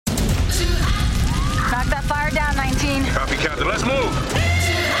Captain. Let's move.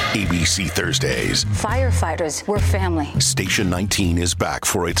 ABC Thursdays. Firefighters, we're family. Station 19 is back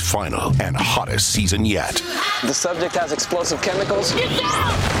for its final and hottest season yet. The subject has explosive chemicals.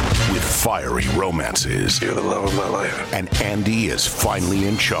 With fiery romances. You're the love of my life. And Andy is finally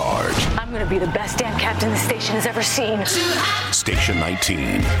in charge. I'm going to be the best damn captain the station has ever seen. Station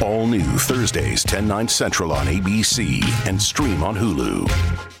 19. All new Thursdays, 10/9 Central on ABC and stream on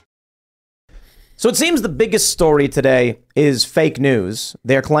Hulu. So it seems the biggest story today is fake news.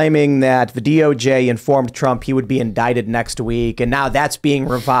 They're claiming that the DOJ informed Trump he would be indicted next week, and now that's being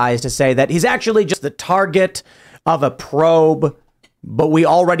revised to say that he's actually just the target of a probe. But we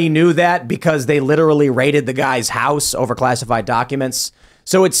already knew that because they literally raided the guy's house over classified documents.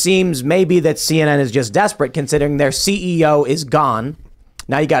 So it seems maybe that CNN is just desperate considering their CEO is gone.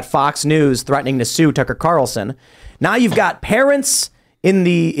 Now you got Fox News threatening to sue Tucker Carlson. Now you've got parents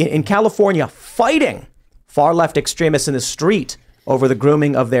in California fighting far left extremists in the street over the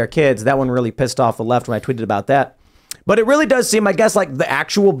grooming of their kids. That one really pissed off the left when I tweeted about that. But it really does seem, I guess, like the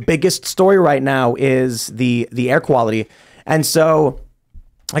actual biggest story right now is the air quality. And so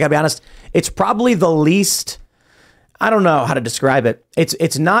I gotta be honest, it's probably the least, I don't know how to describe it.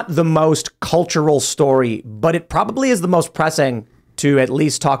 It's not the most cultural story, but it probably is the most pressing to at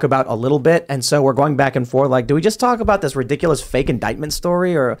least talk about a little bit. And so we're going back and forth. Like, do we just talk about this ridiculous fake indictment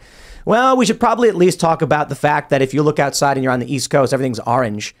story? Or, well, we should probably at least talk about the fact that if you look outside and you're on the East Coast, everything's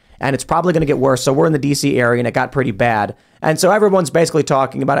orange and it's probably going to get worse. So we're in the DC area and it got pretty bad. And so everyone's basically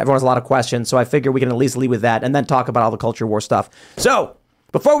talking about it. Everyone has a lot of questions. So I figure we can at least lead with that and then talk about all the culture war stuff. So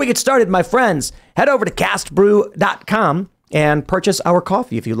before we get started, my friends, head over to castbrew.com and purchase our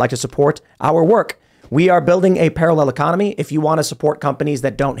coffee if you'd like to support our work. We are building a parallel economy. If you want to support companies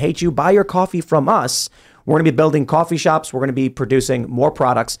that don't hate you, buy your coffee from us. We're going to be building coffee shops. We're going to be producing more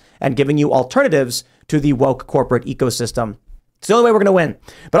products and giving you alternatives to the woke corporate ecosystem. It's the only way we're going to win.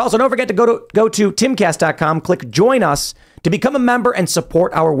 But also don't forget to go to timcast.com, click join us to become a member and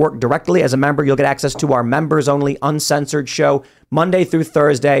support our work directly. As a member, you'll get access to our members only uncensored show Monday through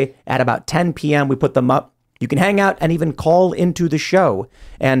Thursday at about 10 p.m. We put them up. You can hang out and even call into the show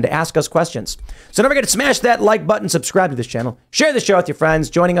and ask us questions. So don't forget to smash that like button, subscribe to this channel, share the show with your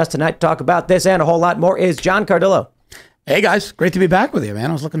friends. Joining us tonight to talk about this and a whole lot more is John Cardillo. Hey guys, great to be back with you, man.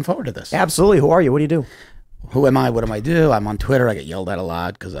 I was looking forward to this. Absolutely. Who are you? What do you do? Who am I? What do I do? I'm on Twitter. I get yelled at a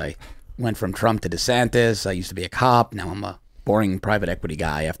lot because I went from Trump to DeSantis. I used to be a cop. Now I'm a boring private equity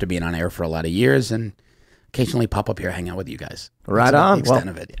guy after being on air for a lot of years and occasionally pop up here, hang out with you guys. Right on. The extent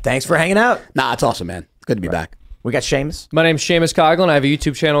of it. Thanks for hanging out. Nah, it's awesome, man. It's good to be back. We got Seamus. My name's Seamus Coughlin. I have a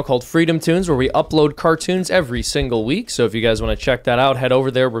YouTube channel called Freedom Tunes where we upload cartoons every single week. So if you guys want to check that out, head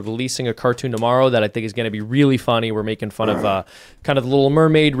over there. We're releasing a cartoon tomorrow that I think is going to be really funny. We're making fun of kind of the Little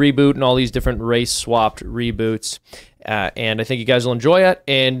Mermaid reboot and all these different race-swapped reboots. And I think you guys will enjoy it.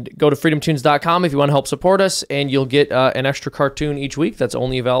 And go to freedomtunes.com if you want to help support us, and you'll get an extra cartoon each week that's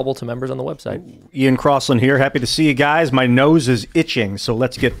only available to members on the website. Ian Crossland here. Happy to see you guys. My nose is itching, so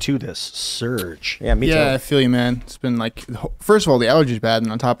let's get to this. Surge. Yeah, me too. Yeah, I feel you, man. It's been like, first of all, the allergy's bad,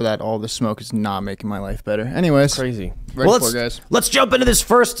 and on top of that, all the smoke is not making my life better. Anyways. Crazy. Well, let's jump into this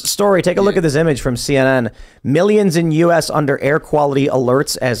first story. Take a look at this image from CNN. Millions in U.S. under air quality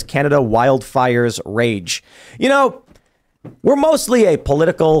alerts as Canada wildfires rage. You know, we're mostly a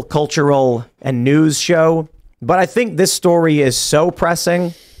political, cultural, and news show, but I think this story is so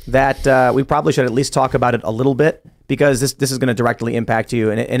pressing that we probably should at least talk about it a little bit, because this is going to directly impact you,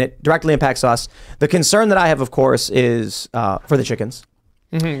 and it directly impacts us. The concern that I have, of course, is for the chickens.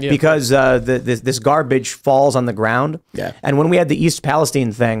 Mm-hmm, yeah. Because this garbage falls on the ground. Yeah. And when we had the East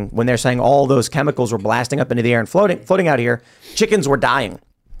Palestine thing, when they're saying all those chemicals were blasting up into the air and floating out here, chickens were dying.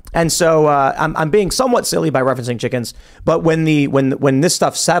 And so I'm being somewhat silly by referencing chickens, but when this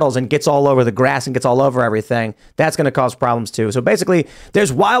stuff settles and gets all over the grass and gets all over everything, that's going to cause problems too. So basically,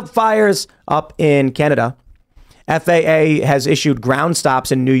 there's wildfires up in Canada. FAA has issued ground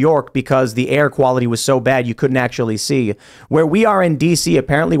stops in New York because the air quality was so bad you couldn't actually see. Where we are in DC,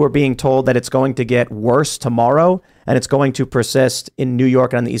 apparently we're being told that it's going to get worse tomorrow, and it's going to persist in New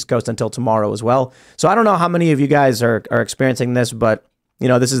York and on the East Coast until tomorrow as well. So I don't know how many of you guys are experiencing this, but you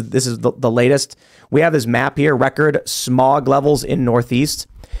know, this is the latest. We have this map here, record smog levels in Northeast.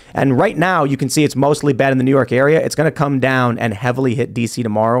 And right now you can see it's mostly bad in the New York area. It's going to come down and heavily hit DC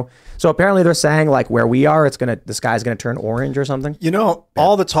tomorrow. So apparently they're saying like where we are, the sky's going to turn orange or something. You know,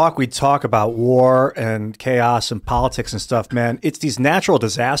 all the talk we talk about war and chaos and politics and stuff, man, it's these natural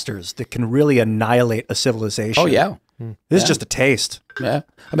disasters that can really annihilate a civilization. Oh, yeah. This is just a taste. Yeah.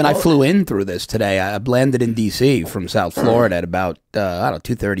 I mean, I flew in through this today. I landed in D.C. from South Florida at about,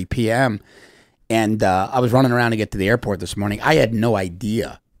 2:30 p.m. And I was running around to get to the airport this morning. I had no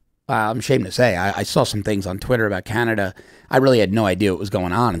idea. I'm ashamed to say, I saw some things on Twitter about Canada. I really had no idea what was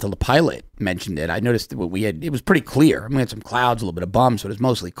going on until the pilot mentioned it. I noticed that it was pretty clear. I mean, we had some clouds, a little bit of bumps, but it was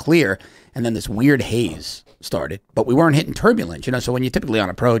mostly clear. And then this weird haze started, but we weren't hitting turbulence, so when you typically on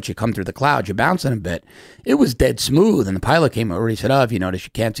approach, you come through the clouds, you're bouncing a bit. It was dead smooth. And the pilot came over, he said, if you notice,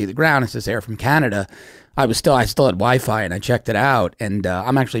 you can't see the ground. It's this air from Canada. I still had Wi-Fi and I checked it out. And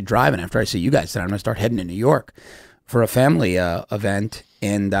I'm actually driving after I see you guys today. I'm going to start heading to New York for a family event.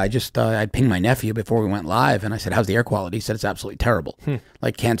 And I pinged my nephew before we went live, and I said, how's the air quality? He said, it's absolutely terrible.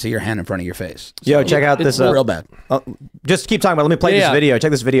 Like, can't see your hand in front of your face. So, Yo, check out this. Real bad. Just keep talking about it. Let me play this video. Check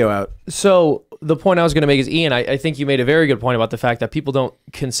this video out. So the point I was going to make is, Ian, I think you made a very good point about the fact that people don't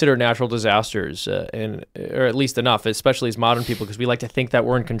consider natural disasters, or at least enough, especially as modern people, because we like to think that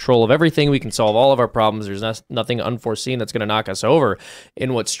we're in control of everything. We can solve all of our problems. There's nothing unforeseen that's going to knock us over.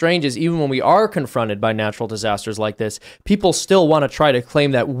 And what's strange is even when we are confronted by natural disasters like this, people still want to try to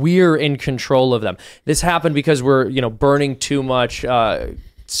claim that we're in control of them. This happened because we're, burning too much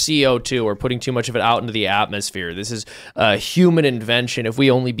CO2 or putting too much of it out into the atmosphere. This is a human invention. If we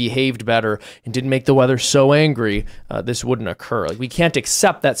only behaved better and didn't make the weather so angry, this wouldn't occur. Like, we can't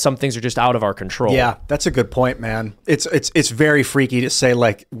accept that some things are just out of our control. Yeah, that's a good point, man. It's very freaky to say,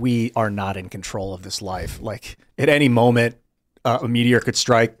 like, we are not in control of this life. Like, at any moment, a meteor could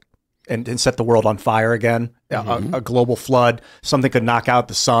strike and set the world on fire again. A global flood, something could knock out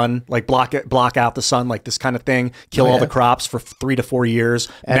the sun, like block out the sun, like this kind of thing, kill all the crops for 3 to 4 years,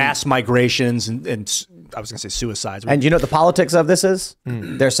 mass migrations, and I was going to say suicides. And you know what the politics of this is?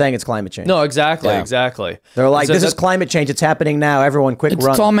 They're saying it's climate change. No, exactly. They're like, this is climate change. It's happening now. Everyone, quick run.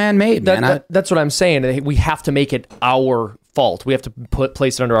 It's all man-made, man. That's what I'm saying. We have to make it our fault. We have to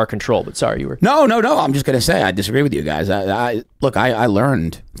place it under our control. But sorry, you were... No. I'm just going to say I disagree with you guys. I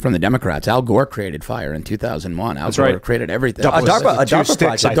learned from the Democrats. Al Gore created fire in 2001. Al Gore created everything. A DARPA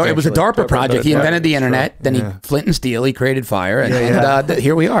project. It was a DARPA project. He invented the internet. Then Flint and Steel. He created fire, and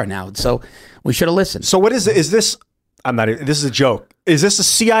here we are now. So we should have listened. So what is it? Is this? This is a joke. Is this a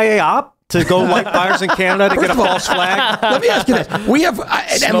CIA op to go light fires in Canada to get a false flag? Let me ask you this. We have,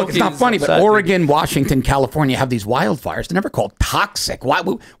 and look, it's not funny, but Oregon, Washington, California have these wildfires. They're never called toxic. Why?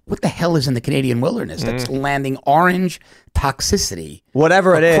 What the hell is in the Canadian wilderness that's landing orange toxicity?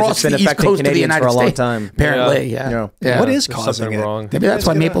 Whatever it is, it's been the East affecting Coast Canadians for a long time. Apparently, What is causing it? Wrong. Maybe that's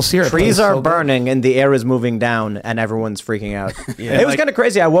why maple syrup. Trees are burning and the air is moving down and everyone's freaking out. It was kind of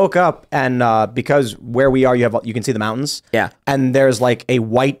crazy. I woke up and because where we are, you can see the mountains. Yeah. And there's like a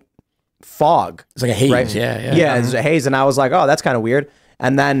white fog. It's like a haze. Right? Yeah, it's a haze. And I was like, oh, that's kind of weird.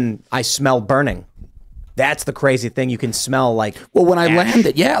 And then I smelled burning. That's the crazy thing. You can smell like when I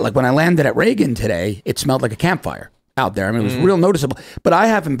landed, when I landed at Reagan today, it smelled like a campfire out there. I mean, it was real noticeable. But I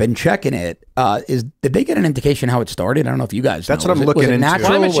haven't been checking it. Did they get an indication how it started? I don't know if you guys know. That's what I'm looking into. Natural?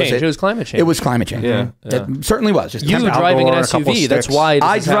 Climate change. It was climate change. It was climate change. Yeah. It certainly was. Just you driving an SUV. That's why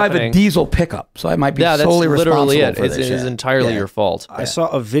I drive a diesel pickup, so I might be solely responsible for this. It is entirely your fault. I saw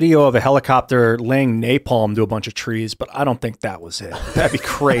a video of a helicopter laying napalm to a bunch of trees, but I don't think that was it. That'd be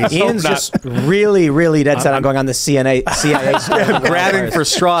crazy. Ian's just really, really dead set on going on the CIA grabbing for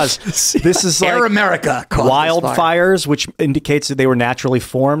straws. This is like Air America wildfires, which indicates that they were naturally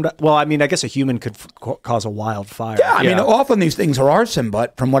formed. Well, I mean, I guess a human could cause a wildfire. Yeah, I mean, often these things are arson,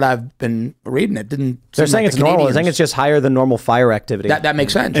 but from what I've been reading, it didn't. They're saying it's normal. They're saying it's just higher than normal fire activity. That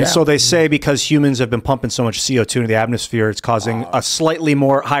makes sense. And so they say because humans have been pumping so much CO2 into the atmosphere, it's causing a slightly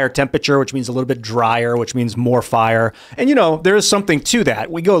more higher temperature, which means a little bit drier, which means more fire. And there is something to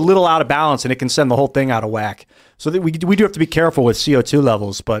that. We go a little out of balance, and it can send the whole thing out of whack. So that we do have to be careful with CO2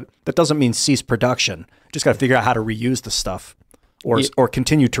 levels, but that doesn't mean cease production. Just got to figure out how to reuse the stuff, or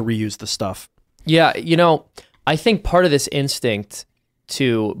continue to reuse the stuff. Yeah, I think part of this instinct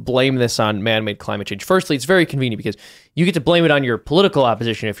to blame this on man-made climate change, firstly, it's very convenient because you get to blame it on your political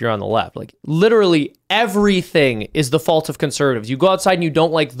opposition if you're on the left. Like, literally everything is the fault of conservatives. You go outside and you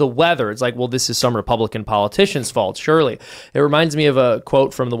don't like the weather. It's like, well, this is some Republican politician's fault, surely. It reminds me of a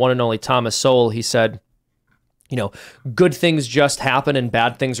quote from the one and only Thomas Sowell. He said, good things just happen and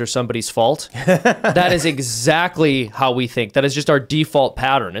bad things are somebody's fault. That is exactly how we think. That is just our default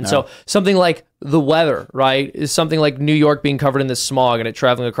pattern. And so something like the weather, right, is something like New York being covered in this smog and it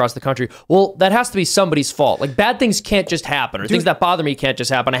traveling across the country. Well, that has to be somebody's fault. Like, bad things can't just happen, or things that bother me can't just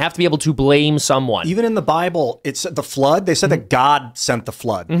happen. I have to be able to blame someone. Even in the Bible, it's the flood. They said that God sent the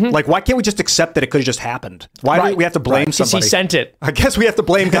flood. Like, why can't we just accept that it could have just happened? Why do we have to blame somebody? Because he sent it. I guess we have to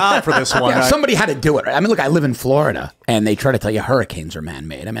blame God for this one. Somebody had to do it. I mean, look, I live in Florida, and they try to tell you hurricanes are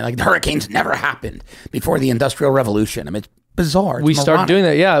man-made. I mean, like, hurricanes never happened before the Industrial Revolution. I mean, bizarre. It's we started moronic. doing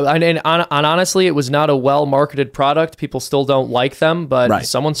that, yeah. And honestly, it was not a well-marketed product. People still don't like them, but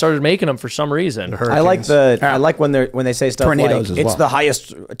someone started making them for some reason. I like when they say stuff Tornadoes like as it's the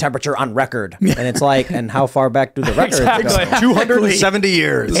highest temperature on record, and it's like, and how far back do the records go? 270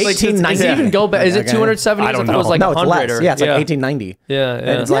 years. 1890. Does it even go back? Is it 270? I don't know. It was like No, it's 100 less. or, Yeah, it's like 1890. Yeah,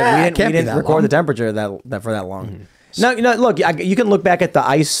 And it's Yeah, like it we can't be didn't that record long. the temperature that for that long. No, look, you can look back at the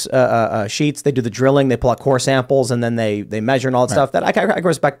ice sheets. They do the drilling, they pull out core samples, and then they measure and all that stuff. That I can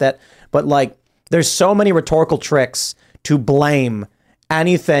respect that, but like, there's so many rhetorical tricks to blame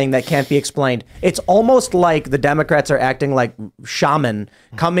anything that can't be explained. It's almost like the Democrats are acting like shaman,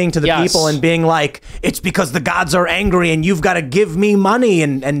 coming to the people and being like, it's because the gods are angry and you've got to give me money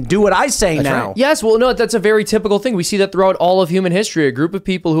and do what I say now. right. Yes, well, no, that's a very typical thing. We see that throughout all of human history. A group of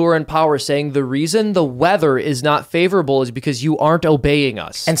people who are in power saying the reason the weather is not favorable is because you aren't obeying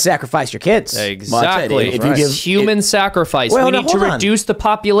us. And sacrifice your kids. Exactly. If you give human sacrifice. Well, we no, need to hold on. reduce the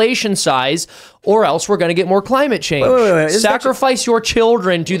population size, or else we're going to get more climate change. Wait. Is that Sacrifice your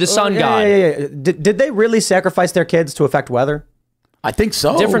children to the sun god. Yeah. Did they really sacrifice their kids to affect weather? I think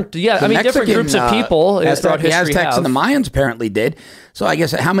so. Different groups of people throughout The history Aztecs and the have. Mayans apparently did. So I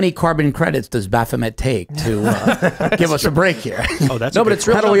guess how many carbon credits does Baphomet take to give us a break here? Oh, that's No, but it's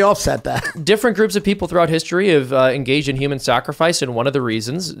How really do we offset that? different groups of people throughout history have engaged in human sacrifice, and one of the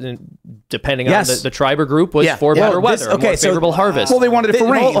reasons, depending on the tribe or group, was for better weather, a more favorable harvest. Well, they wanted it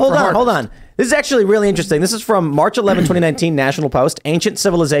for rain. Hold on. This is actually really interesting. This is from March 11, 2019, National Post. Ancient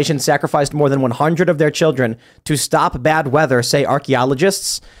civilizations sacrificed more than 100 of their children to stop bad weather, say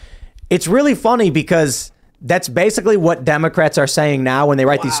archaeologists. It's really funny because that's basically what Democrats are saying now when they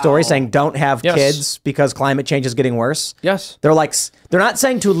write these stories saying don't have kids because climate change is getting worse. Yes. They're like, they're not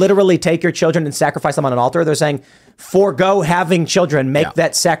saying to literally take your children and sacrifice them on an altar. They're saying forego having children, make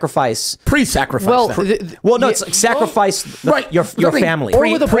that sacrifice. Pre-sacrifice them. It's like sacrifice your family. Or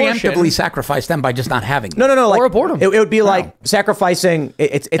with abortion. Preemptively sacrifice them by just not having them. No. Like, or abort them. It would be like sacrificing.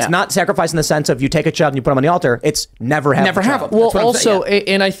 It's not sacrifice in the sense of you take a child and you put them on the altar. It's never have Never a have child. them. Well, That's what I'm also, saying,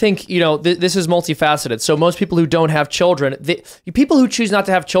 and I think, this is multifaceted. So most people who don't have children, people who choose not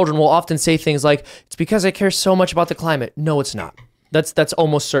to have children will often say things like, it's because I care so much about the climate. No, it's not. That's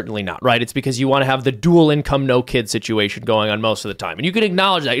almost certainly not, right? It's because you want to have the dual income, no kid situation going on most of the time. And you can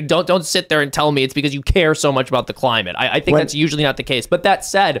acknowledge that. Don't sit there and tell me it's because you care so much about the climate. I think that's usually not the case. But that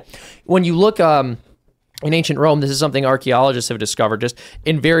said, when you look in ancient Rome, this is something archaeologists have discovered. Just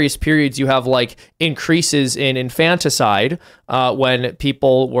in various periods, you have like increases in infanticide when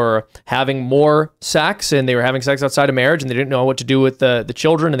people were having more sex and they were having sex outside of marriage and they didn't know what to do with the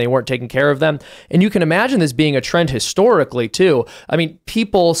children and they weren't taking care of them. And you can imagine this being a trend historically too. I mean,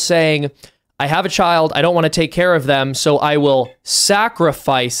 people saying, I have a child, I don't want to take care of them, so I will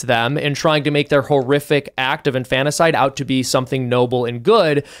sacrifice them in trying to make their horrific act of infanticide out to be something noble and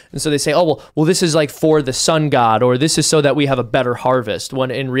good. And so they say, well, this is like for the sun god, or this is so that we have a better harvest, when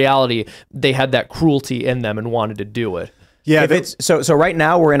in reality, they had that cruelty in them and wanted to do it. Yeah. So right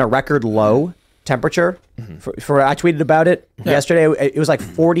now we're in a record low temperature. For I tweeted about it yesterday. It was like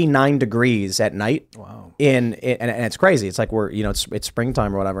 49 degrees at night. Wow. And it's crazy. It's like it's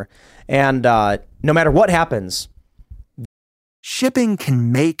springtime or whatever. And no matter what happens, shipping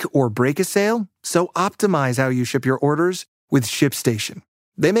can make or break a sale, so optimize how you ship your orders with ShipStation.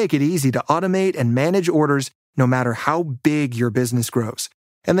 They make it easy to automate and manage orders no matter how big your business grows.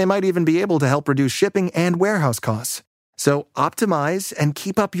 And they might even be able to help reduce shipping and warehouse costs. So optimize and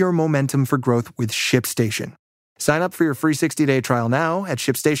keep up your momentum for growth with ShipStation. Sign up for your free 60-day trial now at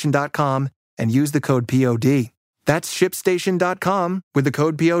ShipStation.com and use the code POD. That's ShipStation.com with the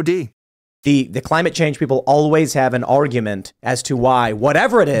code POD. The climate change people always have an argument as to why,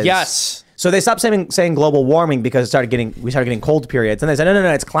 whatever it is. Yes. So they stopped saying global warming because we started getting cold periods. And they said,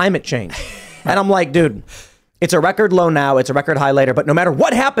 no, it's climate change. And I'm like, dude, it's a record low now. It's a record high later. But no matter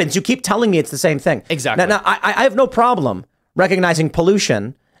what happens, you keep telling me it's the same thing. Exactly. Now I have no problem recognizing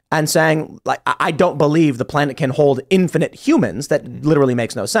pollution and saying, like, I don't believe the planet can hold infinite humans. That literally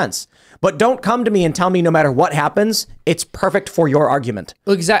makes no sense. But don't come to me and tell me no matter what happens, it's perfect for your argument.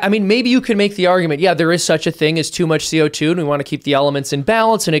 Exactly. I mean, maybe you can make the argument, yeah, there is such a thing as too much CO2 and we want to keep the elements in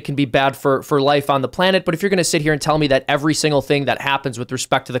balance and it can be bad for life on the planet. But if you're going to sit here and tell me that every single thing that happens with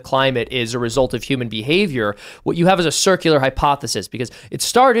respect to the climate is a result of human behavior, what you have is a circular hypothesis, because it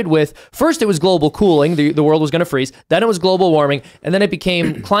started with, first it was global cooling, the world was going to freeze, then it was global warming, and then it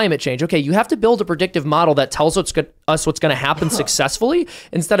became climate change. Okay, you have to build a predictive model that tells us what's going to happen successfully,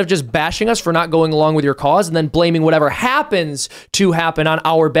 instead of just bashing us for not going along with your cause and then blaming whatever happens to happen on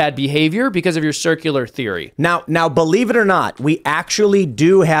our bad behavior because of your circular theory. Now, believe it or not, we actually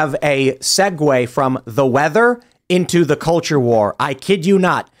do have a segue from the weather into the culture war. I kid you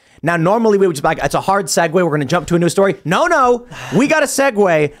not. Now, normally we would just be like, it's a hard segue. We're going to jump to a new story. No. We got a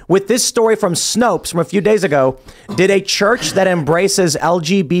segue with this story from Snopes from a few days ago. Did a church that embraces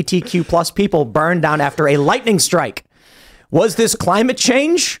LGBTQ plus people burn down after a lightning strike? Was this climate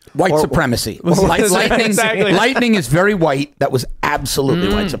change? White supremacy. Lightning is very white. That was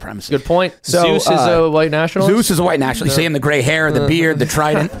absolutely white supremacy. Good point. So, Zeus is a white nationalist? Zeus is a white nationalist. You see him, the gray hair, the beard, the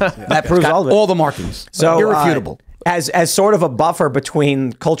trident. That proves all of it. All the markings. So irrefutable. As sort of a buffer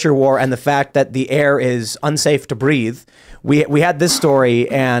between culture war and the fact that the air is unsafe to breathe, we had this story,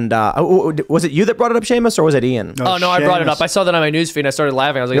 and was it you that brought it up, Seamus, or was it Ian? No, I brought it up. I saw that on my newsfeed, and I started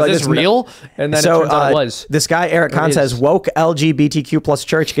laughing. I was like, is this real? And then it turns out it was. This guy, Eric Kahn, says, woke LGBTQ plus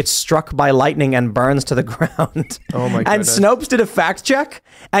church gets struck by lightning and burns to the ground. Oh, my goodness. And Snopes did a fact check,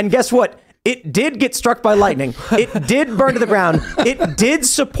 and guess what? It did get struck by lightning. It did burn to the ground. It did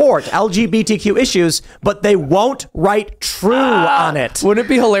support LGBTQ issues, but they won't write true on it. Wouldn't it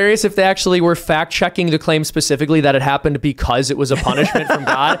be hilarious if they actually were fact-checking the claim specifically that it happened because it was a punishment from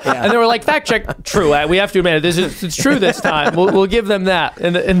God? Yeah. And they were like, fact check, true. We have to admit it. It's true this time. We'll give them that.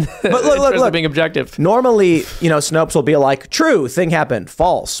 And but look, being objective. Normally, Snopes will be like, true, thing happened.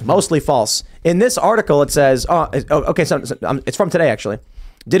 False, mostly false. In this article, it says, it's from today, actually.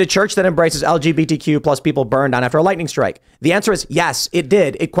 Did a church that embraces LGBTQ plus people burn down after a lightning strike? The answer is yes, it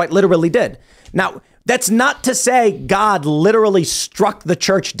did. It quite literally did. Now, that's not to say God literally struck the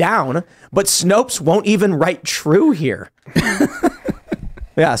church down, but Snopes won't even write true here.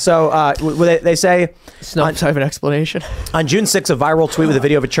 Yeah, so they say... Snopes have an explanation. On June 6th, a viral tweet with a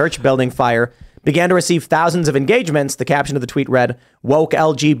video of a church building fire began to receive thousands of engagements. The caption of the tweet read, woke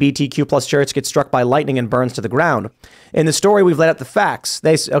LGBTQ plus church gets struck by lightning and burns to the ground. In the story, we've laid out the facts.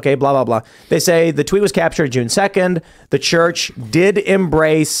 They blah, blah, blah. They say the tweet was captured June 2nd. The church did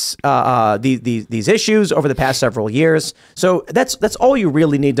embrace these issues over the past several years. So that's all you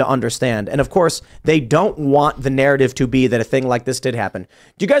really need to understand. And of course, they don't want the narrative to be that a thing like this did happen.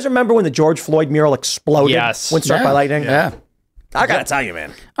 Do you guys remember when the George Floyd mural exploded when struck by lightning? Yeah. I gotta tell you,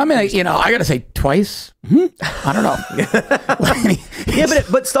 man. I mean, I gotta say twice. I don't know. Yeah,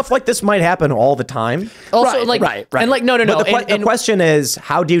 but stuff like this might happen all the time. Also, right. And no. But the question is,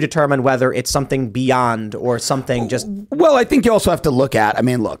 how do you determine whether it's something beyond or something just... Well, I think you also have to look at,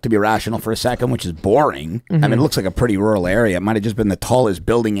 to be rational for a second, which is boring. I mean, it looks like a pretty rural area. It might have just been the tallest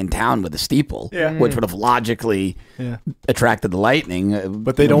building in town with a steeple, which would have logically attracted the lightning.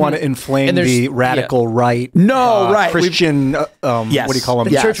 But they don't want to inflame the radical right. No, right. Christian, what do you call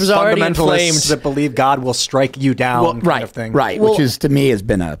them? The church was already inflamed. That believe God will strike you down kind of thing. Right, which is, to me, has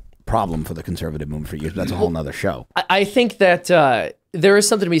been a problem for the conservative movement for years. That's a whole nother show. I think that there is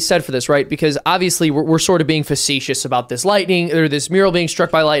something to be said for this, right? Because obviously we're sort of being facetious about this lightning, or this mural being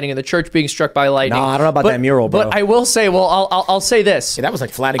struck by lightning and the church being struck by lightning. No, I don't know about that mural, bro. But I will say, I'll say this. Yeah, that was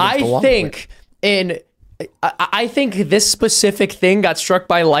like flat against the wall. I think this specific thing got struck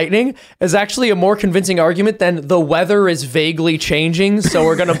by lightning is actually a more convincing argument than the weather is vaguely changing, so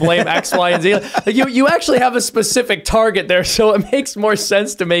we're going to blame X, Y, and Z. Like you actually have a specific target there, so it makes more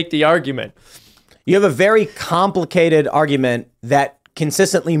sense to make the argument. You have a very complicated argument that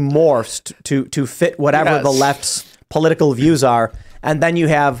consistently morphs to fit whatever the left's political views are. And then you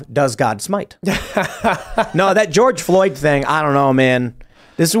have, does God smite? No, that George Floyd thing, I don't know, man.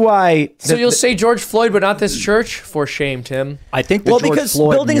 This is why... So you'll say George Floyd, but not this church? For shame, Tim. I think because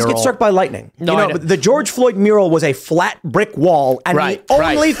buildings get struck by lightning. No, the George Floyd mural was a flat brick wall, and the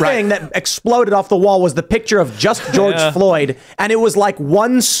only thing that exploded off the wall was the picture of just George Floyd, and it was like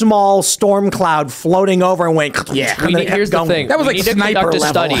one small storm cloud floating over and went... Here's the thing. That was like sniper level.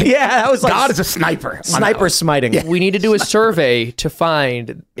 Study. Yeah, that was like... God is a sniper. Sniper smiting. Yeah. We need to do a survey to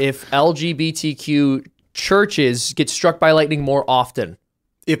find if LGBTQ churches get struck by lightning more often.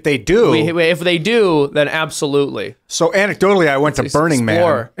 If they do, then absolutely. So anecdotally, I went to Burning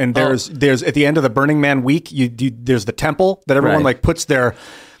Man, and there's at the end of the Burning Man week, there's the temple that everyone like puts their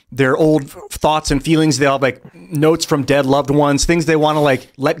old thoughts and feelings. They all have like notes from dead loved ones, things they want to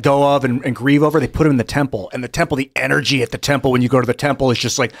like let go of and grieve over. They put them in the temple, and the energy at the temple when you go to the temple is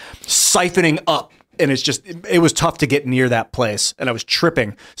just like siphoning up, and it was tough to get near that place, and I was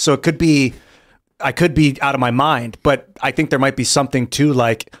tripping. So I could be out of my mind, but I think there might be something to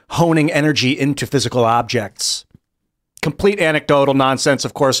like honing energy into physical objects. Complete anecdotal nonsense,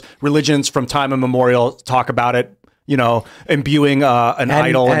 of course. Religions from time immemorial talk about it, imbuing an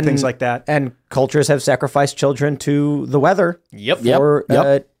idol and things like that. And cultures have sacrificed children to the weather. Yep.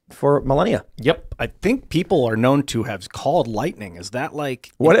 For for millennia. Yep. I think people are known to have called lightning. Is that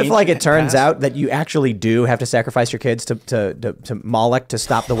like What an if like it ancient turns past? out that you actually do have to sacrifice your kids to Moloch to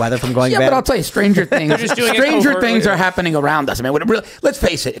stop the weather from going Yeah, bad? but I'll tell you, stranger things. just doing it stranger covertly. things are happening around us. I mean, let's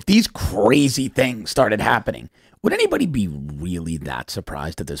face it. If these crazy things started happening, would anybody be really that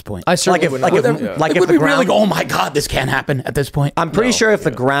surprised at this point? I certainly would not. would if we the really ground, go, oh my God, this can't happen at this point? I'm pretty sure if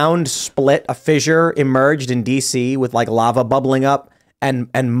the ground split, a fissure emerged in DC with like lava bubbling up, and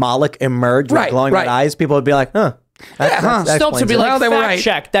Moloch emerged with Right, glowing red eyes, people would be like, huh. That Snopes would explains be it. like, Well, they were fact right.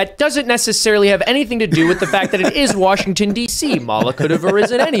 check. That doesn't necessarily have anything to do with the fact that it is Washington, D.C. Moloch could have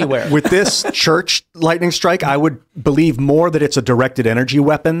arisen anywhere. With this church lightning strike, I would believe more that it's a directed energy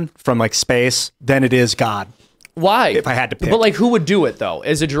weapon from like space than it is God. Why? If I had to pick. But like, who would do it though?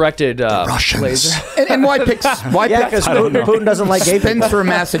 As a directed Russians. laser? And why pick? Why Yeah, pick because Putin doesn't like gay people. Spencer,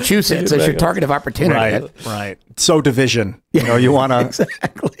 Massachusetts as your target of opportunity? Right. So division. You know, you want to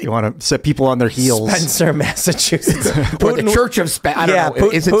you want to set people on their heels. Spencer, Massachusetts. Or the Church of Spain? I don't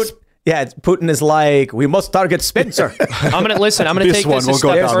know. Putin is like, we must target Spencer. I'm gonna This take one this a will go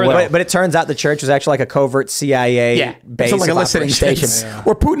step down further. well. But it turns out the church was actually like a covert CIA base. so like a of listening operations. station.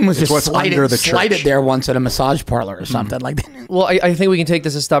 Or Putin was just what's under the slighted church. there once at a massage parlor or something like that. Well, I think we can take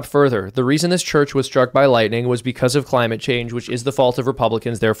this a step further. The reason this church was struck by lightning was because of climate change, which is the fault of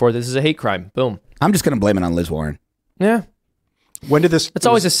Republicans. Therefore, this is a hate crime. Boom. I'm just going to blame it on Liz Warren. Yeah. When did this? It's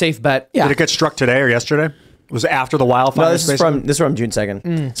always a safe bet. Yeah. Did it get struck today or yesterday? Was it after the wildfire? No, this is from June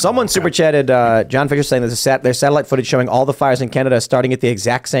 2nd. Someone super chatted John Fisher saying there's satellite footage showing all the fires in Canada starting at the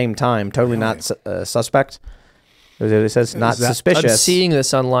exact same time. Totally not suspect. It says not suspicious. I'm seeing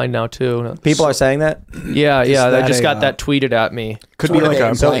this online now too. People are saying that. Yeah. I that just a, got that tweeted at me. Could be like a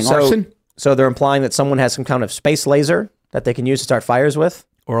implying arson? So they're implying that someone has some kind of space laser that they can use to start fires with.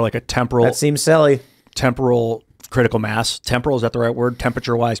 or like a temporal. That seems silly. Temporal critical mass. Temporal, is that the right word?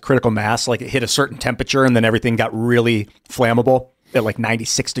 Temperature wise, critical mass. Like it hit a certain temperature and then everything got really flammable at like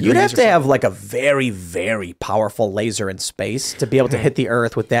 96 degrees. You'd have to have like a very, very powerful laser in space to be able to hit the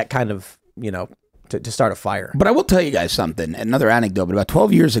Earth with that kind of, to start a fire. But I will tell you guys something, another anecdote. But about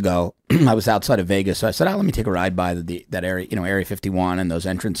 12 years ago, I was outside of Vegas. So I said, let me take a ride by that area, Area 51 and those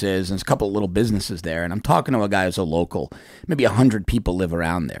entrances. And there's a couple of little businesses there. And I'm talking to a guy who's a local. Maybe 100 people live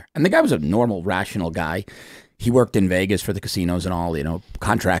around there. And the guy was a normal, rational guy. He worked in Vegas for the casinos and all,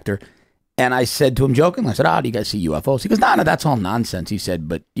 contractor. And I said to him jokingly, I said, do you guys see UFOs? He goes, no, that's all nonsense. He said,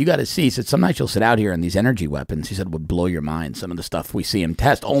 but you got to see. He said, some nights you'll sit out here and these energy weapons, he said, would blow your mind. Some of the stuff we see him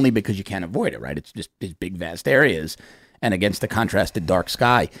test, only because you can't avoid it, right? It's just these big, vast areas and against the contrasted dark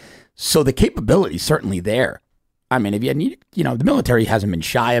sky. So the capability is certainly there. I mean, if the military hasn't been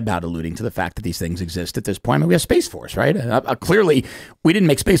shy about alluding to the fact that these things exist at this point. I mean, we have Space Force, right? Clearly, we didn't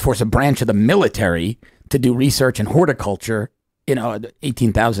make Space Force a branch of the military to do research in horticulture,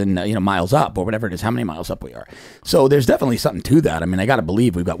 18,000 miles up or whatever it is, how many miles up we are. So there's definitely something to that. I mean, I got to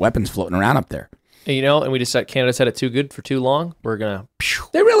believe we've got weapons floating around up there. And we just said Canada's had it too good for too long. We're gonna.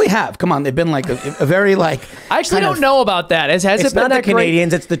 They really have. Come on, they've been like a very like. I actually don't know about that. Has It's it been not the that great?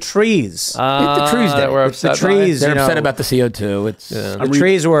 Canadians, it's the trees. the trees that did. we're It's the upset by. trees. They're you upset know. about the CO2. It's The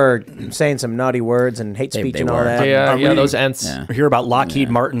trees were saying some naughty words and hate speech they and all were. that. Yeah, those ants. Yeah. We hear about Lockheed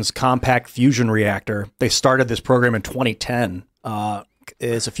Martin's compact fusion reactor. They started this program in 2010.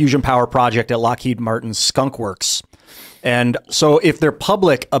 It's a fusion power project at Lockheed Martin's Skunk Works. And so if they're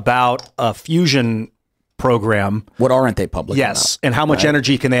public about a fusion program, What aren't they public? yes, about? and how much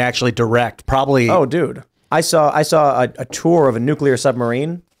energy can they actually direct? Probably. Oh, dude. I saw a tour of a nuclear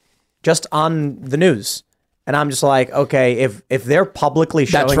submarine just on the news. And I'm just like, okay, if they're publicly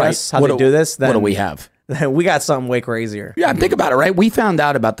showing That's right. us how to do this, then what do we have? then we got something way crazier. Yeah, think about it, right? We found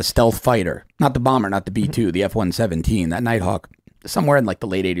out about the stealth fighter, not the bomber, not the B-2, the F-117, that Nighthawk, somewhere in like the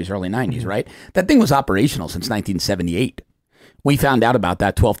late 80s, early 90s, right? That thing was operational since 1978. We found out about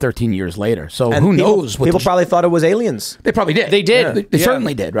that 12, 13 years later. So And who people, knows? What People the- probably thought it was aliens. They probably did. They did. They Yeah.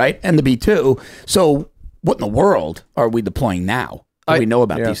 certainly did, right? And the B-2. So what in the world are we deploying now? We know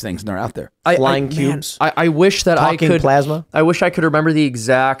about these things and they're out there. Flying cubes. I wish that I Talking could plasma. I wish I could remember the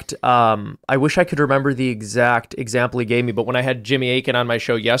exact. I wish I could remember the exact example he gave me. But when I had Jimmy Aiken on my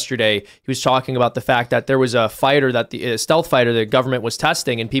show yesterday, he was talking about the fact that there was a fighter that the stealth fighter the government was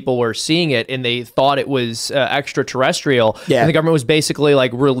testing, and people were seeing it, and they thought it was extraterrestrial. Yeah. And the government was basically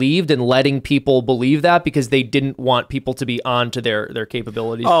like relieved and letting people believe that because they didn't want people to be onto their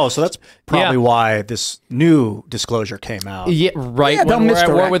capabilities. Oh, so that's probably why this new disclosure came out. Yeah, right. Yeah, when they'll we're at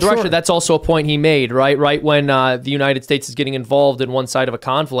war misdirect, with sure. Russia, that's also a point he made, right? Right when the United States is getting involved in one side of a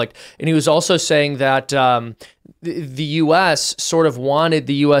conflict. And he was also saying that the U.S. sort of wanted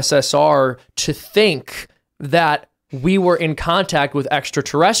the USSR to think that we were in contact with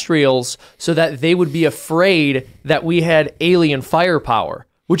extraterrestrials so that they would be afraid that we had alien firepower,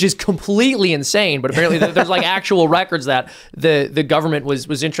 which is completely insane. But apparently there's like actual records that the government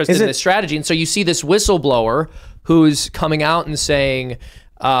was interested in this strategy. And so you see this whistleblower who's coming out and saying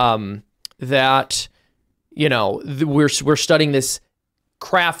that, you know, we're studying this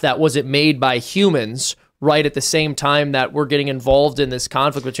craft that wasn't made by humans right at the same time that we're getting involved in this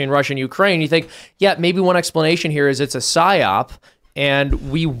conflict between Russia and Ukraine. You think, yeah, maybe one explanation here is it's a psyop, and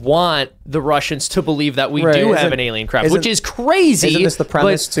we want the Russians to believe that we do have an alien craft, which is crazy. Isn't this the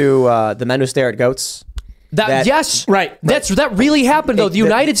premise to the men who stare at goats? Yes, right. That really happened though. The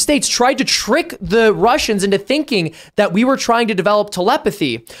United States tried to trick the Russians into thinking that we were trying to develop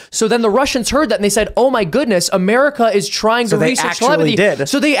telepathy. So then the Russians heard that and they said, "Oh my goodness, America is trying to research telepathy."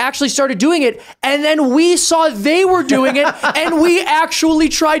 So they actually started doing it, and then we saw they were doing it, and we actually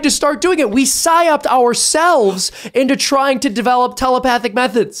tried to start doing it. We psyoped ourselves into trying to develop telepathic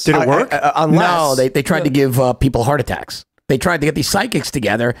methods. Did it work? No, they tried to give people heart attacks. They tried to get these psychics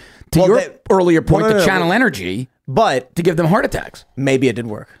together, to your earlier point, to channel energy, but to give them heart attacks. Maybe it did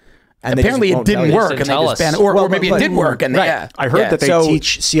work. And apparently it didn't work, and they disbanded. Or maybe it did work, and I heard that they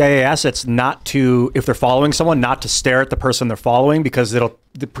teach CIA assets not to, if they're following someone, not to stare at the person they're following, because it'll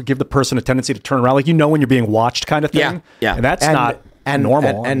give the person a tendency to turn around, like, you know, when you're being watched, kind of thing. Yeah. And that's not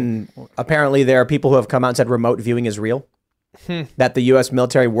normal. And apparently there are people who have come out and said remote viewing is real. That the U.S.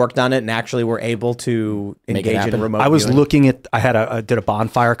 military worked on it and actually were able to engage in remote. I was viewing. looking at. I did a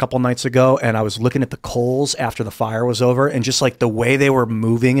bonfire a couple nights ago, and I was looking at the coals after the fire was over, and just like the way they were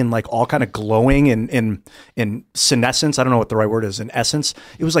moving and like all kind of glowing in senescence. I don't know what the right word is. In essence,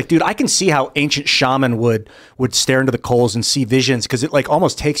 it was like, dude, I can see how ancient shaman would stare into the coals and see visions, because it like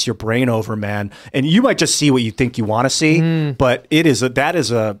almost takes your brain over, man. And you might just see what you think you want to see, but that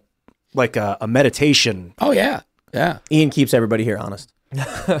is a meditation. Oh yeah. Yeah, Ian keeps everybody here honest.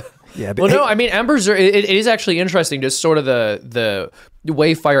 Yeah. Well, no, I mean, embers are. It is actually interesting, just sort of the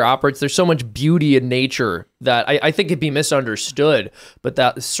way fire operates. There's so much beauty in nature that I think it'd be misunderstood, but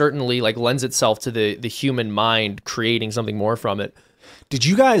that certainly like lends itself to the human mind creating something more from it. Did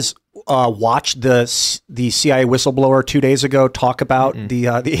you guys watch the CIA whistleblower 2 days ago talk about the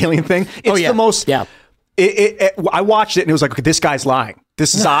alien thing? It's the most. Yeah. I watched it and it was like, okay, this guy's lying.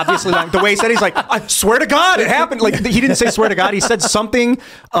 This is obviously lying. The way he said, he's like, I swear to God, it happened. Like, he didn't say swear to God. He said something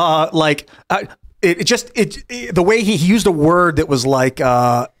the way he used a word that was like,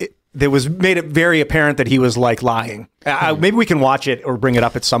 made it very apparent that he was like lying. Maybe we can watch it or bring it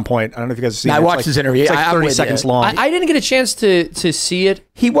up at some point. I don't know if you guys have seen it. I watched his interview. It's like 30 seconds long. I didn't get a chance to see it.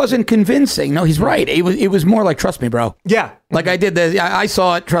 He wasn't convincing. No, he's right. It was more like, trust me, bro. Yeah. Like I did I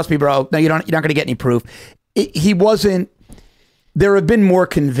saw it. Trust me, bro. No, you're not going to get any proof. He wasn't. There have been more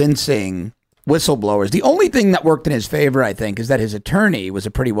convincing whistleblowers. The only thing that worked in his favor, I think, is that his attorney was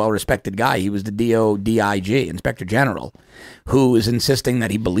a pretty well-respected guy. He was the DODIG, Inspector General, who is insisting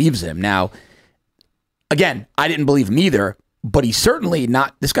that he believes him. Now, again, I didn't believe him either, but he's certainly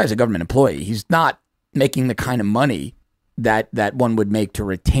not, this guy's a government employee. He's not making the kind of money that one would make to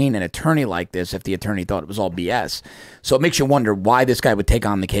retain an attorney like this if the attorney thought it was all BS. So it makes you wonder why this guy would take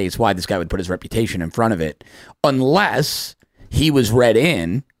on the case, why this guy would put his reputation in front of it, unless he was read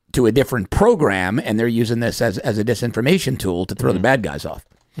in to a different program and they're using this as a disinformation tool to throw the bad guys off.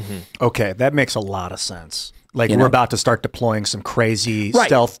 Okay, that makes a lot of sense. Like, we're about to start deploying some crazy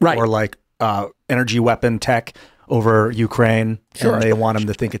stealth or like energy weapon tech over Ukraine, and they want him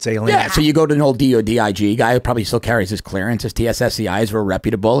to think it's alien. Yeah, so you go to an old DODIG guy who probably still carries his clearance. His TSSCIs were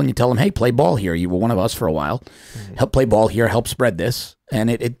reputable, and you tell him, hey, play ball here. You were one of us for a while. Help play ball here, help spread this, and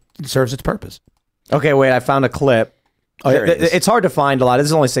it serves its purpose. Okay, wait, I found a clip. It's hard to find a lot. This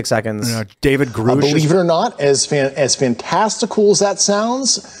is only 6 seconds. David Grush. Believe it or not, as fantastical as that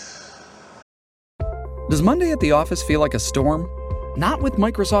sounds. Does Monday at the office feel like a storm? Not with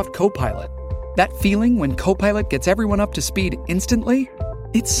Microsoft Copilot. That feeling when Copilot gets everyone up to speed instantly?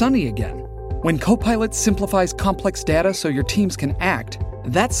 It's sunny again. When Copilot simplifies complex data so your teams can act,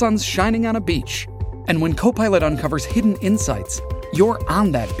 that sun's shining on a beach. And when Copilot uncovers hidden insights, you're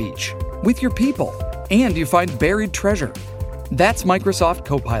on that beach with your people. And you find buried treasure. That's Microsoft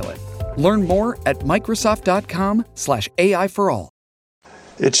Copilot. Learn more at Microsoft.com/AI for all.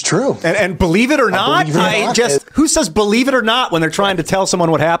 It's true. And believe it or not, who says believe it or not when they're trying to tell someone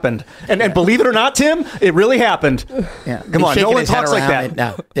what happened? And believe it or not, Tim, it really happened. Yeah. Come on, no one talks like that.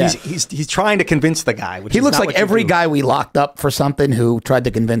 No. Yeah. He's trying to convince the guy. He looks like every guy we locked up for something who tried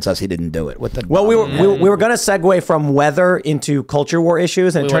to convince us he didn't do it. Well, we were going to segue from weather into culture war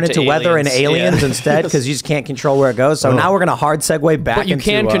issues and turn into weather and aliens instead, because you just can't control where it goes. So now we're going to hard segue back. But you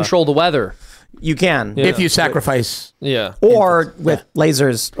can control the weather. You can. If you sacrifice. Yeah. Or with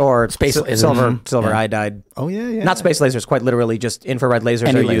lasers or Space lasers. silver iodide. Oh, yeah. Not space lasers, quite literally, just infrared lasers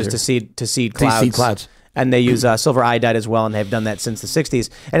Any are laser. used to seed seed clouds. clouds. And they use silver iodide as well, and they've done that since the 60s.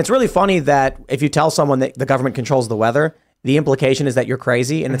 And it's really funny that if you tell someone that the government controls the weather, the implication is that you're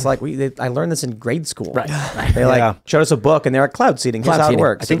crazy. And it's like, I learned this in grade school. Right. They showed us a book, and they're like, cloud seeding. Here's how it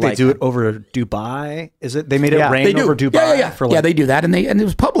works. I think they do it over Dubai. Is it? They made it rain over Dubai. Yeah, they do that, and it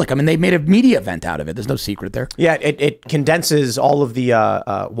was public. I mean, they made a media event out of it. There's no secret there. Yeah, it condenses all of the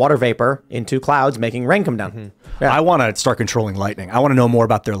water vapor into clouds, making rain come down. Mm-hmm. Yeah. I want to start controlling lightning. I want to know more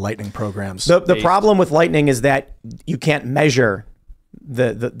about their lightning programs. The problem with lightning is that you can't measure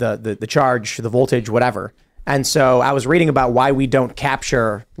the charge, the voltage, whatever. And so I was reading about why we don't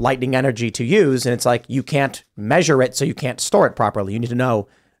capture lightning energy to use, and it's like you can't measure it, so you can't store it properly. You need to know,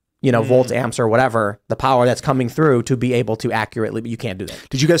 volts, amps, or whatever, the power that's coming through to be able to accurately, but you can't do that.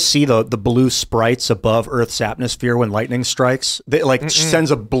 Did you guys see the blue sprites above Earth's atmosphere when lightning strikes? They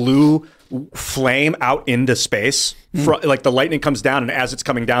sends a blue flame out into space. Like the lightning comes down, and as it's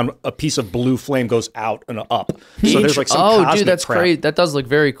coming down, a piece of blue flame goes out and up. So there's like some cosmic that's crap. great. That does look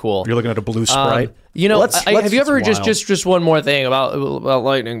very cool. You're looking at a blue sprite. Have you ever just one more thing about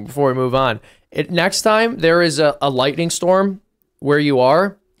lightning before we move on? Next time there is a lightning storm where you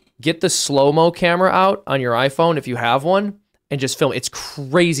are, get the slow-mo camera out on your iPhone if you have one and just film. It's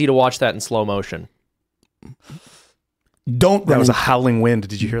crazy to watch that in slow motion. That was a howling wind.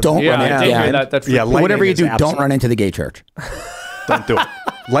 Did you hear that? Don't run into that. That's whatever you do, don't run into the gay church. Don't do it.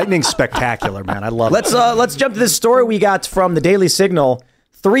 Lightning's spectacular, man. I love it. Let's jump to this story we got from the Daily Signal.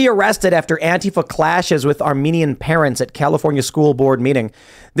 3 arrested after Antifa clashes with Armenian parents at California school board meeting.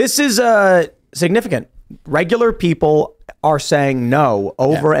 This is significant. Regular people are saying no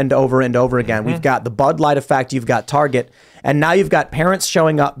over and over and over again. We've got the Bud Light effect. You've got Target. And now you've got parents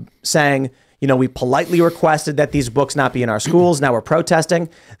showing up saying, we politely requested that these books not be in our schools. Now we're protesting.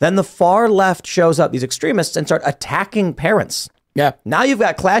 Then the far left shows up, these extremists, and start attacking parents. Yeah. Now you've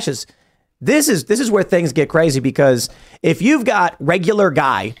got clashes. This is where things get crazy, because if you've got regular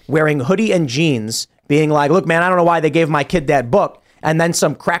guy wearing hoodie and jeans being like, look, man, I don't know why they gave my kid that book, and then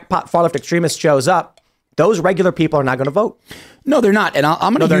some crackpot far left extremist shows up, those regular people are not going to vote. No, they're not. And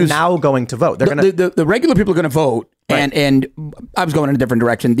I'm going to they're now going to vote. They're going to the regular people are going to vote. Right. And I was going in a different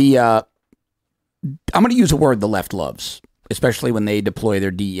direction. I'm going to use a word the left loves, especially when they deploy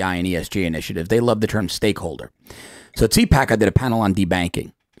their DEI and ESG initiatives. They love the term stakeholder. So at CPAC, I did a panel on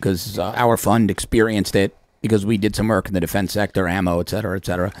debanking because our fund experienced it because we did some work in the defense sector, ammo, et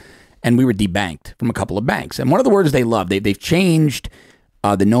cetera, and we were debanked from a couple of banks. And one of the words they love, they've changed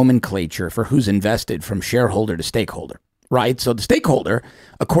the nomenclature for who's invested from shareholder to stakeholder, right? So the stakeholder,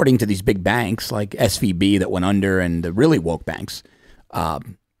 according to these big banks like SVB that went under and the really woke banks,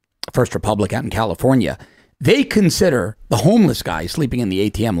 First Republic out in California, they consider the homeless guy sleeping in the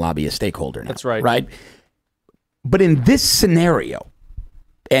ATM lobby a stakeholder now. That's right. Right? But in this scenario,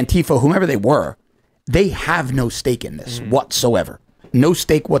 Antifa, whomever they were, they have no stake in this whatsoever. No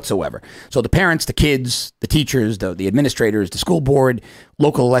stake whatsoever. So the parents, the kids, the teachers, the administrators, the school board,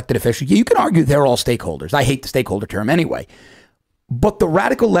 local elected officials, you can argue they're all stakeholders. I hate the stakeholder term anyway. But the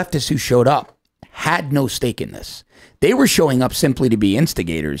radical leftists who showed up had no stake in this. They were showing up simply to be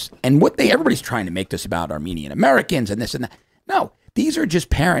instigators. And everybody's trying to make this about Armenian Americans and this and that. No, these are just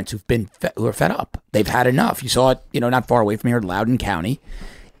parents who are fed up. They've had enough. You saw it, not far away from here in Loudoun County.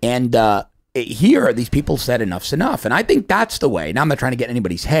 And here, these people said enough's enough. And I think that's the way. Now, I'm not trying to get in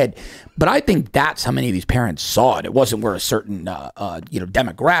anybody's head, but I think that's how many of these parents saw it. It wasn't we're a certain,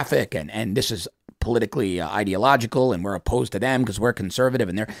 demographic and this is politically ideological and we're opposed to them because we're conservative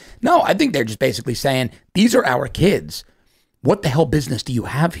and no, I think they're just basically saying, these are our kids. What the hell business do you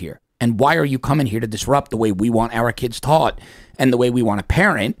have here? And why are you coming here to disrupt the way we want our kids taught and the way we want to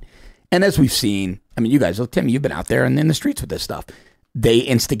parent? And as we've seen, I mean, you guys, Tim, you've been out there and in the streets with this stuff. They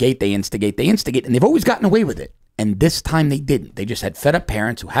instigate, and they've always gotten away with it. And this time they didn't. They just had fed up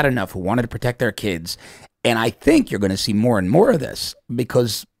parents who had enough, who wanted to protect their kids. And I think you're going to see more and more of this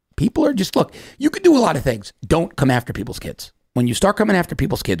because people are just, look, you could do a lot of things. Don't come after people's kids. When you start coming after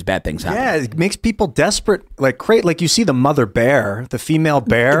people's kids, bad things happen. Yeah, it makes people desperate. Like you see the mother bear, the female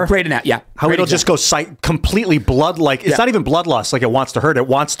bear. Great enough, yeah. How it'll just go completely blood. It's not even bloodlust. Like it wants to hurt. It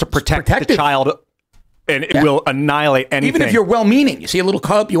wants to protect the child. And it will annihilate anything. Even if you're well-meaning. You see a little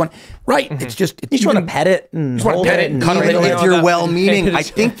cub, you want... Right. It's just... You just want to pet it and hold it and cuddle it. Even if you're well-meaning, I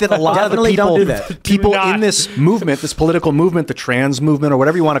think that a lot of the people in this movement, this political movement, the trans movement, or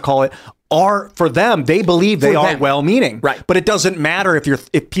whatever you want to call it, are, for them, they believe they are well-meaning. Right. But it doesn't matter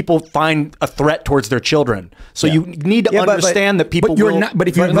if people find a threat towards their children. So you need to understand that people you're will... not, but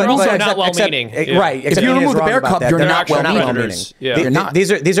if you're also not well-meaning. Right. If you remove the bear cub, you're not well-meaning. Yeah.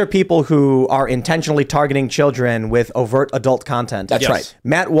 These are people who are intentionally targeting children with overt adult content. That's right.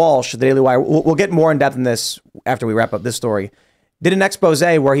 Matt Walsh, the Daily Wire, we'll get more in depth in this after we wrap up this story, did an expose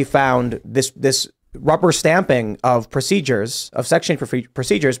where he found this rubber stamping of procedures, of Section 8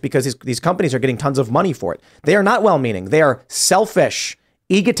 procedures, because these companies are getting tons of money for it. They are not well-meaning. They are selfish,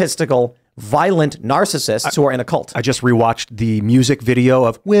 egotistical, violent narcissists who are in a cult. I just rewatched the music video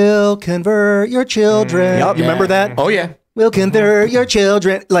of "We'll Convert Your Children." You remember that? Oh yeah. "We'll convert your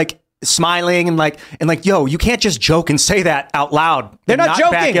children." Like smiling and like, yo, you can't just joke and say that out loud. They're not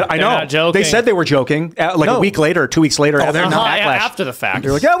joking. I know. Not joking. They said they were joking. A week later, 2 weeks later. they're not. After the fact.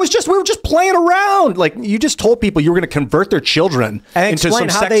 They're like, yeah, we were just playing around. Like, you just told people you were going to convert their children and into explain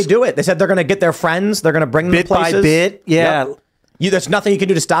some how they do it. They said they're going to get their friends. They're going to bring them bit places. by bit. Yeah. Yep. There's nothing you can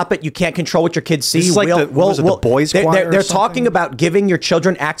do to stop it. You can't control what your kids see. This is like the boys' choir or They're something? talking about giving your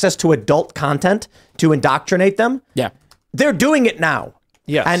children access to adult content to indoctrinate them. Yeah. They're doing it now.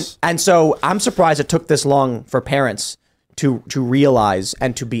 Yes. And so I'm surprised it took this long for parents to realize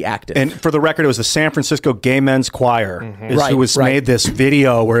and to be active. And for the record, it was the San Francisco Gay Men's Choir who made this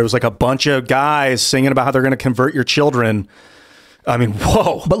video where it was like a bunch of guys singing about how they're going to convert your children. I mean,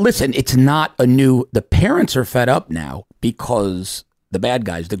 whoa. But listen, it's not the parents are fed up now because the bad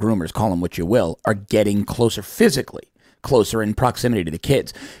guys, the groomers, call them what you will, are getting closer physically, closer in proximity to the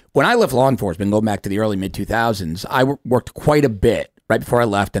kids. When I left law enforcement, going back to the early mid-2000s, I worked quite a bit right before I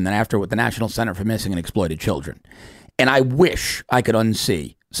left and then after with the National Center for Missing and Exploited Children. And I wish I could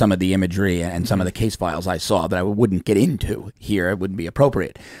unsee some of the imagery and some of the case files I saw that I wouldn't get into here. It wouldn't be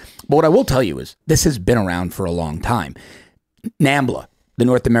appropriate. But what I will tell you is this has been around for a long time. NAMBLA, the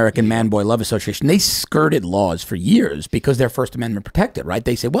North American Man-Boy Love Association, they skirted laws for years because they're First Amendment protected, right?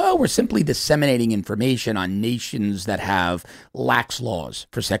 They say, well, we're simply disseminating information on nations that have lax laws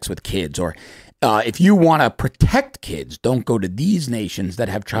for sex with kids, or if you want to protect kids, don't go to these nations that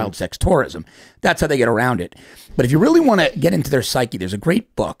have child sex tourism. That's how they get around it. But if you really want to get into their psyche, there's a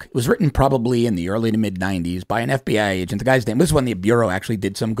great book. It was written probably in the early to mid-90s by an FBI agent. The guy's name, this is when the Bureau actually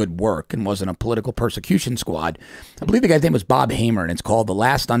did some good work and wasn't a political persecution squad. I believe the guy's name was Bob Hamer, and it's called The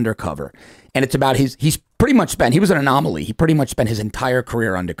Last Undercover. And it's about he's pretty much spent, he was an anomaly. He pretty much spent his entire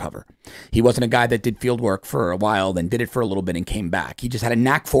career undercover. He wasn't a guy that did field work for a while, then did it for a little bit and came back. He just had a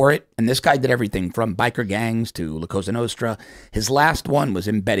knack for it. And this guy did everything from biker gangs to La Cosa Nostra. His last one was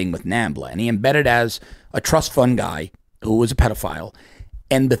embedding with NAMBLA. And he embedded as a trust fund guy who was a pedophile.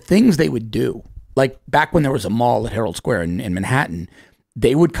 And the things they would do, like back when there was a mall at Herald Square in Manhattan,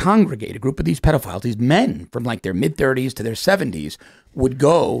 they would congregate, a group of these pedophiles, these men from like their mid-30s to their 70s, would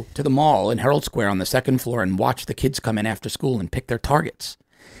go to the mall in Herald Square on the second floor and watch the kids come in after school and pick their targets.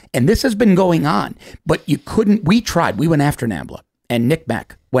 And this has been going on, but we tried, we went after NAMBLA, and Nick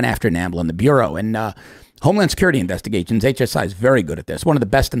Mack went after NAMBLA and the Bureau, and Homeland Security Investigations, HSI, is very good at this, one of the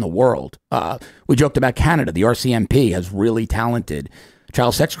best in the world. We joked about Canada, the RCMP has really talented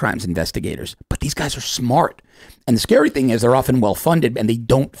child sex crimes investigators, but these guys are smart. And the scary thing is they're often well-funded and they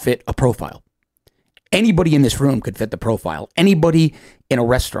don't fit a profile. Anybody in this room could fit the profile. Anybody in a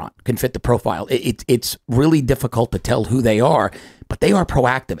restaurant can fit the profile. It's really difficult to tell who they are, but they are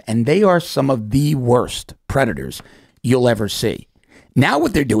proactive and they are some of the worst predators you'll ever see. Now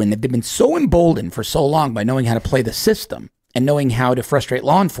what they're doing, they've been so emboldened for so long by knowing how to play the system and knowing how to frustrate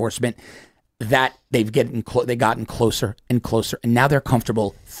law enforcement that they've gotten closer and closer, and now they're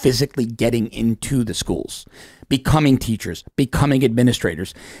comfortable physically getting into the schools, becoming teachers, becoming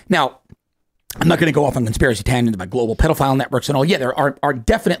administrators. Now, I'm not going to go off on conspiracy tangents about global pedophile networks and all. Yeah, there are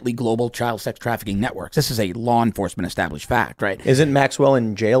definitely global child sex trafficking networks. This is a law enforcement established fact, right? Isn't Maxwell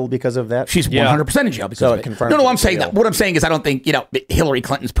in jail because of that? She's 100% in jail because of it. Confirms No, I'm saying that. What I'm saying is I don't think, Hillary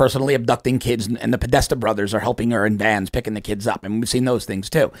Clinton's personally abducting kids and the Podesta brothers are helping her in vans, picking the kids up. And we've seen those things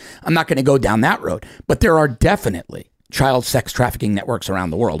too. I'm not going to go down that road. But there are definitely child sex trafficking networks around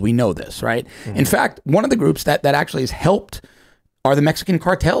the world. We know this, right? Mm-hmm. In fact, one of the groups that actually has helped are the Mexican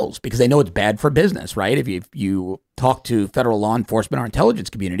cartels, because they know it's bad for business, right? If you talk to federal law enforcement or intelligence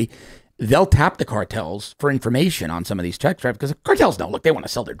community, they'll tap the cartels for information on some of these sex traffickers, because the cartels know, look, they want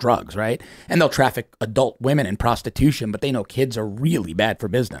to sell their drugs, right? And they'll traffic adult women in prostitution, but they know kids are really bad for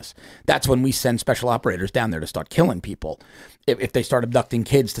business. That's when we send special operators down there to start killing people if they start abducting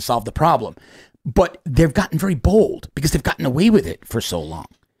kids to solve the problem. But they've gotten very bold because they've gotten away with it for so long.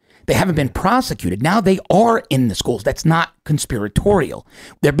 They haven't been prosecuted. Now they are in the schools. That's not conspiratorial.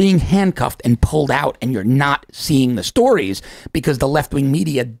 They're being handcuffed and pulled out, and you're not seeing the stories because the left-wing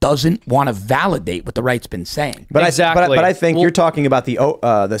media doesn't want to validate what the right's been saying. But I think you're talking about the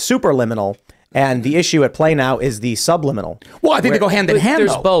superliminal. And the issue at play now is the subliminal. Well, I think they go hand in hand.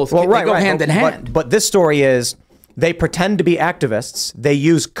 There's both. Well, They go hand in hand. But this story is they pretend to be activists. They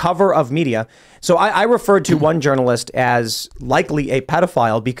use cover of media. So I referred to one journalist as likely a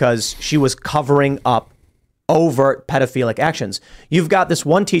pedophile because she was covering up overt pedophilic actions. You've got this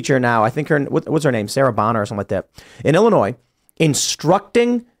one teacher now, I think what's her name? Sarah Bonner or something like that, in Illinois,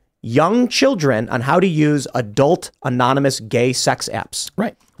 instructing young children on how to use adult anonymous gay sex apps.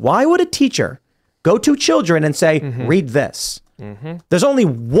 Right. Why would a teacher go to children and say, read this? There's only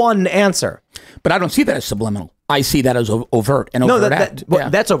one answer. But I don't see that as subliminal. I see that as overt and overt act.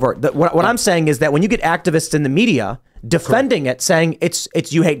 That's overt. What I'm saying is that when you get activists in the media defending it, saying it's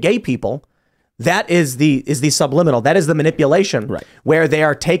you hate gay people, that is the subliminal. That is the manipulation, right, where they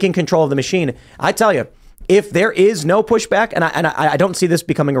are taking control of the machine. I tell you, if there is no pushback, and I don't see this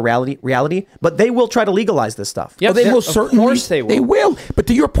becoming a reality, but they will try to legalize this stuff. Yeah, they will certainly. Of course they will. They will. But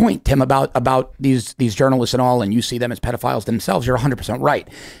to your point, Tim, about these journalists and all, and you see them as pedophiles themselves, you're 100% right.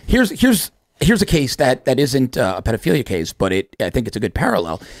 Here's a case that isn't a pedophilia case, but I think it's a good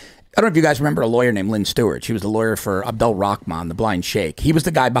parallel. I don't know if you guys remember a lawyer named Lynn Stewart. She was the lawyer for Abdul Rahman, the blind sheikh. He was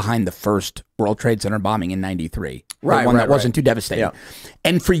the guy behind the first World Trade Center bombing in '93. One that wasn't too devastating. Yeah.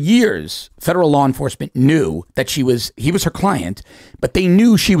 And for years, federal law enforcement knew that he was her client, but they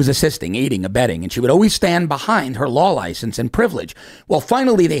knew she was assisting, aiding, abetting, and she would always stand behind her law license and privilege. Well,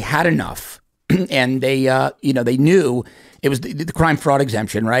 finally, they had enough, and they knew it was the crime fraud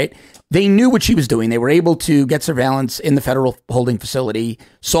exemption, right? They knew what she was doing. They were able to get surveillance in the federal holding facility,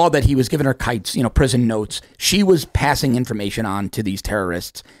 saw that he was giving her kites, prison notes. She was passing information on to these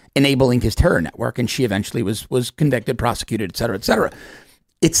terrorists, enabling his terror network, and she eventually was convicted, prosecuted, et cetera, et cetera.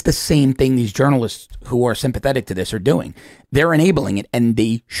 It's the same thing these journalists who are sympathetic to this are doing. They're enabling it, and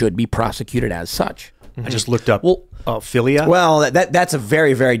they should be prosecuted as such. I just looked up philia. Well, that's a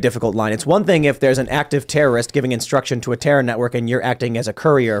very, very difficult line. It's one thing if there's an active terrorist giving instruction to a terror network and you're acting as a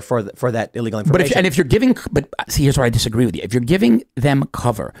courier for that illegal information. But see, here's where I disagree with you. If you're giving them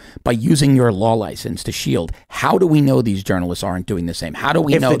cover by using your law license to shield, how do we know these journalists aren't doing the same? How do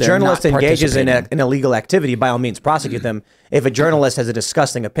we know if the journalist engages in an illegal activity, by all means, prosecute them. If a journalist has a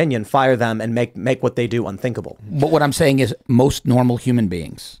disgusting opinion, fire them and make what they do unthinkable. But what I'm saying is most normal human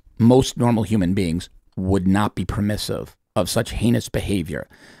beings would not be permissive of such heinous behavior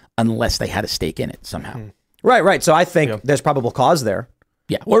unless they had a stake in it somehow. Right. So I think there's probable cause there.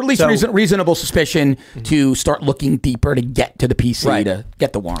 Yeah, or at least reasonable suspicion to start looking deeper to get to the PC to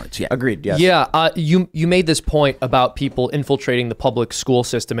get the warrants. Yeah, agreed. Yes. Yeah, you made this point about people infiltrating the public school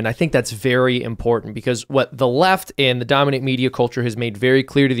system, and I think that's very important because what the left and the dominant media culture has made very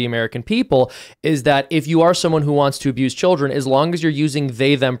clear to the American people is that if you are someone who wants to abuse children, as long as you're using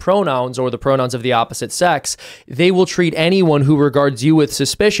they/them pronouns or the pronouns of the opposite sex, they will treat anyone who regards you with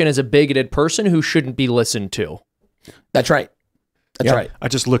suspicion as a bigoted person who shouldn't be listened to. That's right. That's right. I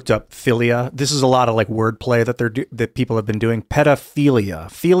just looked up philia. This is a lot of wordplay that people have been doing. Pedophilia.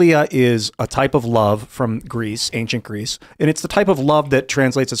 Philia is a type of love from Greece, ancient Greece, and it's the type of love that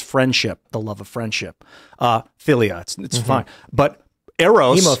translates as friendship, the love of friendship. Philia, it's fine. But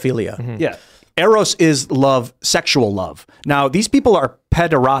eros, hemophilia. Yeah, eros is love, sexual love. Now these people are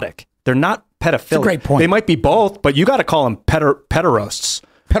pederotic. They're not pedophilic. That's a great point. They might be both, but you got to call them pederosts.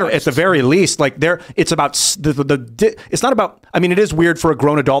 At the very least, it's about it's not about. I mean, it is weird for a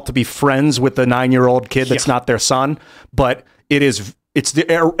grown adult to be friends with a 9-year-old kid that's not their son, but it's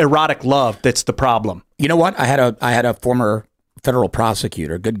the erotic love that's the problem. You know what? I had a former federal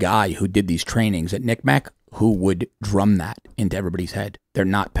prosecutor, good guy, who did these trainings at NCMEC, who would drum that into everybody's head. They're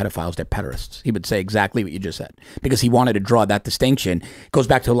not pedophiles, they're pederasts. He would say exactly what you just said because he wanted to draw that distinction. It goes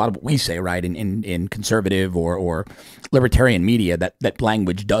back to a lot of what we say, right, in conservative or libertarian media, that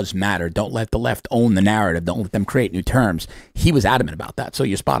language does matter. Don't let the left own the narrative. Don't let them create new terms. He was adamant about that, so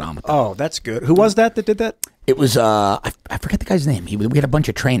you're spot on with that. Oh, that's good. Who was that did that? It was, I forget the guy's name. We had a bunch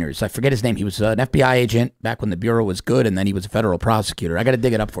of trainers. I forget his name. He was an FBI agent back when the Bureau was good, and then he was a federal prosecutor. I got to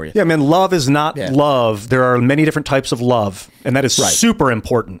dig it up for you. Yeah, man, love is not love. There are many different types of love, and that is super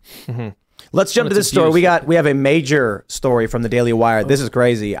important. Let's jump to this story. We have a major story from the Daily Wire. This is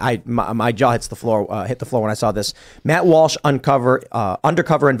crazy. My jaw hit the floor when I saw this. Matt Walsh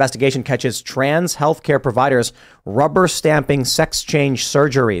undercover investigation catches trans healthcare providers rubber stamping sex change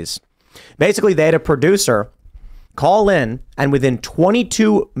surgeries. Basically, they had a producer call in, and within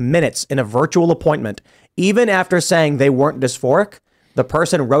 22 minutes in a virtual appointment, even after saying they weren't dysphoric, The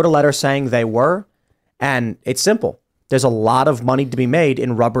person wrote a letter saying they were, and it's simple. There's a lot of money to be made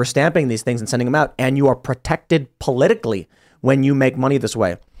in rubber stamping these things and sending them out, and you are protected politically when you make money this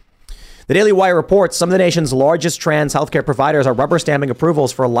way. The Daily Wire reports some of the nation's largest trans healthcare providers are rubber stamping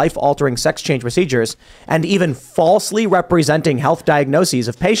approvals for life-altering sex change procedures and even falsely representing health diagnoses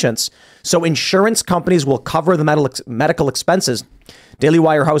of patients so insurance companies will cover the medical expenses. Daily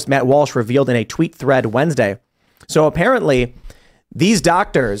Wire host Matt Walsh revealed in a tweet thread Wednesday. So apparently, these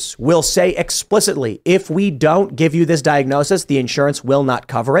doctors will say explicitly, if we don't give you this diagnosis, the insurance will not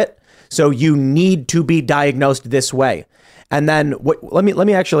cover it. So you need to be diagnosed this way. And then let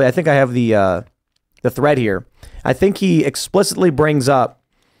me actually, I think I have the thread here. I think he explicitly brings up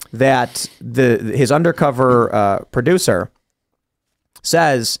that his undercover producer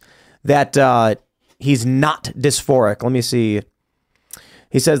says that he's not dysphoric. Let me see.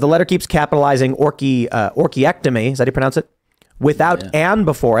 He says the letter keeps capitalizing orchiectomy. Is that how you pronounce it? Without "and"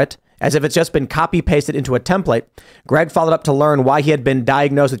 before it, as if it's just been copy-pasted into a template. Greg followed up to learn why he had been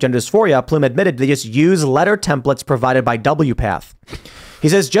diagnosed with gender dysphoria. Plume admitted they just use letter templates provided by WPath. He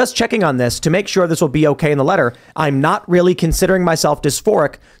says, just checking on this to make sure this will be okay in the letter. I'm not really considering myself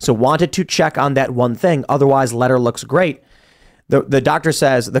dysphoric, so wanted to check on that one thing. Otherwise, letter looks great. The doctor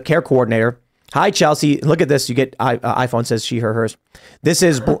says, the care coordinator, hi, Chelsea. Look at this. You get iPhone says she, her, hers. This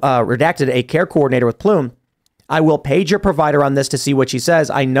is redacted, a care coordinator with Plume. I will page your provider on this to see what she says.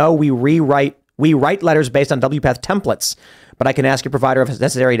 I know we write letters based on WPath templates, but I can ask your provider if it's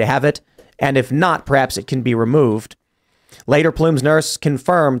necessary to have it. And if not, perhaps it can be removed. Later, Plume's nurse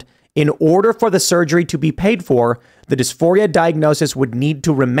confirmed in order for the surgery to be paid for, the dysphoria diagnosis would need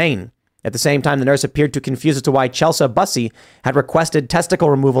to remain. At the same time, the nurse appeared to confuse as to why Chelsea Bussey had requested testicle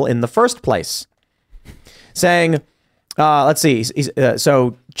removal in the first place. Saying, let's see.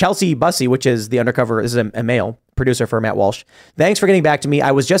 So Chelsea Bussey, which is the undercover, is a male producer for Matt Walsh. Thanks for getting back to me.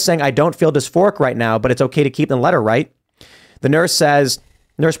 I was just saying I don't feel dysphoric right now, but it's okay to keep in the letter, right? The nurse says,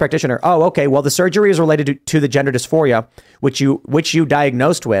 nurse practitioner, oh, okay. Well, the surgery is related to the gender dysphoria, which you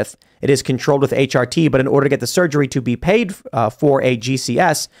diagnosed with. It is controlled with HRT, but in order to get the surgery to be paid for a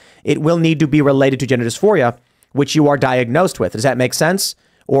GCS, it will need to be related to gender dysphoria, which you are diagnosed with. Does that make sense?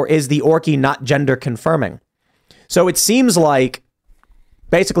 Or is the orky not gender confirming? So it seems like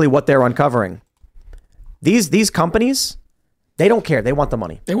basically what they're uncovering. These companies, they don't care. They want the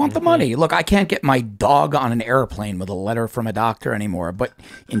money. They want the money. Look, I can't get my dog on an airplane with a letter from a doctor anymore, but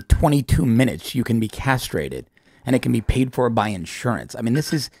in 22 minutes, you can be castrated and it can be paid for by insurance. I mean,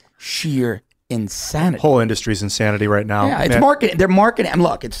 this is sheer insanity. Whole industry's insanity right now. Yeah, it's marketing. They're marketing. And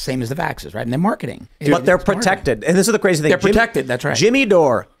look, it's the same as the vaxxers, right? And they're marketing. But they're protected. And this is the crazy thing. They're protected. That's right. Jimmy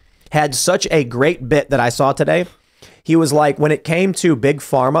Dore had such a great bit that I saw today. He was like, when it came to big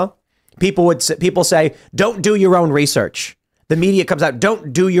pharma, people say, don't do your own research. The media comes out,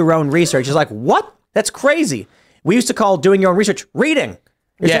 don't do your own research. He's like, what? That's crazy. We used to call doing your own research reading.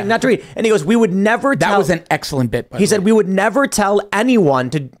 You're saying not to read. And he goes, we would never tell. That was an excellent bit. He said, we would never tell anyone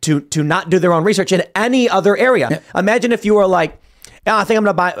to not do their own research in any other area. Yeah. Imagine if you were like, I think I'm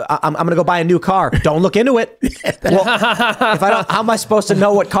gonna go buy a new car. Don't look into it. Well, if I don't, how am I supposed to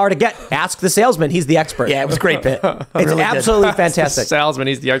know what car to get? Ask the salesman. He's the expert. Yeah, it was a great bit. It's really absolutely fantastic. The salesman,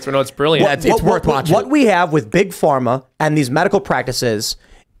 he's the expert. No, it's brilliant. It's worth watching. What we have with big pharma and these medical practices,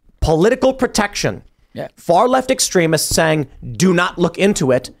 political protection, far left extremists saying, do not look into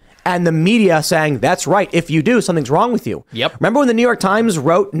it. And the media saying, that's right. If you do, something's wrong with you. Yep. Remember when the New York Times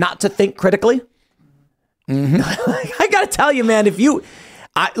wrote not to think critically? Mm-hmm. I got to tell you, man,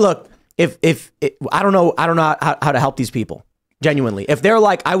 I don't know how to help these people. Genuinely. If they're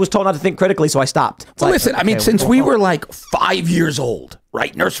like, I was told not to think critically, so I stopped. Well, listen, I mean, since we were like 5 years old,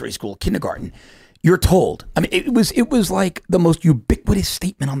 right? Nursery school, kindergarten, you're told. I mean, it was like the most ubiquitous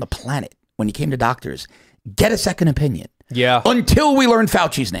statement on the planet when you came to doctors. Get a second opinion. Yeah. Until we learned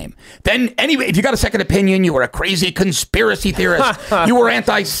Fauci's name. Then, anyway, if you got a second opinion, you were a crazy conspiracy theorist. You were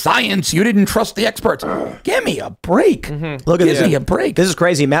anti-science. You didn't trust the experts. Give me a break. Mm-hmm. Look at this. Give me a break. This is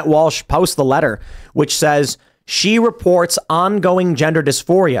crazy. Matt Walsh posts the letter, which says she reports ongoing gender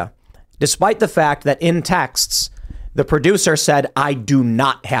dysphoria, despite the fact that in texts, the producer said, I do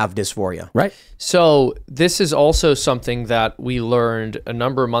not have dysphoria. Right. So this is also something that we learned a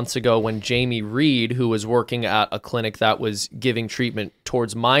number of months ago when Jamie Reed, who was working at a clinic that was giving treatment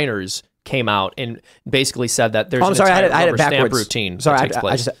towards minors, came out and basically said that there's I had it stamp backwards. routine. Sorry,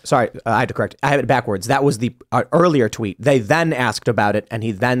 I had to correct. I have it backwards. That was the earlier tweet. They then asked about it, and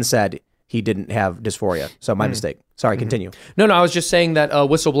he then said he didn't have dysphoria. So my mistake. Sorry, continue. No, I was just saying that a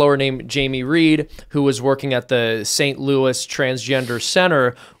whistleblower named Jamie Reed, who was working at the St. Louis Transgender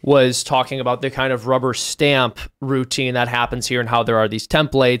Center, was talking about the kind of rubber stamp routine that happens here and how there are these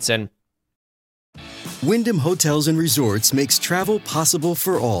templates. And Wyndham Hotels and Resorts makes travel possible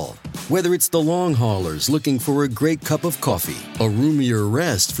for all. Whether it's the long haulers looking for a great cup of coffee, a roomier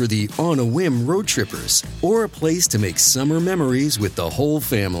rest for the on-a-whim road trippers, or a place to make summer memories with the whole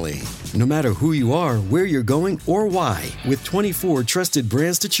family. No matter who you are, where you're going, or why, with 24 trusted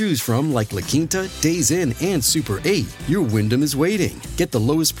brands to choose from like La Quinta, Days Inn, and Super 8, your Wyndham is waiting. Get the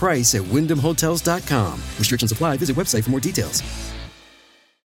lowest price at WyndhamHotels.com. Restrictions apply. Visit website for more details.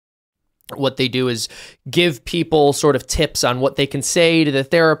 what they do is give people sort of tips on what they can say to the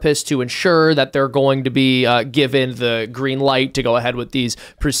therapist to ensure that they're going to be given the green light to go ahead with these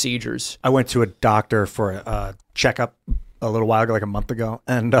procedures. I went to a doctor for a checkup a little while ago, like a month ago,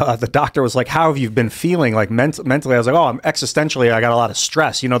 and the doctor was like, how have you been feeling like mentally? I was like, oh, I'm existentially, I got a lot of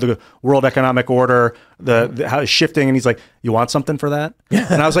stress, you know, the World Economic Order, the how it's shifting. And he's like, you want something for that?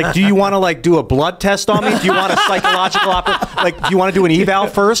 And I was like, do you want to like do a blood test on me? Do you want a psychological like, do you want to do an eval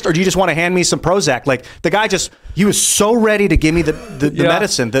first, or do you just want to hand me some Prozac? Like the guy he was so ready to give me the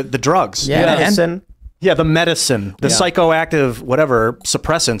medicine, the drugs. Yeah. Medicine. Yeah, the medicine, the psychoactive, whatever,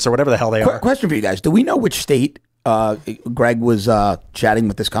 suppressants or whatever the hell they are. Question for you guys. Do we know which state Greg was chatting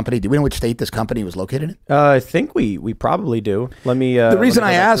with this company? Do we know which state this company was located in? I think we probably do. Let me. The reason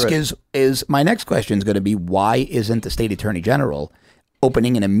I ask is my next question is going to be, why isn't the state attorney general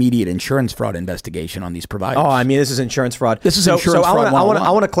opening an immediate insurance fraud investigation on these providers? Oh, I mean, this is insurance fraud. This is insurance fraud.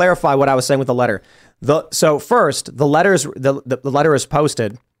 I want to clarify what I was saying with the letter. So first, the letter is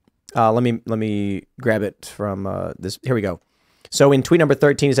posted. Let me grab it from this. Here we go. So in tweet number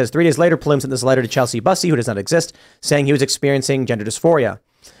 13, it says, 3 days later, Plume sent this letter to Chelsea Bussey, who does not exist, saying he was experiencing gender dysphoria.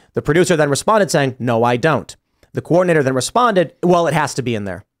 The producer then responded saying, no, I don't. The coordinator then responded, well, it has to be in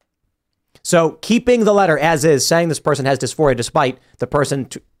there. So keeping the letter as is, saying this person has dysphoria, despite the person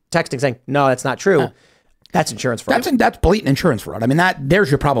texting saying, no, that's not true. That's insurance fraud. That's blatant insurance fraud. I mean,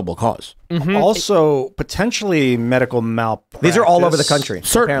 there's your probable cause. Mm-hmm. Also, potentially medical malpractice. These are all over the country.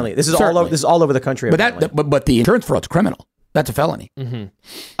 Certainly. Apparently, this is all over the country. But the insurance fraud's criminal. That's a felony. Mm-hmm.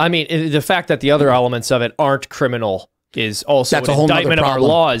 I mean, the fact that the other elements of it aren't criminal is also an indictment of our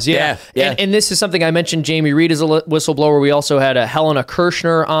laws. Yeah. And this is something I mentioned. Jamie Reed is a whistleblower. We also had Helena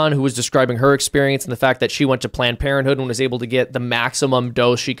Kirshner on, who was describing her experience and the fact that she went to Planned Parenthood and was able to get the maximum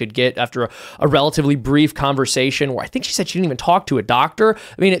dose she could get after a relatively brief conversation where I think she said she didn't even talk to a doctor.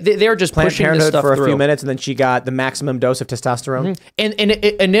 I mean, they're just Planned pushing Parenthood this stuff for through. A few minutes, and then she got the maximum dose of testosterone. Mm-hmm. And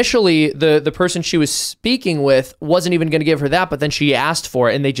initially, the person she was speaking with wasn't even going to give her that, but then she asked for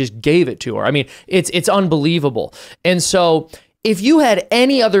it, and they just gave it to her. I mean, it's unbelievable. And so if you had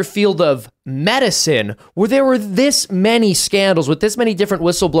any other field of medicine where there were this many scandals with this many different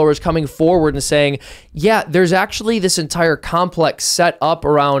whistleblowers coming forward and saying, yeah, there's actually this entire complex set up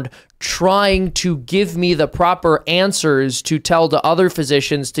around trying to give me the proper answers to tell to other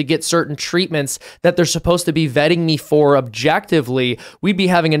physicians to get certain treatments that they're supposed to be vetting me for objectively, we'd be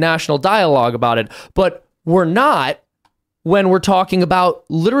having a national dialogue about it. But we're not when we're talking about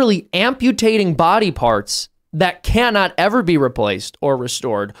literally amputating body parts that cannot ever be replaced or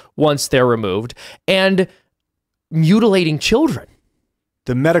restored once they're removed, and mutilating children.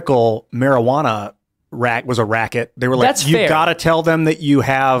 The medical marijuana was a racket. They were like, you got to tell them that you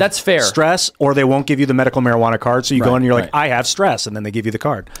have stress, or they won't give you the medical marijuana card. So you go in and you're like, I have stress, and then they give you the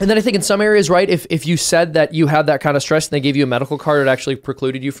card. And then I think in some areas, right, if you said that you had that kind of stress and they gave you a medical card, it actually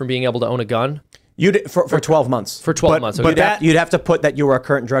precluded you from being able to own a gun. For 12 months. For 12 months. Okay. But you'd have to put that you were a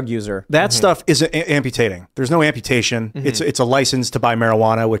current drug user. That stuff isn't amputating. There's no amputation. It's a license to buy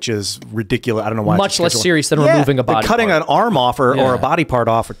marijuana, which is ridiculous. I don't know why. Much less serious than removing a body cutting part. an arm off or a body part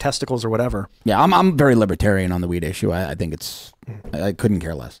off or testicles or whatever. Yeah, I'm very libertarian on the weed issue. I think I couldn't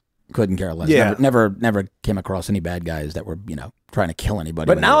care less. Yeah. Never came across any bad guys that were, trying to kill anybody.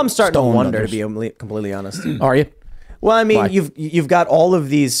 But now I'm starting to wonder, to be completely honest. Are you? Well, I mean, you've got all of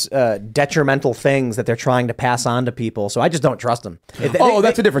these detrimental things that they're trying to pass on to people, so I just don't trust them.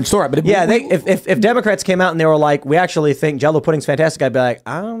 That's a different story. But if Democrats came out and they were like, we actually think Jell-O pudding's fantastic, I'd be like,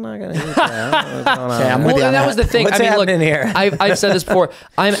 I'm not going to eat that. That was the thing. What's happening here? I've said this before.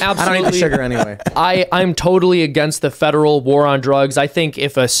 I'm absolutely. I don't eat the sugar anyway. I'm totally against the federal war on drugs. I think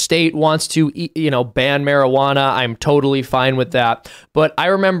if a state wants to, ban marijuana, I'm totally fine with that. But I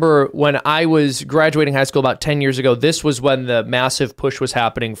remember when I was graduating high school about 10 years ago, this was when the massive push was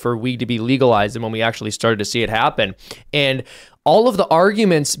happening for weed to be legalized and when we actually started to see it happen. And all of the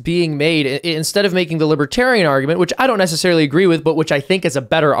arguments being made, instead of making the libertarian argument, which I don't necessarily agree with, but which I think is a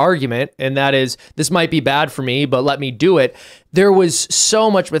better argument, and that is, this might be bad for me, but let me do it. There was so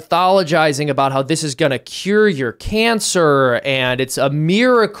much mythologizing about how this is going to cure your cancer and it's a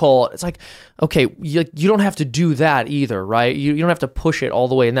miracle. It's like, okay, you don't have to do that either, right? You don't have to push it all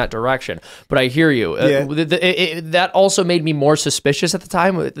the way in that direction. But I hear you. That also made me more suspicious at the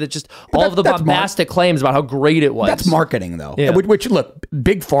time. Just all of the bombastic claims about how great it was. That's marketing, though. Yeah. Which, look,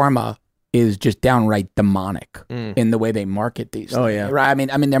 Big Pharma is just downright demonic in the way they market these things. yeah.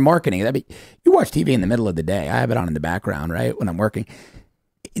 Right? I mean, they're marketing. I mean, you watch TV in the middle of the day. I have it on in the background, right, when I'm working.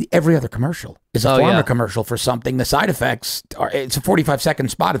 Every other commercial is a pharma commercial for something. The side effects it's a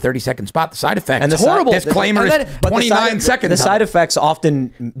 45-second spot, a 30-second spot. The side effects, and the horrible. Disclaimer is 29 seconds. The side effects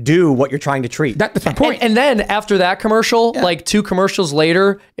often do what you're trying to treat. That's my point. And then after that commercial, like 2 commercials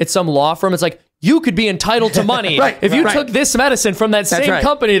later, it's some law firm. It's like, you could be entitled to money if you took this medicine from that same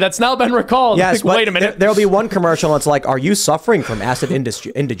company that's now been recalled. Yes, like, wait a minute. There'll be one commercial. It's like, are you suffering from acid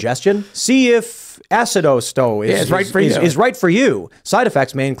indigestion? See if Acidosto is right for you. Side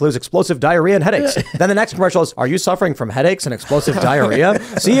effects may include explosive diarrhea and headaches. Then the next commercial is, are you suffering from headaches and explosive diarrhea?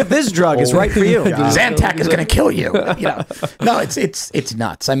 See if this drug is right for you. Zantac is going to kill you. No, it's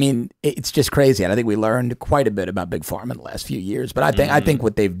nuts. I mean, it's just crazy. And I think we learned quite a bit about Big Pharma in the last few years. But I think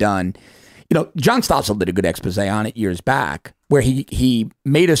what they've done. John Stossel did a good expose on it years back where he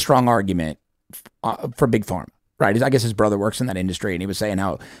made a strong argument for Big Pharma, right? I guess his brother works in that industry, and he was saying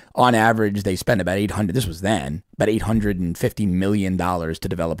how on average they spend about $850 million to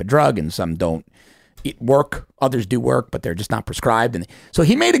develop a drug, and some don't work, others do work, but they're just not prescribed. And so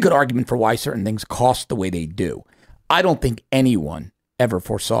he made a good argument for why certain things cost the way they do. I don't think anyone ever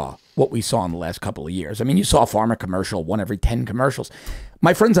foresaw what we saw in the last couple of years. I mean, you saw a pharma commercial, 1 every 10 commercials.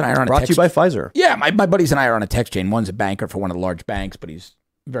 My friends and I are on a text. Brought to you by Pfizer. Yeah, my buddies and I are on a text chain. One's a banker for one of the large banks, but he's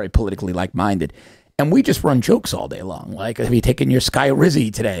very politically like-minded. And we just run jokes all day long. Like, have you taken your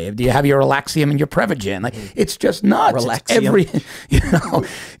Skyrizi today? Do you have your Relaxium and your Prevagen? Like, it's just nuts. Relaxium.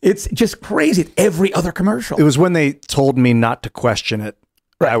 It's just crazy. It's every other commercial. It was when they told me not to question it.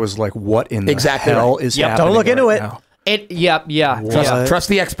 I was like, what in the hell is happening? Don't look into it. Now? Trust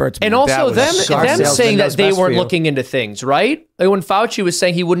the experts, man. And also them saying that they weren't looking into things, right? Like when Fauci was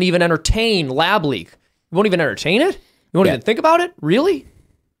saying he wouldn't even entertain lab leak. You won't even entertain it? You won't even think about it? Really?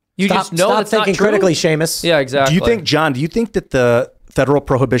 You just know that's thinking not true? critically, Seamus. Yeah, exactly. Do you think that the federal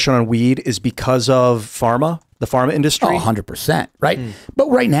prohibition on weed is because of the pharma industry? 100%, right? But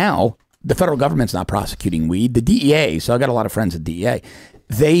right now, the federal government's not prosecuting weed. The DEA, so I got a lot of friends at DEA,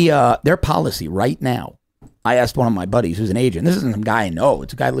 their policy right now, I asked one of my buddies who's an agent. This isn't some guy I know.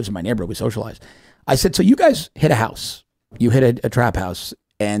 It's a guy who lives in my neighborhood. We socialize. I said, so you guys hit a house. You hit a trap house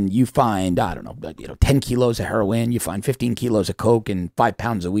and you find, 10 kilos of heroin. You find 15 kilos of coke and 5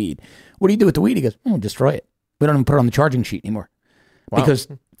 pounds of weed. What do you do with the weed? He goes, destroy it. We don't even put it on the charging sheet anymore. Wow. Because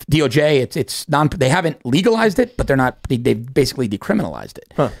DOJ, it's they haven't legalized it, but they've basically decriminalized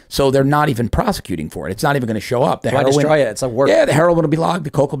it. Huh. So they're not even prosecuting for it. It's not even going to show up. Why destroy it? It's a work. Yeah, the heroin will be logged, the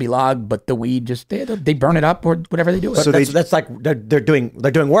coke will be logged, but the weed they burn it up or whatever they do. So that's like they're doing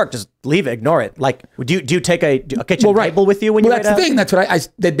work. Just leave it, ignore it. Like, do you take a kitchen table with you when you? That's the thing. That's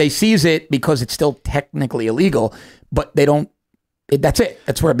what they seize it because it's still technically illegal, but they don't. That's it.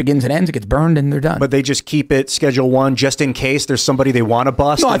 That's where it begins and ends. It gets burned and they're done. But they just keep it Schedule 1 just in case there's somebody they want to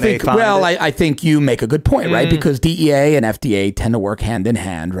bust. No, I think you make a good point, right? Because DEA and FDA tend to work hand in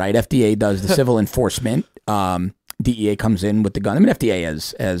hand, right? FDA does the civil enforcement. DEA comes in with the gun. I mean, FDA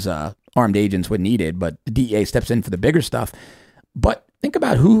as armed agents when needed, but the DEA steps in for the bigger stuff. But think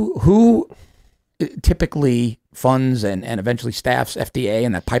about who typically funds and eventually staffs FDA,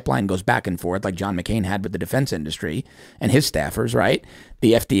 and that pipeline goes back and forth like John McCain had with the defense industry and his staffers, right?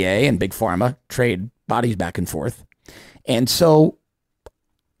 The FDA and Big Pharma trade bodies back and forth. And so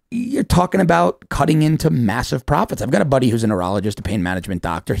you're talking about cutting into massive profits. I've got a buddy who's a neurologist, a pain management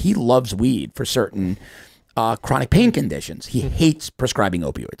doctor. He loves weed for certain chronic pain conditions. He hates prescribing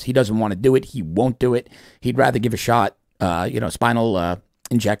opioids. He doesn't want to do it. He won't do it. He'd rather give a shot, spinal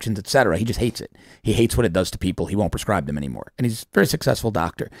injections, etc. He just hates it. He hates what it does to people. He won't prescribe them anymore. And he's a very successful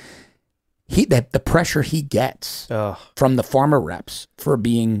doctor. The pressure he gets from the pharma reps for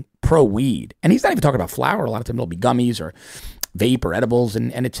being pro-weed, and he's not even talking about flower. A lot of times it'll be gummies or vape or edibles,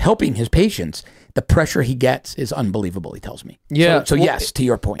 and it's helping his patients. the pressure he gets is unbelievable, he tells me. Yeah. So yes, to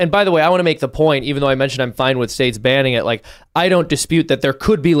your point. And by the way, I want to make the point, even though I mentioned I'm fine with states banning it, like, I don't dispute that there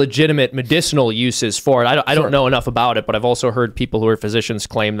could be legitimate medicinal uses for it. I don't know enough about it, but I've also heard people who are physicians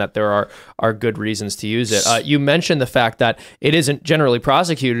claim that there are good reasons to use it. You mentioned the fact that it isn't generally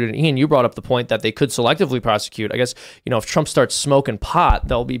prosecuted, and Ian, you brought up the point that they could selectively prosecute. I guess, if Trump starts smoking pot,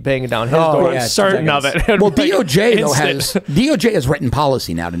 they'll be banging down his door. I'm certain of it. Well, DOJ has written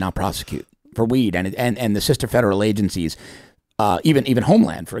policy now to not prosecute for weed, and the sister federal agencies, even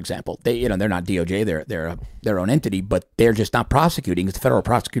Homeland, for example, they're not DOJ, they're their own entity, but they're just not prosecuting because the federal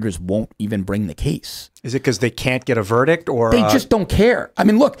prosecutors won't even bring the case. Is it because they can't get a verdict, or they just don't care? I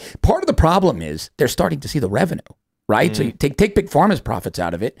mean, look, part of the problem is they're starting to see the revenue, right? So you take Big Pharma's profits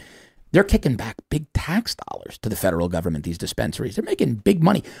out of it. They're kicking back big tax dollars to the federal government, these dispensaries. They're making big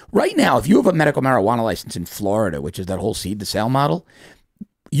money. Right now, if you have a medical marijuana license in Florida, which is that whole seed to sale model,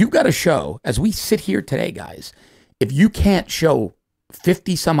 you've got to show, as we sit here today, guys, if you can't show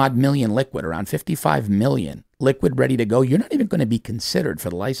 50 some odd million liquid, around 55 million liquid ready to go, you're not even going to be considered for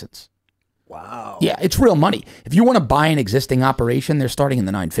the license. Wow. Yeah, it's real money. If you want to buy an existing operation, they're starting in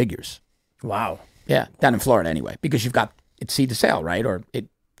the 9 figures. Wow. Yeah, down in Florida anyway, because you've got it's seed to sale, right? Or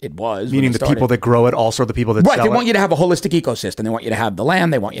it was. Meaning the people that grow it, also the people that sell it. Right, they want you to have a holistic ecosystem. They want you to have the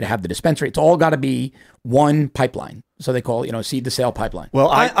land. They want you to have the dispensary. It's all got to be one pipeline. So they call it, seed to sale pipeline. Well,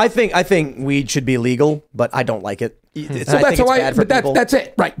 I think weed should be legal, but I don't like it. So that's why. But that's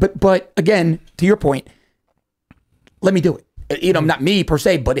it, right? But again, to your point, let me do it. Not me per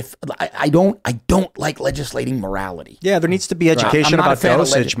se, but if I don't like legislating morality. Yeah, there needs to be education about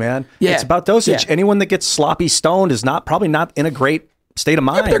dosage, man. Yeah, it's about dosage. Yeah. Anyone that gets sloppy stoned is probably not in a great state of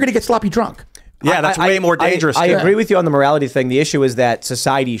mind. Yeah, but they're going to get sloppy drunk. Yeah, that's way more dangerous. I agree with you on the morality thing. The issue is that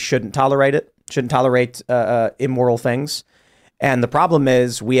society shouldn't tolerate it, shouldn't tolerate immoral things. And the problem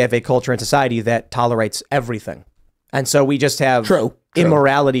is we have a culture and society that tolerates everything. And so we just have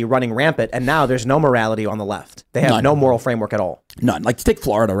immorality running rampant. And now there's no morality on the left. They have no moral framework at all. None. Like, take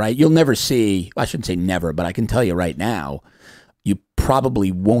Florida, right? You'll never see, I shouldn't say never, but I can tell you right now, you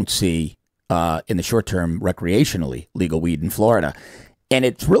probably won't see in the short term recreationally legal weed in Florida. And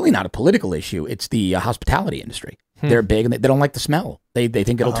it's really not a political issue. It's the hospitality industry. They're big and they don't like the smell. They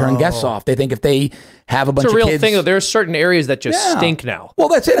think it'll turn guests off. They think if they have a bunch of kids. It's a real thing, though. There are certain areas that just stink now. Well,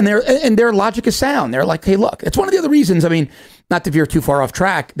 that's it. And their logic is sound. They're like, hey, look, it's one of the other reasons, not to veer too far off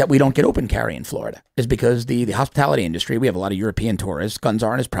track, that we don't get open carry in Florida is because the hospitality industry, we have a lot of European tourists. Guns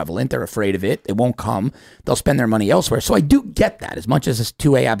aren't as prevalent. They're afraid of it. They won't come. They'll spend their money elsewhere. So I do get that, as much as a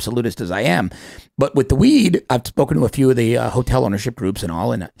 2A absolutist as I am. But with the weed, I've spoken to a few of the hotel ownership groups and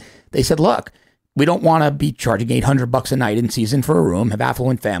all, and they said, look, we don't want to be charging $800 a night in season for a room, have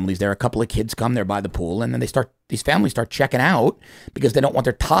affluent families there. A couple of kids come there by the pool, and then these families start checking out because they don't want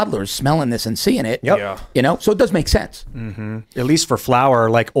their toddlers smelling this and seeing it. Yep. Yeah. So it does make sense. Mm-hmm. At least for flour,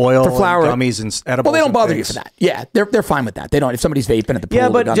 like oil, and gummies, and edibles. Well, they don't bother you for that. Yeah, they're fine with that. They don't. If somebody's vaping at the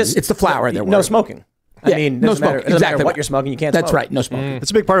pool, it's the flour. They're worried. No smoking. I mean, no smoking. Exactly what you're smoking, you can't smoke. That's right. No smoking.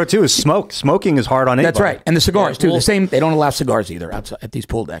 That's a big part of it too. Is smoke. Smoking is hard on anybody. That's right. And the cigars too. The same. They don't allow cigars either outside at these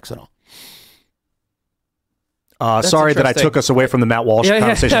pool decks at all. Sorry that I took us away from the Matt Walsh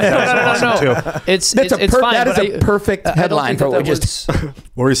conversation. That was awesome too. It's fine. That is a perfect headline for what we just. What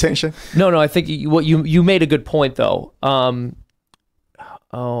were you saying, Shane? No. I think you made a good point though.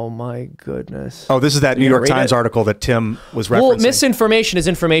 Oh my goodness. Oh, this is that New York Times article that Tim was referencing. Well, misinformation is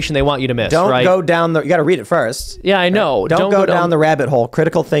information they want you to miss. Don't go down you got to read it first. Yeah, I know. Don't go down the rabbit hole.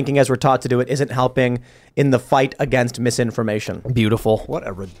 Critical thinking, as we're taught to do it, isn't helping in the fight against misinformation. Beautiful. What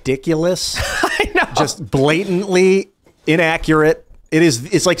a ridiculous, I know, just blatantly inaccurate.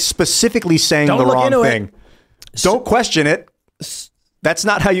 It's like specifically saying the wrong thing. Don't question it. That's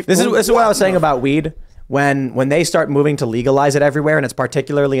not how you. This is what I was saying about weed. When they start moving to legalize it everywhere, and it's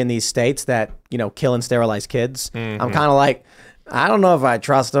particularly in these states that kill and sterilize kids, I'm kind of like, I don't know if I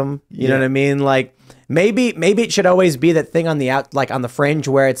trust them. You know what I mean? Like maybe it should always be that thing on the on the fringe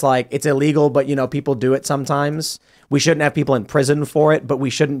where it's like it's illegal, but people do it sometimes. We shouldn't have people in prison for it, but we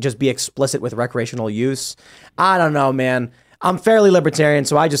shouldn't just be explicit with recreational use. I don't know, man. I'm fairly libertarian,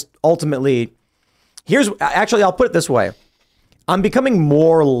 so I just ultimately I'll put it this way. I'm becoming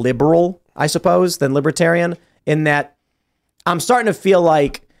more liberal, I suppose, than libertarian in that I'm starting to feel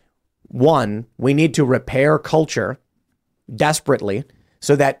like, one, we need to repair culture desperately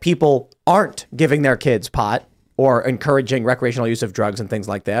so that people aren't giving their kids pot or encouraging recreational use of drugs and things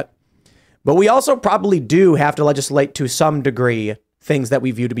like that. But we also probably do have to legislate to some degree things that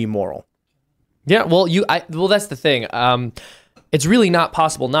we view to be moral. Yeah, well, that's the thing. it's really not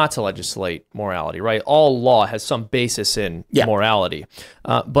possible not to legislate morality, right? All law has some basis in morality.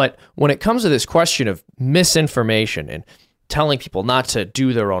 But when it comes to this question of misinformation and telling people not to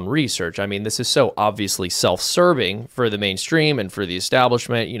do their own research, I mean, this is so obviously self-serving for the mainstream and for the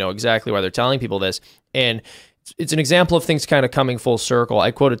establishment, you know, exactly why they're telling people this. And it's an example of things kind of coming full circle.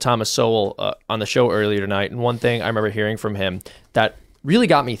 I quoted Thomas Sowell on the show earlier tonight, and one thing I remember hearing from him that really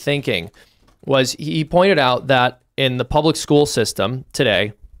got me thinking was he pointed out that in the public school system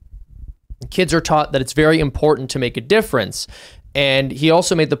today, kids are taught that it's very important to make a difference. And he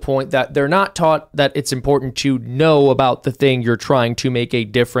also made the point that they're not taught that it's important to know about the thing you're trying to make a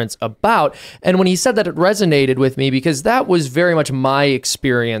difference about. And when he said that, it resonated with me because that was very much my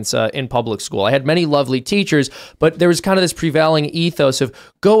experience in public school. I had many lovely teachers, but there was kind of this prevailing ethos of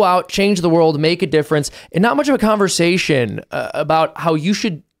go out, change the world, make a difference, and not much of a conversation about how you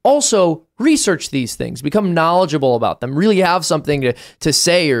should also research these things, become knowledgeable about them, really have something to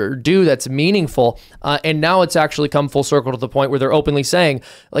say or do that's meaningful. And now it's actually come full circle to the point where they're openly saying,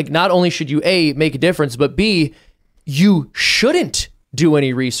 like, not only should you A, make a difference, but B, you shouldn't do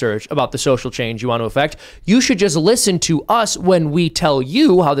any research about the social change you want to affect. You should just listen to us when we tell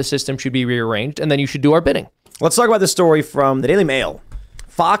you how the system should be rearranged, and then you should do our bidding. Let's talk about this story from the Daily Mail.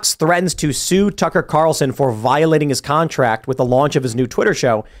 Fox threatens to sue Tucker Carlson for violating his contract with the launch of his new Twitter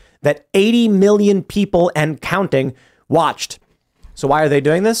show that 80 million people and counting watched. So why are they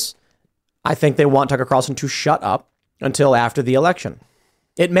doing this? I think they want Tucker Carlson to shut up until after the election.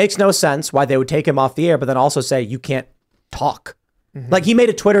 It makes no sense why they would take him off the air, but then also say you can't talk. Like, he made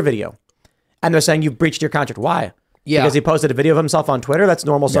a Twitter video and they're saying you've breached your contract. Why? Yeah. Because he posted a video of himself on Twitter. That's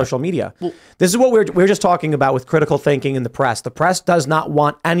normal social media. Well, this is what we're just talking about with critical thinking in the press. The press does not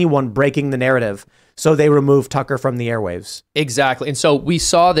want anyone breaking the narrative, so they remove Tucker from the airwaves. Exactly. And so we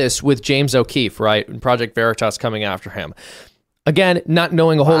saw this with James O'Keefe, right? And Project Veritas coming after him. Again, not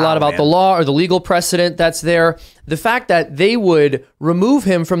knowing a whole lot about the law or the legal precedent that's there. The fact that they would remove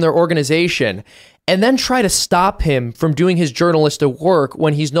him from their organization and then try to stop him from doing his journalistic work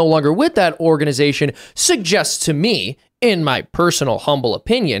when he's no longer with that organization suggests to me, in my personal humble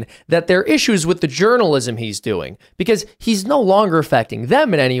opinion, that there are issues with the journalism he's doing because he's no longer affecting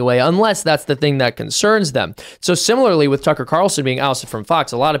them in any way unless that's the thing that concerns them. So similarly with Tucker Carlson being ousted from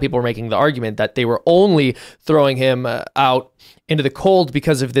Fox, a lot of people were making the argument that they were only throwing him out into the cold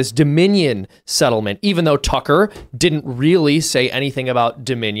because of this Dominion settlement, even though Tucker didn't really say anything about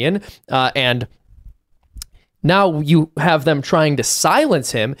Dominion. And now you have them trying to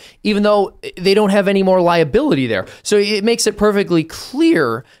silence him, even though they don't have any more liability there. So it makes it perfectly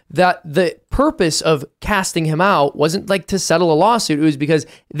clear that the purpose of casting him out wasn't like to settle a lawsuit. It was because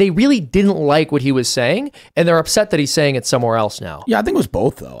they really didn't like what he was saying, and they're upset that he's saying it somewhere else now. Yeah, I think it was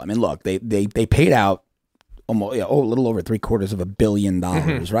both, though. I mean, look, they paid out almost a little over $750 million,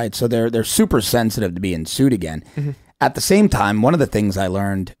 right? So they're super sensitive to being sued again. At the same time, one of the things I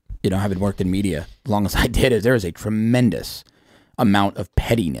learned, having worked in media as long as I did, is there is a tremendous amount of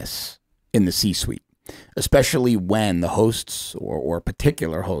pettiness in the C-suite, especially when the hosts or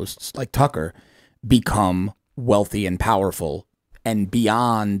particular hosts like Tucker become wealthy and powerful and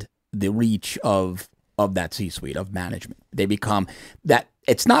beyond the reach of that C-suite, of management. They become that.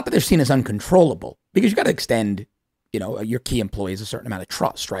 It's not that they're seen as uncontrollable, because you got to extend, your key employees a certain amount of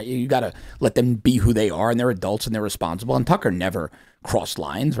trust, right? You got to let them be who they are, and they're adults and they're responsible. And Tucker never crossed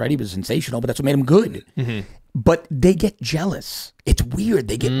lines, right? He was sensational, but that's what made him good. But they get jealous. It's weird.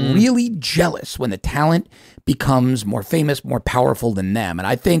 They get really jealous when the talent becomes more famous, more powerful than them. And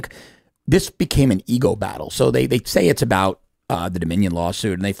I think this became an ego battle. So they say it's about the Dominion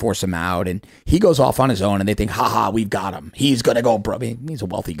lawsuit, and they force him out, and he goes off on his own, and they think, haha, we've got him. He's going to go, bro. I mean, he's a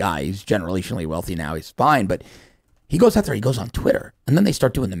wealthy guy. He's generationally wealthy now. He's fine. But he goes out there, he goes on Twitter, and then they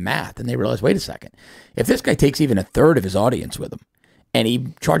start doing the math, and they realize, wait a second. If this guy takes even a third of his audience with him, and he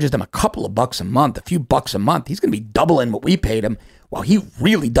charges them a couple of bucks a month, a few bucks a month, he's going to be doubling what we paid him. Well, he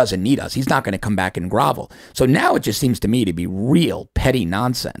really doesn't need us. He's not going to come back and grovel. So now it just seems to me to be real petty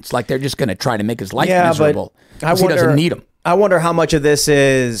nonsense. Like they're just going to try to make his life miserable because he doesn't need him. I wonder how much of this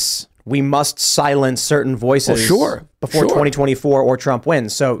is we must silence certain voices before 2024 or Trump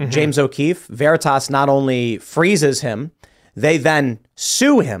wins. So James O'Keefe, Veritas not only freezes him, they then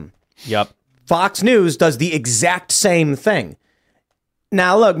sue him. Yep. Fox News does the exact same thing.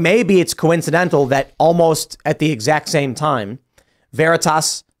 Now, look, maybe it's coincidental that almost at the exact same time,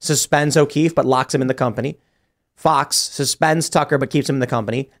 Veritas suspends O'Keefe but locks him in the company. Fox suspends Tucker but keeps him in the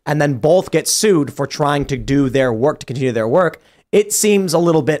company, and then both get sued for trying to do their work, to continue their work. It seems a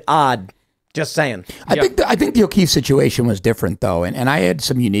little bit odd. Just saying. I think the O'Keefe situation was different, though, and I had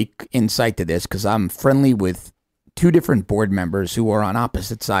some unique insight to this because I'm friendly with two different board members who are on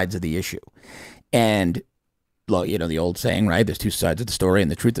opposite sides of the issue. And, well, you know, the old saying, right? There's two sides of the story and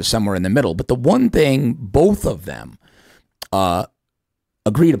the truth is somewhere in the middle. But the one thing both of them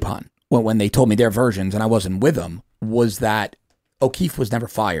agreed upon when they told me their versions, and I wasn't with them, was that O'Keefe was never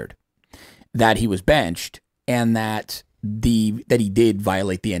fired, that he was benched, and that he did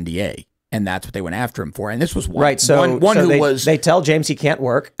violate the NDA. And that's what they went after him for. And this was one. Right. So, they tell James he can't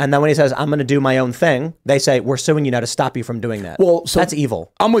work. And then when he says, I'm going to do my own thing, they say, we're suing you now to stop you from doing that. Well, so that's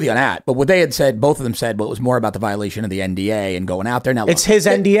evil. I'm with you on that. But what they had said, both of them said, well, it was more about the violation of the NDA and going out there. Now, it's his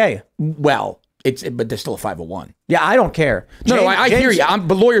NDA. Well, but there's still a 501. Yeah, I don't care. No, I hear you.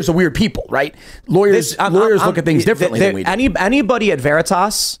 But lawyers are weird people, right? Lawyers look at things differently than we do. Anybody at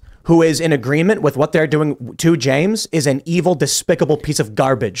Veritas who is in agreement with what they're doing to James is an evil, despicable piece of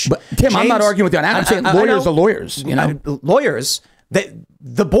garbage. But Tim, James, I'm not arguing with you on that. I'm saying lawyers are lawyers. You know, lawyers.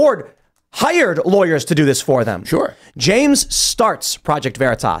 The board hired lawyers to do this for them. Sure. James starts Project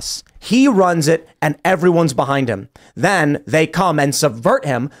Veritas. He runs it, and everyone's behind him. Then they come and subvert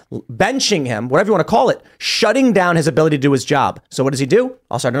him, benching him, whatever you want to call it, shutting down his ability to do his job. So what does he do?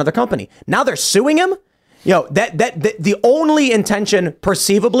 I'll start another company. Now they're suing him. You know, the only intention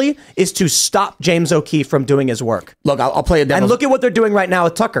perceivably is to stop James O'Keefe from doing his work. Look, I'll play a devil. And look at what they're doing right now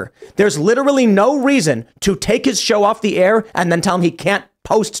with Tucker. There's literally no reason to take his show off the air and then tell him he can't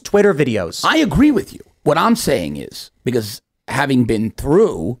post Twitter videos. I agree with you. What I'm saying is, because having been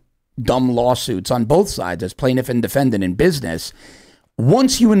through dumb lawsuits on both sides as plaintiff and defendant in business,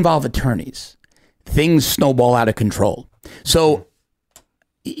 once you involve attorneys, things snowball out of control. So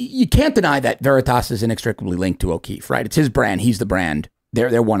you can't deny that Veritas is inextricably linked to O'Keefe, right? It's his brand. He's the brand.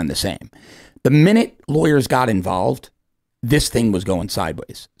 They're one and the same. The minute lawyers got involved, this thing was going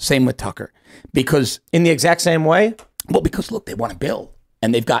sideways. Same with Tucker. Because in the exact same way? Well, because look, they want to bill.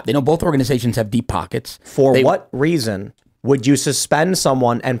 And they know both organizations have deep pockets. For what reason would you suspend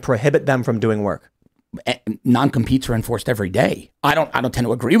someone and prohibit them from doing work? Non-competes are enforced every day. I don't tend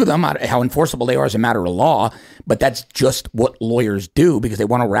to agree with them, how enforceable they are as a matter of law, but that's just what lawyers do because they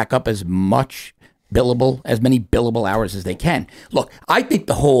want to rack up as many billable hours as they can. Look, I think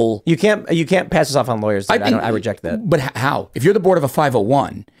the whole... You can't pass this off on lawyers. I reject that. But how? If you're the board of a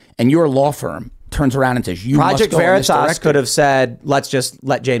 501 and your law firm turns around and says, Project Veritas could have said, let's just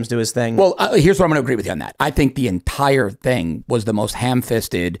let James do his thing. Well, here's where I'm going to agree with you on that. I think the entire thing was the most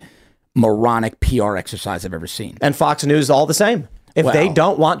ham-fisted, moronic PR exercise I've ever seen. And Fox News all the same. If they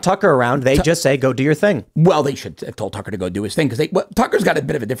don't want Tucker around, they just say, go do your thing. Well, they should have told Tucker to go do his thing because Tucker's got a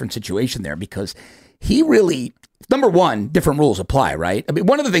bit of a different situation there because he really, number one, different rules apply, right? I mean,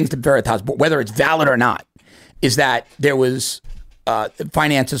 one of the things that Veritas, whether it's valid or not, is that there was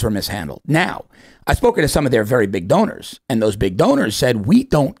finances were mishandled. Now, I've spoken to some of their very big donors, and those big donors said, we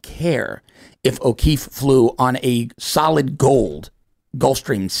don't care if O'Keefe flew on a solid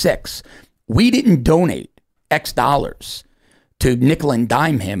Gulfstream 6. We didn't donate X dollars to nickel and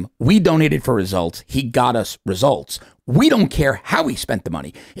dime him. We donated for results. He got us results. We don't care how he spent the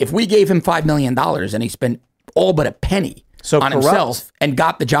money. If we gave him $5 million and he spent all but a penny on himself and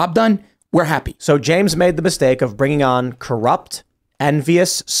got the job done, we're happy. So James made the mistake of bringing on corrupt,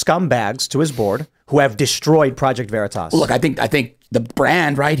 envious scumbags to his board who have destroyed Project Veritas. Look, I think the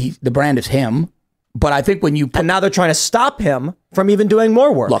brand, right? The brand is him. But I think when you... And now they're trying to stop him from even doing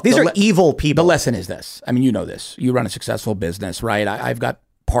more work. Look, these are evil people. The lesson is this. I mean, you know this. You run a successful business, right? I've got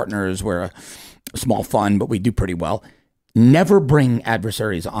partners. We're a small fund, but we do pretty well. Never bring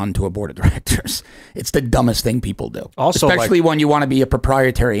adversaries onto a board of directors. It's the dumbest thing people do. Also, especially when you want to be a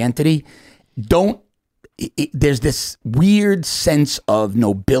proprietary entity. There's this weird sense of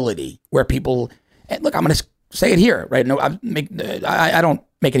nobility where people... Look, I'm going to say it here, right? No, I don't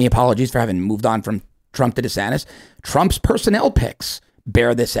make any apologies for having moved on from Trump to DeSantis. Trump's personnel picks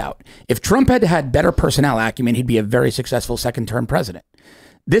bear this out. If Trump had better personnel acumen, he'd be a very successful second-term president.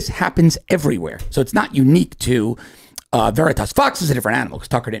 This happens everywhere. So it's not unique to Veritas. Fox is a different animal because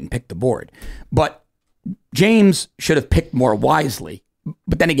Tucker didn't pick the board. But James should have picked more wisely.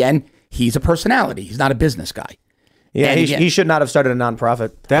 But then again, he's a personality. He's not a business guy. Yeah, he should not have started a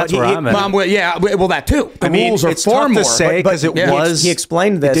nonprofit. That's where I'm at. Well, that too. The rules are it's far tough more. to say because it was. He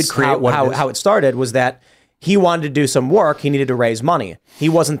explained this. It did create how it started was that he wanted to do some work. He needed to raise money. He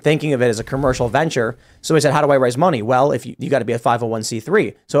wasn't thinking of it as a commercial venture. So he said, "How do I raise money?" Well, if you got to be a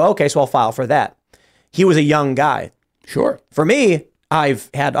 501c3. So I'll file for that. He was a young guy. Sure. For me, I've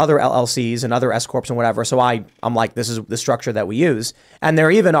had other LLCs and other S corps and whatever, so I'm like, this is the structure that we use. And there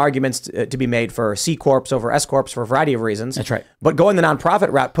are even arguments to be made for C corps over S corps for a variety of reasons. That's right. But going the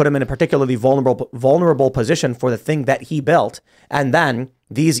nonprofit route put him in a particularly vulnerable position for the thing that he built. And then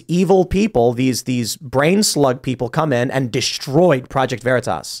these evil people, these brain slug people, come in and destroyed Project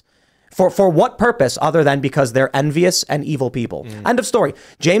Veritas. For what purpose other than because they're envious and evil people? End of story.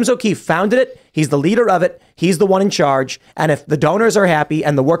 James O'Keefe founded it. He's the leader of it. He's the one in charge. And if the donors are happy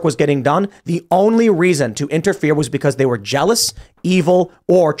and the work was getting done, the only reason to interfere was because they were jealous, evil,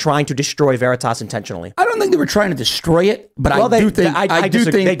 or trying to destroy Veritas intentionally. I don't think they were trying to destroy it, but I do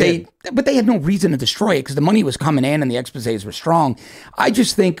think they but they had no reason to destroy it because the money was coming in and the exposés were strong. I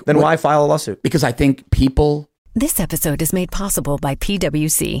just think... Then why file a lawsuit? Because I think people... This episode is made possible by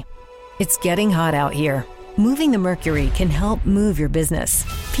PwC. It's getting hot out here. Moving the mercury can help move your business.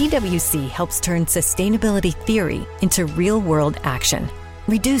 PwC helps turn sustainability theory into real-world action.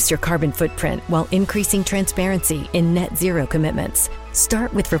 Reduce your carbon footprint while increasing transparency in net zero commitments.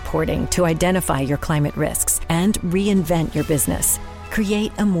 Start with reporting to identify your climate risks and reinvent your business.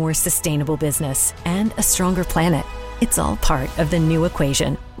 Create a more sustainable business and a stronger planet. It's all part of The New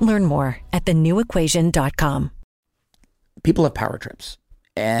Equation. Learn more at thenewequation.com. People have power trips.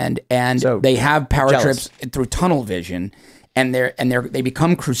 And so they have power trips through tunnel vision, and they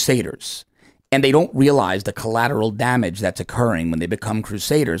become crusaders, and they don't realize the collateral damage that's occurring when they become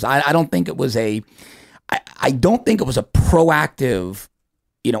crusaders. I don't think it was a proactive,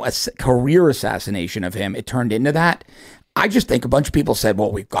 a career assassination of him. It turned into that. I just think a bunch of people said,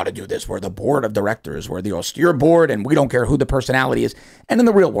 well, we've got to do this. We're the board of directors. We're the austere board, and we don't care who the personality is. And in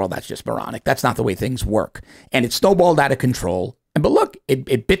the real world, that's just moronic. That's not the way things work. And it snowballed out of control. But look,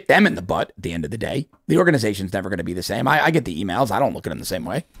 it bit them in the butt at the end of the day. The organization's never going to be the same. I get the emails. I don't look at them the same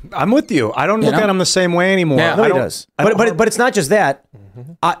way. I'm with you. I don't look at them the same way anymore. Yeah, nobody does. But it's not just that.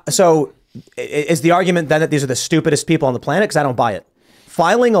 So is the argument then that these are the stupidest people on the planet? Because I don't buy it.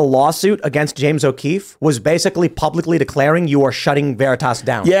 Filing a lawsuit against James O'Keefe was basically publicly declaring you are shutting Veritas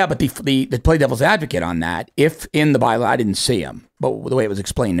down. Yeah, but the play devil's advocate on that, if in the bylaw, I didn't see him, but the way it was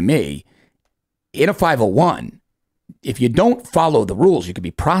explained to me, in a 501, if you don't follow the rules, you could be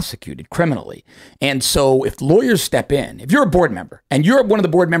prosecuted criminally. And so if lawyers step in, if you're a board member and you're one of the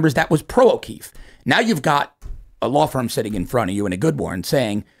board members that was pro O'Keefe, now you've got a law firm sitting in front of you and a good one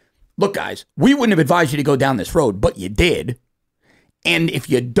saying, look, guys, we wouldn't have advised you to go down this road, but you did. And if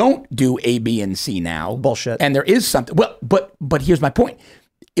you don't do A, B, and C now, bullshit. And there is something, well, but here's my point.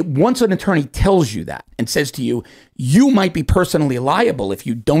 Once an attorney tells you that and says to you, you might be personally liable if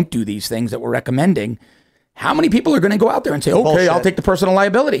you don't do these things that we're recommending, how many people are going to go out there and say, okay, bullshit. I'll take the personal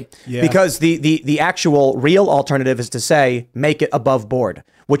liability? Yeah. Because the actual real alternative is to say, make it above board,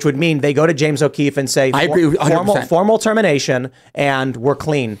 which would mean they go to James O'Keefe and say, I agree with 100%. Formal termination and we're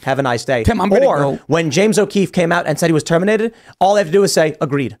clean. Have a nice day. Tim, or when James O'Keefe came out and said he was terminated, all they have to do is say,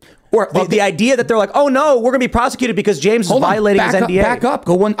 agreed. Or the idea that they're like, oh no, we're going to be prosecuted because James is violating his NDA. Back up.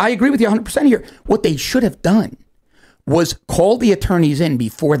 Go one. I agree with you 100% here. What they should have done was call the attorneys in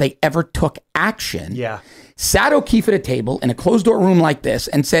before they ever took action. Yeah. Sat O'Keefe at a table in a closed door room like this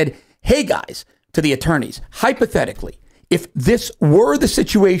and said, hey guys, to the attorneys, hypothetically, if this were the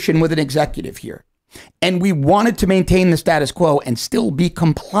situation with an executive here and we wanted to maintain the status quo and still be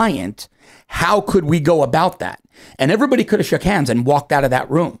compliant, how could we go about that? And everybody could have shook hands and walked out of that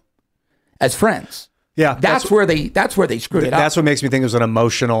room as friends. Yeah. That's where they screwed it up. That's what makes me think it was an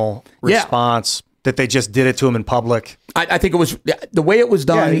emotional response. That they just did it to him in public. I think it was the way it was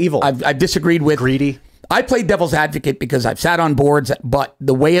done. Evil. I've disagreed with. Greedy. I played devil's advocate because I've sat on boards, but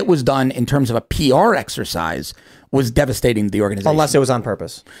the way it was done in terms of a PR exercise was devastating to the organization. Unless it was on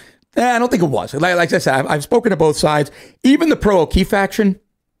purpose. I don't think it was. Like I said, I've spoken to both sides. Even the pro O'Keefe faction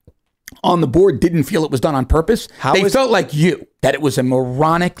on the board didn't feel it was done on purpose. They felt like you, that it was a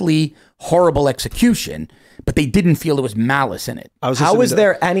moronically horrible execution, but they didn't feel there was malice in it. How is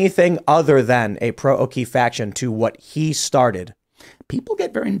there anything other than a pro O'Keefe faction to what he started? People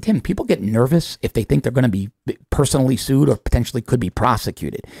get nervous if they think they're going to be personally sued or potentially could be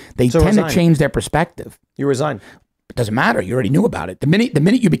prosecuted. They tend to change their perspective. You resign. It doesn't matter. You already knew about it. The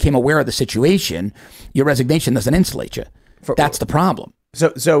minute you became aware of the situation, your resignation doesn't insulate you. That's the problem.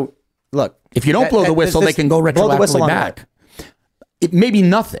 So look, if you don't blow the whistle, they can go retroactively back. It may be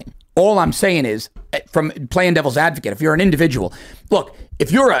nothing. All I'm saying is, from playing devil's advocate, if you're an individual, look,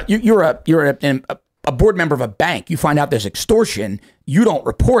 if you're a board member of a bank, you find out there's extortion, you don't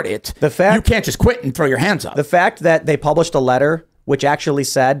report it. You can't just quit and throw your hands up. The fact that they published a letter which actually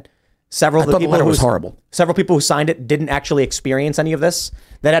said several people who signed it didn't actually experience any of this,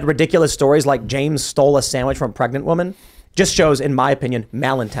 that had ridiculous stories like James stole a sandwich from a pregnant woman, just shows, in my opinion,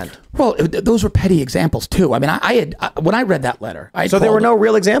 malintent. Well, those were petty examples too. I mean, when I read that letter, so there were no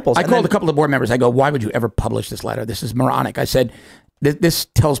real examples. I called a couple of board members. I go, "Why would you ever publish this letter? This is moronic." I said, "This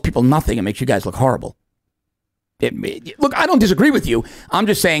tells people nothing. It makes you guys look horrible." Look, I don't disagree with you. I'm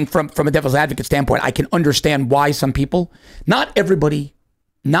just saying, from a devil's advocate standpoint, I can understand why some people, not everybody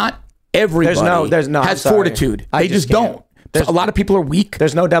has fortitude. They just don't. A lot of people are weak.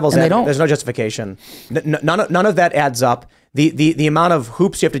 There's no devil's advocate. There's no justification. None of that adds up. The amount of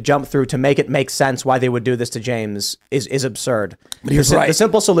hoops you have to jump through to make it make sense why they would do this to James is absurd. But here's right. The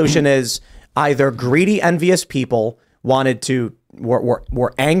simple solution is either greedy, envious people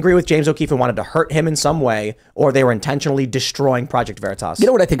were angry with James O'Keefe and wanted to hurt him in some way, or they were intentionally destroying Project Veritas. You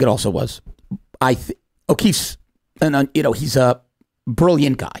know what I think it also was? O'Keefe's, he's a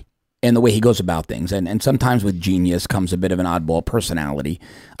brilliant guy in the way he goes about things. And sometimes with genius comes a bit of an oddball personality.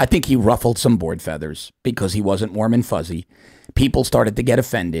 I think he ruffled some board feathers because he wasn't warm and fuzzy. People started to get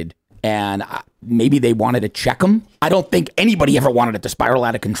offended, and maybe they wanted to check him. I don't think anybody ever wanted it to spiral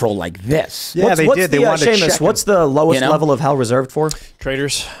out of control like this. Yeah, they did. They wanted to check him. What's the lowest level of hell reserved for?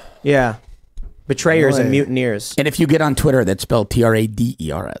 Traitors. Yeah. Betrayers and mutineers. And if you get on Twitter, that's spelled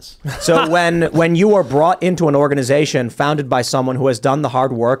TRADERS. So when you are brought into an organization founded by someone who has done the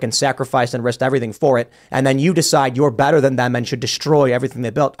hard work and sacrificed and risked everything for it, and then you decide you're better than them and should destroy everything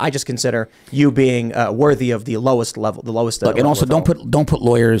they built, I just consider you being worthy of the lowest level, the lowest. Look, and also don't put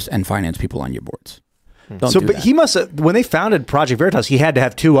lawyers and finance people on your boards. But he must have, when they founded Project Veritas, he had to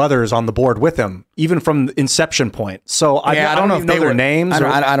have two others on the board with him, even from the inception point. So I don't know if they were names.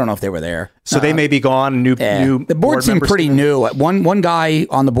 I don't know if they were there. So they may be gone. New the board seemed pretty new. One guy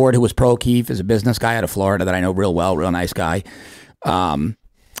on the board who was pro O'Keefe is a business guy out of Florida that I know real well, real nice guy.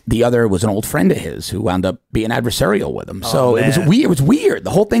 The other was an old friend of his who wound up being adversarial with him. So it was weird. It was weird.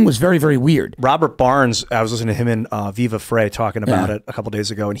 The whole thing was very, very weird. Robert Barnes, I was listening to him in Viva Frey talking about it a couple days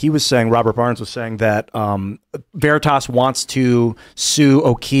ago, and he was saying, Robert Barnes was saying that Veritas wants to sue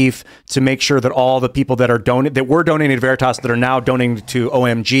O'Keefe to make sure that all the people that were donating to Veritas that are now donating to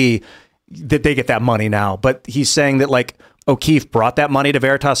OMG, that they get that money now. But he's saying that O'Keefe brought that money to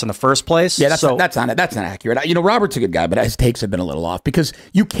Veritas in the first place. Yeah, that's not accurate. Robert's a good guy, but his takes have been a little off because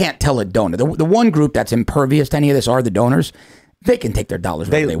you can't tell a donor. The one group that's impervious to any of this are the donors. They can take their dollars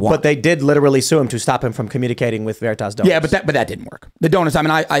wherever they want. But they did literally sue him to stop him from communicating with Veritas donors. Yeah, but that didn't work. The donors, I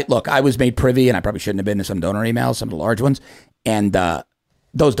mean, I was made privy, and I probably shouldn't have been to some donor emails, some of the large ones, and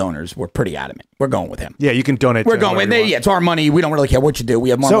those donors were pretty adamant. We're going with him. Yeah, you can donate. We're going with it's our money. We don't really care what you do. We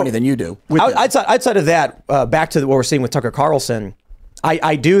have more money than you do. Outside of that, back to what we're seeing with Tucker Carlson,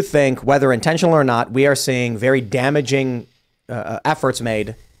 I do think, whether intentional or not, we are seeing very damaging efforts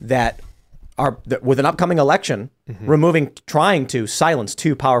made that are, with an upcoming election, trying to silence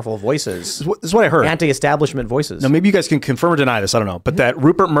two powerful voices. This is what I heard. Anti-establishment voices. Now, maybe you guys can confirm or deny this. I don't know. But that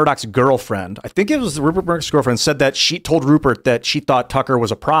Rupert Murdoch's girlfriend, I think it was Rupert Murdoch's girlfriend, said that she told Rupert that she thought Tucker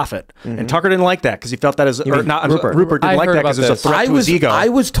was a prophet. And Tucker didn't like that because he felt that as... Rupert didn't like that because it was a threat to his ego. I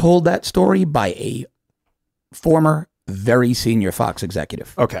was told that story by a former, very senior Fox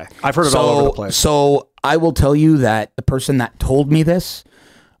executive. Okay. I've heard it all over the place. So I will tell you that the person that told me this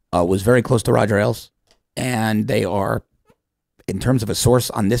was very close to Roger Ailes, and they are, in terms of a source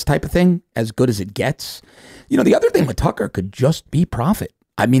on this type of thing, as good as it gets. The other thing with Tucker could just be profit.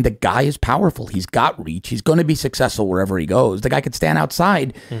 I mean, the guy is powerful. He's got reach. He's going to be successful wherever he goes. The guy could stand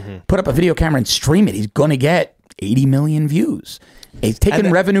outside, put up a video camera and stream it. He's going to get 80 million views. He's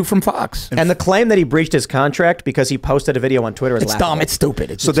taking revenue from Fox. And the claim that he breached his contract because he posted a video on Twitter is laughable. Dumb. It's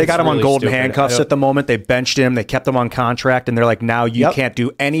stupid. So they got him on golden handcuffs at the moment. They benched him. They kept him on contract, and they're like, now you can't do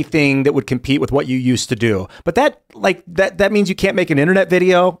anything that would compete with what you used to do. But that means you can't make an internet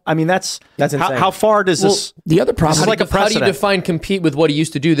video. I mean, that's insane. How far does this? The other problem is how do you define compete with what he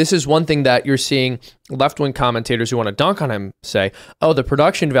used to do? This is one thing that you're seeing left-wing commentators who want to dunk on him say, oh, the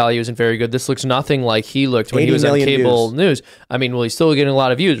production value isn't very good. This looks nothing like he looked when he was on cable news. I mean, well, he's still getting a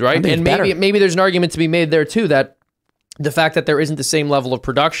lot of views, right? And maybe there's an argument to be made there too, that the fact that there isn't the same level of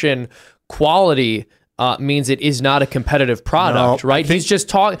production quality means it is not a competitive product, right? He's just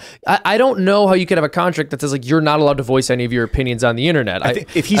talking. I don't know how you could have a contract that says you're not allowed to voice any of your opinions on the internet.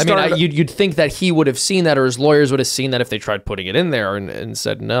 You'd think that he would have seen that, or his lawyers would have seen that if they tried putting it in there and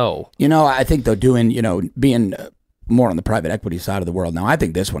said no. I think though, being more on the private equity side of the world now, I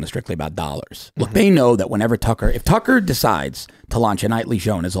think this one is strictly about dollars. Look, they know that whenever if Tucker decides to launch a nightly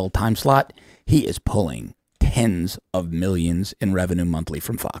show in his old time slot, he is pulling tens of millions in revenue monthly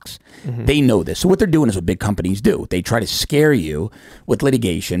from Fox. They know this. So what they're doing is what big companies do. They try to scare you with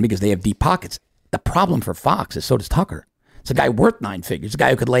litigation because they have deep pockets. The problem for Fox is so does Tucker. It's a guy worth 9 figures. A guy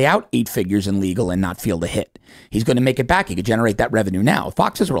who could lay out 8 figures in legal and not feel the hit. He's going to make it back. He could generate that revenue now.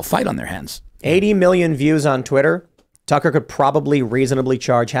 Fox has a real fight on their hands. 80 million views on Twitter. Tucker could probably reasonably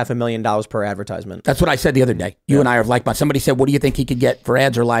charge $500,000 per advertisement. That's what I said the other day. You and I are like, somebody said, what do you think he could get for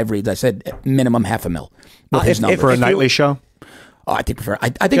ads or live reads? I said, minimum $500,000. For a nightly show? Oh, I think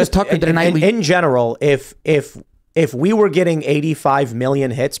if Tucker did a nightly... In general, if we were getting 85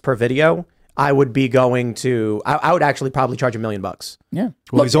 million hits per video, I would be going to... I would actually probably charge $1 million. Yeah.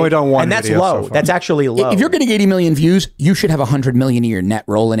 Well, he's only done one and that's video low. so far. That's actually low. If you're getting 80 million views, you should have 100 million a year net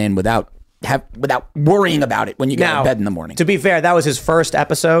rolling in without worrying about it when you get out of bed in the morning. To be fair, that was his first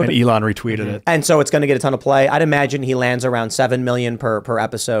episode. And Elon retweeted it. And so it's going to get a ton of play. I'd imagine he lands around 7 million per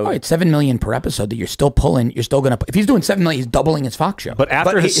episode. Oh, it's 7 million per episode that you're still pulling. You're still going to... If he's doing 7 million, he's doubling his Fox show. But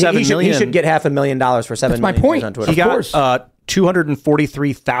after his 7 million... He should get $500,000 for 7 million. That's my point. On Twitter. He got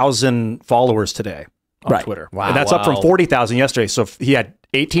 243,000 followers today on Twitter. Wow. And that's up from 40,000 yesterday. So he had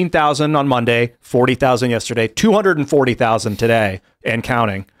 18,000 on Monday, 40,000 yesterday, 240,000 today and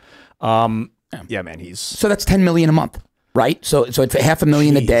counting. Yeah, man, so that's 10 million a month, right? So it's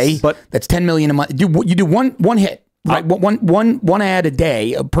 $500,000 a day, but that's 10 million a month. You do one hit, right? One ad a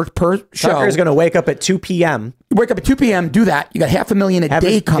day per show. Tucker's going to wake up at 2 p.m. Wake up at 2 p.m. Do that. You got $500,000 a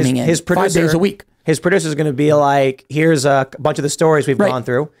day coming in. His producer, 5 days a week. His producer is going to be like, "Here's a bunch of the stories we've gone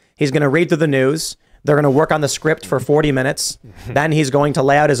through." He's going to read through the news. They're going to work on the script for 40 minutes. Then he's going to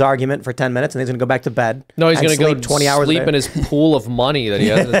lay out his argument for 10 minutes, and he's going to go back to bed. No, he's going to go 20 hours sleep in his pool of money that he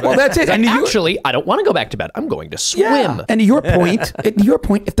has. Well, that's it. And actually, I don't want to go back to bed. I'm going to swim. Yeah. And to your point,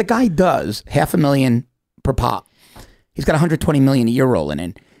 if the guy does $500,000 per pop, he's got 120 million a year rolling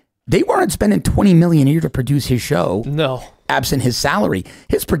in. They weren't spending 20 million a year to produce his show. No. Absent his salary,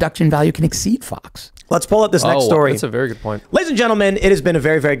 his production value can exceed Fox. Let's pull up this next story. That's a very good point. Ladies and gentlemen, it has been a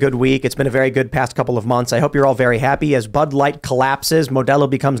very, very good week. It's been a very good past couple of months. I hope you're all very happy. As Bud Light collapses, Modelo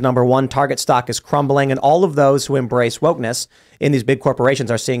becomes number one, Target stock is crumbling, and all of those who embrace wokeness in these big corporations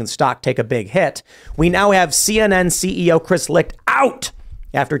are seeing the stock take a big hit. We now have CNN CEO Chris Licht out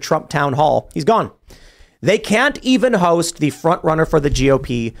after Trump town hall. He's gone. They can't even host the front runner for the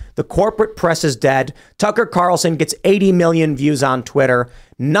GOP. The corporate press is dead. Tucker Carlson gets 80 million views on Twitter.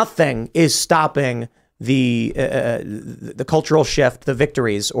 Nothing is stopping the cultural shift, the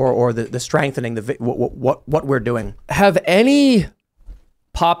victories, or the strengthening, what we're doing. Have any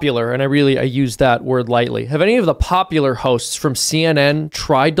popular, and I use that word lightly, have any of the popular hosts from CNN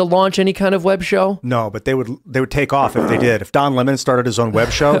tried to launch any kind of web show? No, but they would take off if they did. If Don Lemon started his own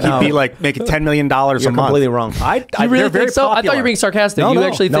web show, he'd be like making $10 million a month. You're completely wrong. You really think so? I thought you were being sarcastic. You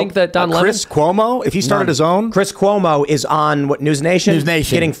actually think that Don Lemon? Chris Cuomo, if he started his own? Chris Cuomo is on what, News Nation? News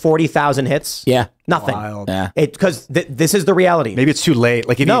Nation. Getting 40,000 hits. Yeah. Nothing. Wild. Yeah. Because this is the reality. Maybe it's too late.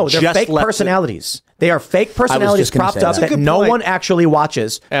 Like if no, he they're just fake personalities. They are fake personalities gonna propped say up that. that no one actually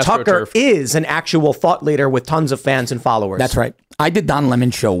watches. Tucker AstroTurf. is an actual thought leader with tons of fans and followers. That's right. I did Don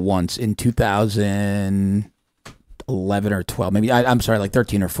Lemon show once in 2011 or 12, maybe. I'm sorry, like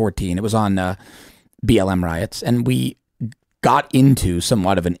 13 or 14. It was on BLM riots, and we got into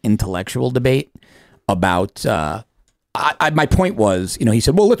somewhat of an intellectual debate about. My point was, he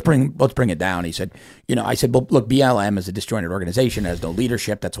said, well, let's bring it down. He said, I said, well, look, BLM is a disjointed organization, it has no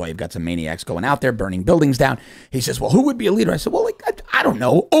leadership. That's why you've got some maniacs going out there burning buildings down. He says, well, who would be a leader? I said, well, I don't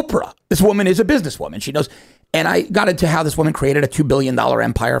know, Oprah. This woman is a businesswoman. She knows. And I got into how this woman created a $2 billion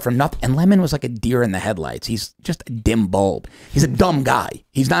empire from nothing. And Lemon was like a deer in the headlights. He's just a dim bulb. He's a dumb guy.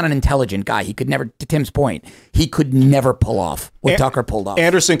 He's not an intelligent guy. He could never, to Tim's point, he could never pull off what Tucker pulled off.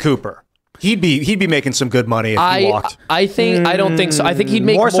 Anderson Cooper. He'd be making some good money if he walked. I don't think so. I think he'd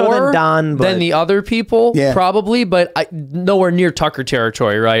make more so than Don, than the other people, probably, but nowhere near Tucker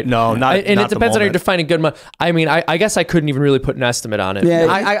territory, right? No, not. And not it depends on how you're defining good money. I mean, I guess I couldn't even really put an estimate on it.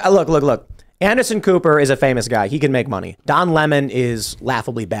 Yeah, look. Anderson Cooper is a famous guy. He can make money. Don Lemon is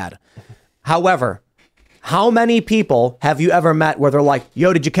laughably bad. However, how many people have you ever met where they're like,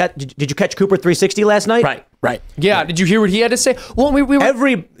 "Yo, did you catch Cooper 360 last night?" Right. Yeah. Did you hear what he had to say? Well, we were...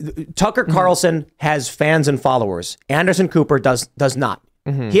 Tucker Carlson has fans and followers. Anderson Cooper does not.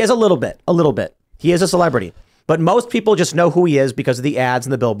 Mm-hmm. He has a little bit. He is a celebrity. But most people just know who he is because of the ads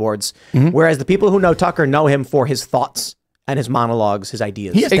and the billboards. Mm-hmm. Whereas the people who know Tucker know him for his thoughts and his monologues, his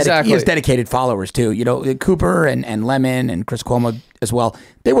ideas. He has dedicated followers too. Cooper and Lemon and Chris Cuomo as well.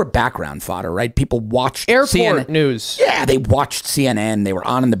 They were background fodder, right? People watched airport CNN. news. Yeah, they watched CNN. They were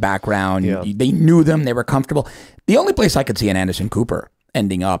on in the background. Yeah. They knew them. They were comfortable. The only place I could see an Anderson Cooper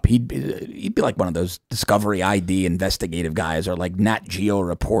ending up. He'd be like one of those Discovery ID investigative guys, or like Nat Geo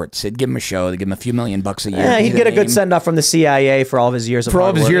reports. They'd give him a show. They'd give him a few $1,000,000 a year. Yeah, he'd get a good send off from the CIA for all of his years of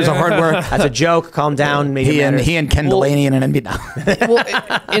hard work. As a joke, calm down. He and Ken Delaney and an NBA.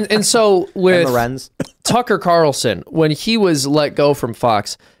 Well, and so with Tucker Carlson, when he was let go from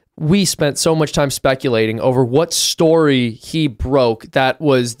Fox, we spent so much time speculating over what story he broke that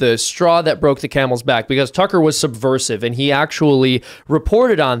was the straw that broke the camel's back, because Tucker was subversive and he actually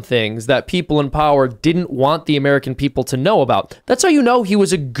reported on things that people in power didn't want the American people to know about. That's how you know he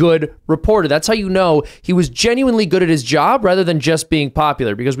was a good reporter. That's how you know he was genuinely good at his job rather than just being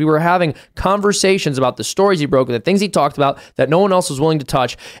popular, because we were having conversations about the stories he broke and the things he talked about that no one else was willing to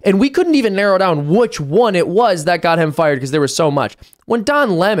touch. And we couldn't even narrow down which one it was that got him fired because there was so much. When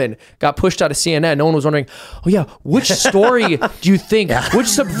Don Lemon got pushed out of CNN, no one was wondering, oh yeah, which story do you think, which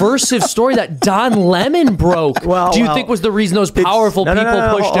subversive story that Don Lemon broke do you think was the reason those powerful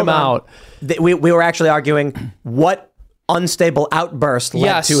people pushed him out? We were actually arguing what unstable outburst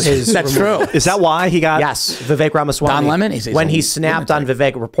led to his That's removal. true. Is that why he got... Yes, Vivek Ramaswamy. Don Lemon? When he snapped on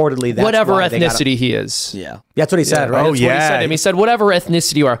Vivek, reportedly, that's whatever why ethnicity he is. Yeah. That's what he said, right? That's what he said to him. He said, whatever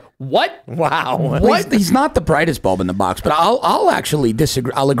ethnicity you are. What? Wow. What? He's not the brightest bulb in the box, but I'll actually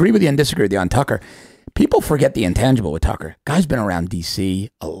disagree. I'll agree with you and disagree with you on Tucker. People forget the intangible with Tucker. Guy's been around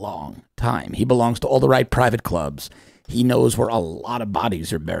D.C. a long time. He belongs to all the right private clubs. He knows where a lot of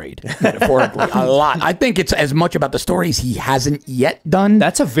bodies are buried, metaphorically, a lot. I think it's as much about the stories he hasn't yet done.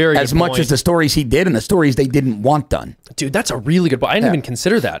 That's a very as good much point. as the stories he did and the stories they didn't want done. Dude, that's a really good point. I didn't even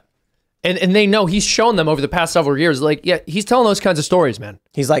consider that. And they know he's shown them over the past several years. Like, yeah, he's telling those kinds of stories, man.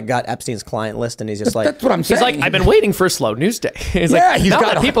 He's like got Epstein's client list, and he's just like, that's what I'm saying. He's like, I've been waiting for a slow news day. He's Yeah, like, he's now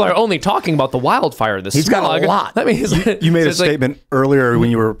got that people are only talking about the wildfire, the He's got a lot. I mean, You made a statement earlier when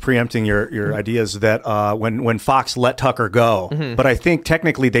you were preempting your ideas that when Fox let Tucker go, but I think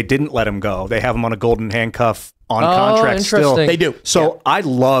technically they didn't let him go. They have him on a golden handcuff on contract still. They do. So I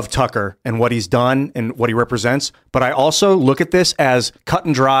love Tucker and what he's done and what he represents, but I also look at this as cut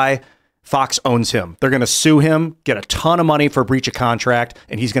and dry. Fox owns him. They're going to sue him, get a ton of money for breach of contract,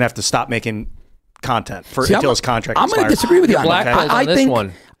 and he's going to have to stop making content until his contract I'm expires. going to disagree with you on that. on this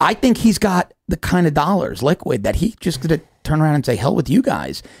one. I think he's got the kind of dollars, liquid, that he's just going to turn around and say, hell with you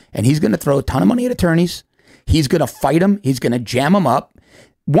guys. And he's going to throw a ton of money at attorneys. He's going to fight them. He's going to jam them up.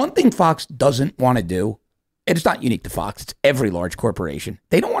 One thing Fox doesn't want to do, and it's not unique to Fox, it's every large corporation.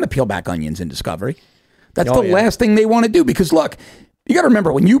 They don't want to peel back onions in Discovery. That's the last thing they want to do, because look, you got to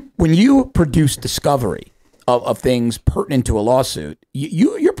remember, when you produce discovery of things pertinent to a lawsuit,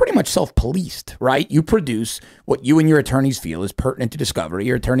 you're pretty much self-policed, right? You produce what you and your attorneys feel is pertinent to discovery.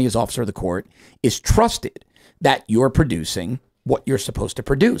 Your attorney, as officer of the court, is trusted that you're producing what you're supposed to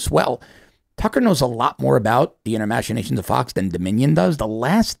produce. Well, Tucker knows a lot more about the inner machinations of Fox than Dominion does. The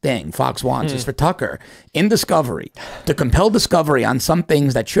last thing Fox wants is for Tucker in Discovery to compel discovery on some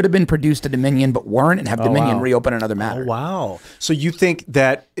things that should have been produced to Dominion but weren't, and have Dominion reopen another matter. Oh, wow. So you think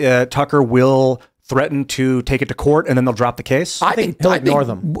that Tucker will threaten to take it to court and then they'll drop the case? I think he'll ignore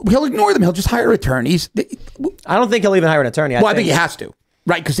them. He'll ignore them. He'll just hire attorneys. I don't think he'll even hire an attorney. I think he has to,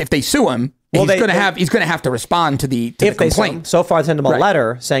 right? Because if they sue him, he's going to have to respond to the complaint. So far, send him a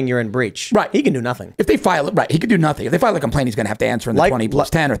letter saying you're in breach. Right. He can do nothing. If they file it, he could do nothing. If they file a complaint, he's going to have to answer in the 20 plus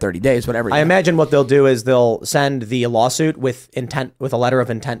 10 or 30 days, whatever. I imagine what they'll do is they'll send the lawsuit with a letter of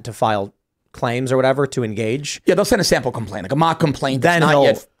intent to file claims or whatever to engage. Yeah, they'll send a sample complaint, like a mock complaint. That's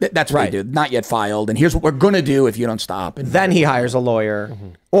what they do. Not yet filed. And here's what we're going to do if you don't stop. And then he hires a lawyer,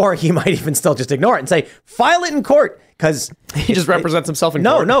 or he might even still just ignore it and say, file it in court, because he just represents himself in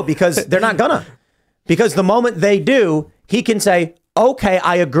court. No, because they're not gonna. Because the moment they do, he can say, okay,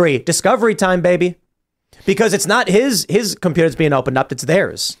 I agree. Discovery time, baby. Because it's not his computer's being opened up, it's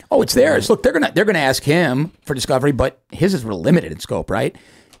theirs. Oh, it's theirs. Look, they're gonna ask him for discovery, but his is real limited in scope, right?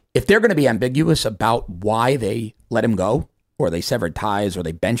 If they're going to be ambiguous about why they let him go, or they severed ties, or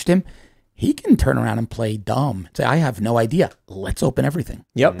they benched him, he can turn around and play dumb. Say, I have no idea. Let's open everything.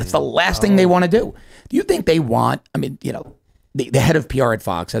 Yep. That's the last thing they want to do. Do you think they want, I mean, the head of PR at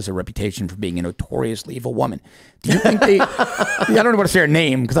Fox has a reputation for being a notoriously evil woman. Do you think they, I don't know what to say her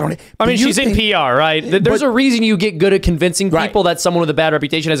name, because I don't. I mean, she's in PR, right? There's a reason you get good at convincing people that someone with a bad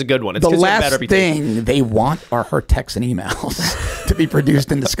reputation has a good one. It's the a bad last reputation. thing they want are her texts and emails to be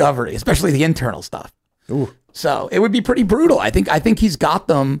produced in Discovery, especially the internal stuff. Ooh. So it would be pretty brutal. I think he's got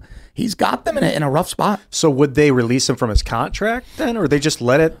them. He's got them in a rough spot. So would they release him from his contract then, or they just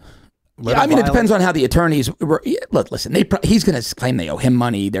let it? I mean, it depends on how the attorneys were. Look, listen, he's going to claim they owe him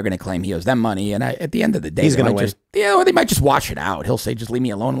money. They're going to claim he owes them money. And at the end of the day, he's going to win. Or they might just wash it out. He'll say, just leave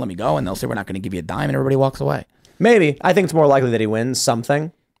me alone and let me go. And they'll say, we're not going to give you a dime. And everybody walks away. Maybe. I think it's more likely that he wins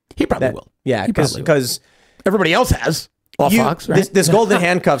something. He probably will. Yeah, because everybody else has. Fox, right? This golden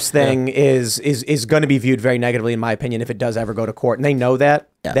handcuffs thing is going to be viewed very negatively, in my opinion, if it does ever go to court. And they know that.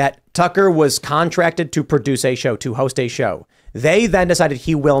 Yeah. That Tucker was contracted to produce a show, to host a show. They then decided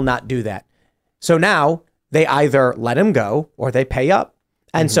he will not do that. So now they either let him go or they pay up.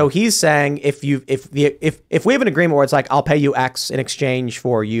 And so he's saying, if we have an agreement where it's like, I'll pay you X in exchange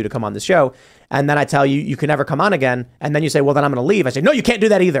for you to come on the show, and then I tell you, you can never come on again, and then you say, well, then I'm going to leave. I say, no, you can't do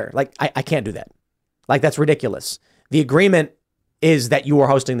that either. Like, I can't do that. Like, that's ridiculous. The agreement is that you are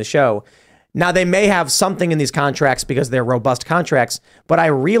hosting the show. Now, they may have something in these contracts because they're robust contracts, but I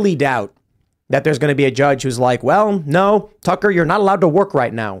really doubt that there's going to be a judge who's like, well, no, Tucker, you're not allowed to work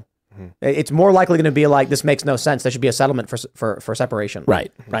right now. It's more likely going to be like, this makes no sense. There should be a settlement for separation.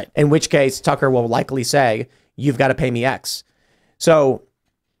 Right. In which case, Tucker will likely say, you've got to pay me X. So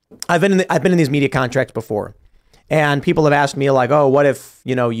I've been in these media contracts before. And people have asked me like, oh, what if,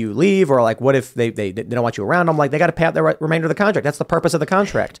 you leave? Or like, what if they don't want you around? I'm like, they got to pay out the remainder of the contract. That's the purpose of the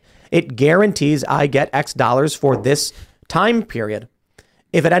contract. It guarantees I get X dollars for this time period.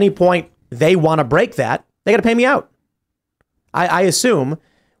 If at any point they want to break that, they got to pay me out. I assume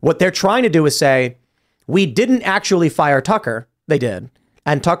what they're trying to do is say, we didn't actually fire Tucker. They did.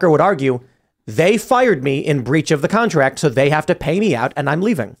 And Tucker would argue, they fired me in breach of the contract, so they have to pay me out and I'm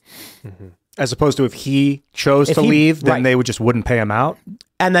leaving. As opposed to if he chose to leave, then they wouldn't pay him out.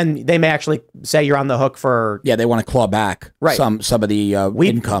 And then they may actually say you're on the hook for... Yeah, they want to claw back some of the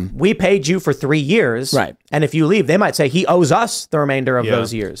income. We paid you for 3 years. Right. And if you leave, they might say he owes us the remainder of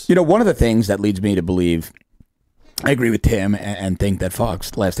those years. One of the things that leads me to believe, I agree with Tim and think that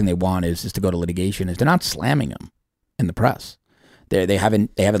Fox, the last thing they want is to go to litigation, is they're not slamming him in the press. They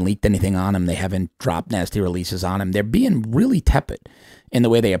haven't leaked anything on him. They haven't dropped nasty releases on him. They're being really tepid in the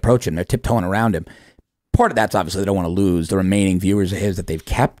way they approach him. They're tiptoeing around him. Part of that's obviously they don't want to lose the remaining viewers of his that they've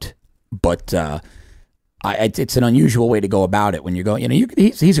kept, but it's an unusual way to go about it when you go,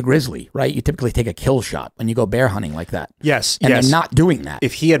 he's a grizzly, right? You typically take a kill shot when you go bear hunting like that. Yes. And they're not doing that.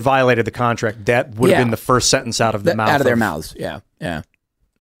 If he had violated the contract, that would have been the first sentence out of their mouths. Yeah.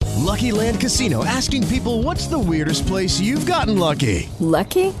 Lucky Land Casino, asking people, what's the weirdest place you've gotten lucky?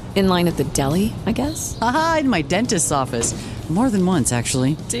 Lucky? In line at the deli, I guess? Aha, in my dentist's office. More than once,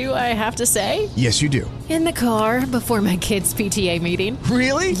 actually. Do I have to say? Yes, you do. In the car before my kids' PTA meeting.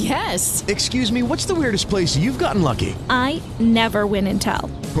 Really? Yes. Excuse me, what's the weirdest place you've gotten lucky? I never win and tell.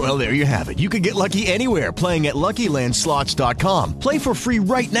 Well, there you have it. You can get lucky anywhere, playing at LuckyLandSlots.com. Play for free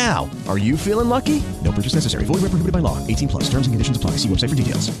right now. Are you feeling lucky? No purchase necessary. Void where prohibited by law. 18+. Terms and conditions apply. See website for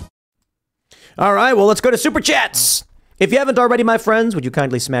details. All right, well, let's go to Super Chats. If you haven't already, my friends, would you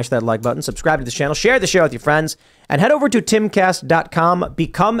kindly smash that like button, subscribe to the channel, share the show with your friends, and head over to timcast.com,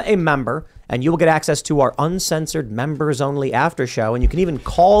 become a member, and you will get access to our uncensored members-only after show, and you can even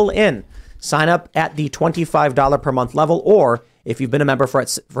call in. Sign up at the $25 per month level, or if you've been a member for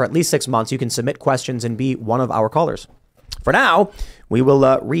at least 6 months, you can submit questions and be one of our callers. For now, we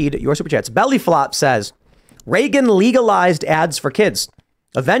will read your Super Chats. Bellyflop says, Reagan legalized ads for kids.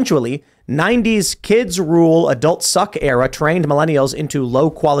 Eventually, 90s kids rule adult suck era trained millennials into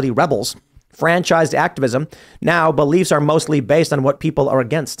low-quality rebels. Franchised activism. Now, beliefs are mostly based on what people are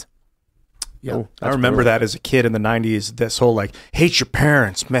against. Yeah, I remember that as a kid in the 90s, this whole like, hate your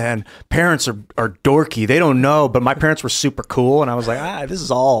parents, man. Parents are dorky. They don't know, but my parents were super cool. And I was like, this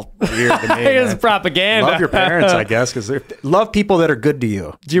is all weird to me. It's propaganda. Love your parents, I guess, because they love people that are good to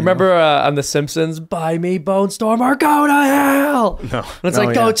you. Do you remember on The Simpsons, buy me Bone Storm or go to hell? No. And it's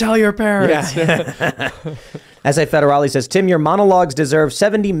go tell your parents. Yeah. S.A. Federale says, Tim, your monologues deserve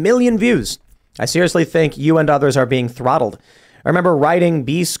 70 million views. I seriously think you and others are being throttled. I remember writing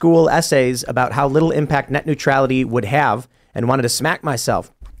B-school essays about how little impact net neutrality would have and wanted to smack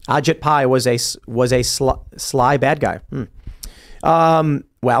myself. Ajit Pai was a sly bad guy.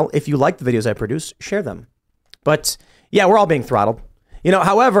 Well, if you like the videos I produce, share them. But yeah, we're all being throttled.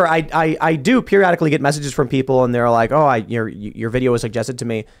 However, I do periodically get messages from people and they're like, oh, your video was suggested to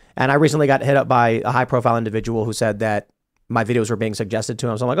me. And I recently got hit up by a high profile individual who said that my videos were being suggested to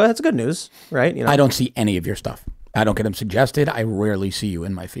him. So I'm like, oh, that's good news, right? I don't see any of your stuff. I don't get them suggested. I rarely see you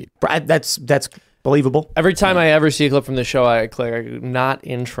in my feed. That's believable. Every time I ever see a clip from the show, I click, not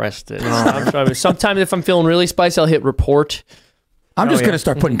interested. Sometimes if I'm feeling really spicy, I'll hit report. I'm just going to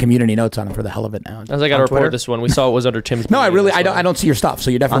start putting community notes on them for the hell of it now. As I got to report this one. We saw it was under Tim's. No, I don't see your stuff. So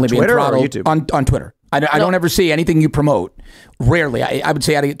you're definitely being throttled. On Twitter or YouTube? On Twitter. I don't ever see anything you promote. Rarely. I would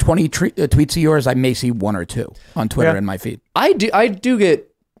say out of 20 tweets of yours, I may see 1 or 2 on Twitter in my feed. I do get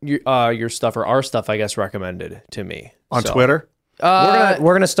your stuff or our stuff, I guess, recommended to me on Twitter.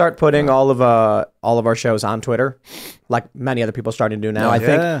 We're gonna start putting all of our shows on Twitter, like many other people are starting to do now.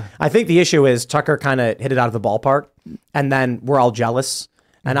 I think the issue is Tucker kind of hit it out of the ballpark, and then we're all jealous.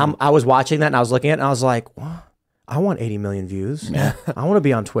 And I was watching that and I was looking at it and I was like, what? I want 80 million views. Yeah. I want to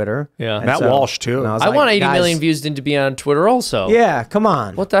be on Twitter. Yeah. And Matt Walsh, too. I want 80 million views to be on Twitter also. Yeah, come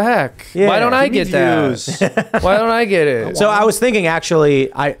on. What the heck? Yeah. Why don't I get that? Why don't I get it? So I was thinking, actually,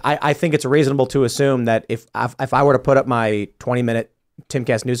 I think it's reasonable to assume that if I were to put up my 20-minute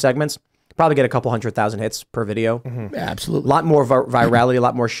Timcast news segments, probably get a couple 100,000 hits per video. Yeah, absolutely. A lot more virality, a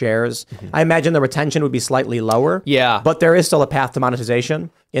lot more shares. I imagine the retention would be slightly lower. Yeah. But there is still a path to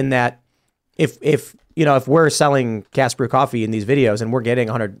monetization in that if we're selling Cast Brew Coffee in these videos and we're getting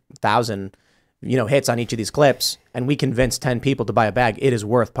 100,000, hits on each of these clips, and we convince 10 people to buy a bag, it is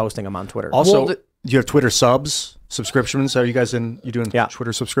worth posting them on Twitter. Also, you have Twitter subscriptions. Are you guys you doing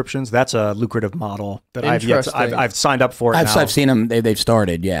Twitter subscriptions? That's a lucrative model that I've signed up for. I've seen them. They've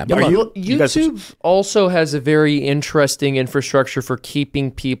started. Yeah. YouTube also has a very interesting infrastructure for keeping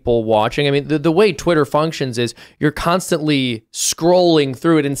people watching. I mean, the way Twitter functions is you're constantly scrolling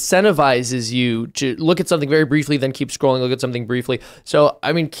through. It incentivizes you to look at something very briefly, then keep scrolling, look at something briefly. So,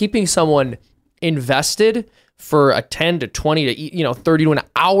 I mean, keeping someone invested for a 10 to 20 to 30 to an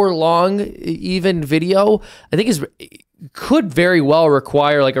hour long even video, I think could very well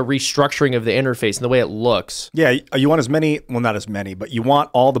require like a restructuring of the interface and the way it looks. Yeah, you want not as many, but you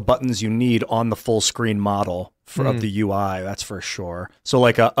want all the buttons you need on the full screen model of the UI, that's for sure. So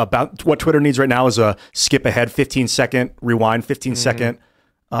like about what Twitter needs right now is a skip ahead 15-second, rewind 15-second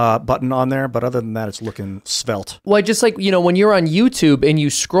button on there, but other than that, it's looking svelte. Well, just like, when you're on YouTube and you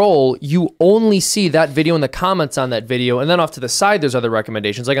scroll, you only see that video and the comments on that video, and then off to the side, there's other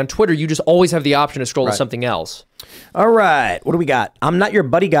recommendations. Like on Twitter, you just always have the option to scroll to something else. All right, what do we got? I'm Not Your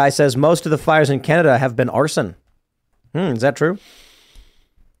Buddy Guy says most of the fires in Canada have been arson. Is that true?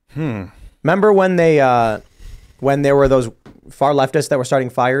 Remember when when there were those far leftists that were starting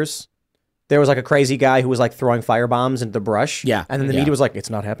fires? There was like a crazy guy who was like throwing firebombs into the brush. Yeah. And then the media was like, it's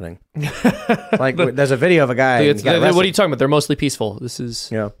not happening. Like there's a video of a guy. What are you talking about? They're mostly peaceful. This is.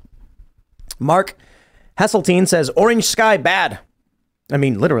 Yeah. Mark Hesseltine says, Orange Sky bad. I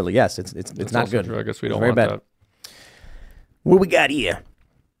mean, literally, yes. It's not good. True. I guess we don't very want bad. that. What we got here?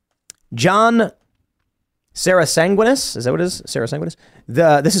 John Sarah Sanguinis. Is that what it is? Sarah Sanguinis?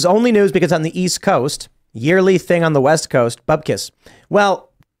 This is only news because on the East Coast, yearly thing on the West Coast, Bubkiss. Well,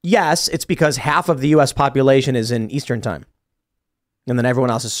 yes, it's because half of the U.S. population is in Eastern time. And then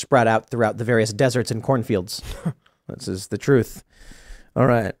everyone else is spread out throughout the various deserts and cornfields. This is the truth. All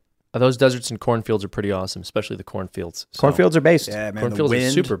right. Those deserts and cornfields are pretty awesome, especially the cornfields. Cornfields are based. Yeah, man. Cornfields are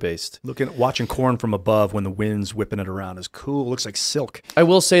super based. Watching corn from above when the wind's whipping it around is cool. It looks like silk. I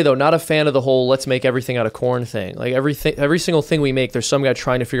will say, though, not a fan of the whole let's make everything out of corn thing. Like every single thing we make, there's some guy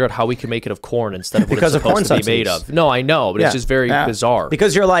trying to figure out how we can make it of corn instead of what it's supposed to be made of. No, I know, but it's just very bizarre.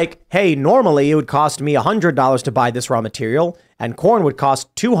 Because you're like, hey, normally it would cost me $100 to buy this raw material, and corn would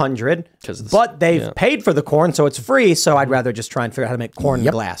cost $200, but they've paid for the corn, so it's free, so I'd rather just try and figure out how to make corn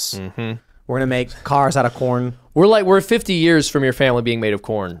glass. We're going to make cars out of corn. We're 50 years from your family being made of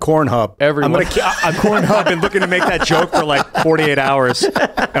corn. Corn Hub. Everyone. I'm Corn Hub and looking to make that joke for like 48 hours. And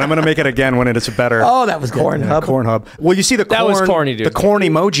I'm going to make it again when it's better. Oh, that was Corn Hub. Corn Hub. Well, you see the corn. That was corny, dude. The corn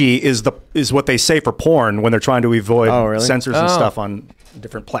emoji is what they say for porn when they're trying to avoid censors and stuff on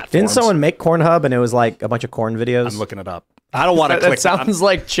different platforms. Didn't someone make Corn Hub and it was like a bunch of corn videos? I'm looking it up. I don't want to click. That sounds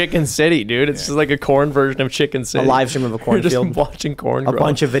like Chicken City, dude. It's just like a corn version of Chicken City. A live stream of a cornfield. You're just watching corn grow. A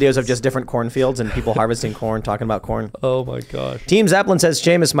bunch of videos of just different cornfields and people harvesting corn, talking about corn. Oh my gosh. Team Zeppelin says,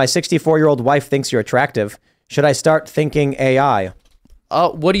 Seamus, my 64-year-old wife thinks you're attractive. Should I start thinking AI?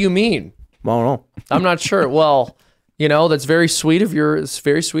 What do you mean? I don't know. I'm not sure. Well, that's very sweet of your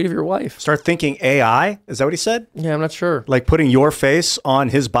wife. Start thinking AI? Is that what he said? Yeah, I'm not sure. Like putting your face on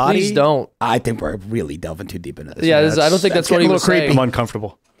his body? Please don't. I think we're really delving too deep into this. Yeah, I don't think that's what he was saying. I'm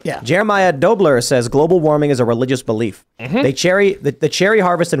uncomfortable. Yeah. Jeremiah Dobler says global warming is a religious belief. The cherry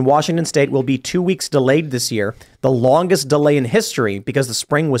harvest in Washington state will be 2 weeks delayed this year, the longest delay in history because the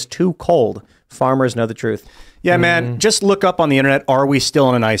spring was too cold. Farmers know the truth. Yeah, man, just look up on the internet, are we still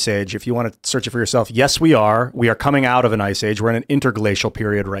in an ice age? If you want to search it for yourself, yes, we are. We are coming out of an ice age. We're in an interglacial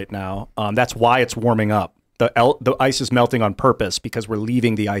period right now. That's why it's warming up. the ice is melting on purpose because we're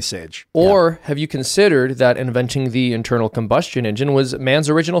leaving the ice age. Or have you considered that inventing the internal combustion engine was man's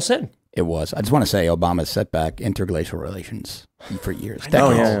original sin? It was. I just want to say Obama set back interglacial relations for years.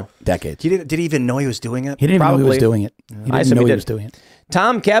 Decades. Did he even know he was doing it? He didn't even know he was doing it. He didn't know he was doing it.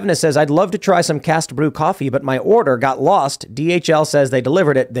 Tom Kavanagh says, I'd love to try some cast brew coffee, but my order got lost. DHL says they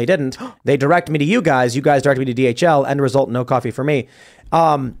delivered it. They didn't. They direct me to you guys. You guys direct me to DHL. End result, no coffee for me.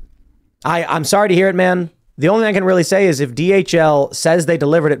 I'm sorry to hear it, man. The only thing I can really say is if DHL says they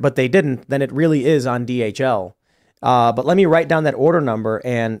delivered it, but they didn't, then it really is on DHL. But let me write down that order number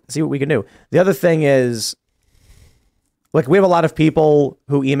and see what we can do. The other thing is, look, we have a lot of people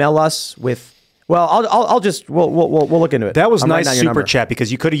who email us with, well, we'll look into it. That was nice super chat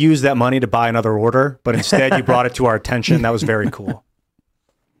because you could have used that money to buy another order, but instead you brought it to our attention. That was very cool.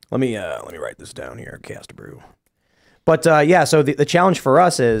 Let me write this down here. Cast brew. But so the challenge for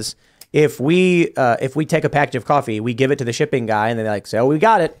us is if we take a package of coffee, we give it to the shipping guy, and they like say, "Oh, we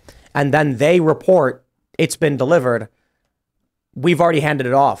got it," and then they report it's been delivered. We've already handed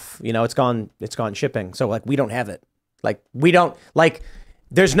it off. It's gone shipping. So like we don't have it.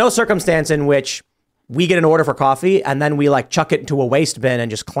 There's no circumstance in which we get an order for coffee and then we like chuck it into a waste bin and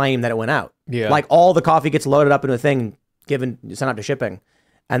just claim that it went out. Yeah. Like all the coffee gets loaded up into a thing, sent out to shipping,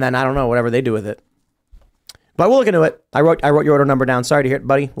 and then I don't know whatever they do with it. But we'll look into it. I wrote your order number down. Sorry to hear it,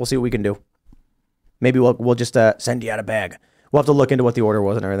 buddy. We'll see what we can do. Maybe we'll just send you out a bag. We'll have to look into what the order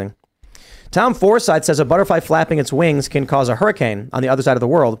was and everything. Tom Forsyth says a butterfly flapping its wings can cause a hurricane on the other side of the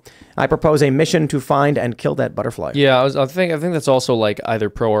world. I propose a mission to find and kill that butterfly. Yeah, I think that's also like either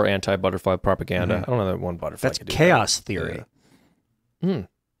pro or anti-butterfly propaganda. I don't know that one butterfly. That's chaos theory. I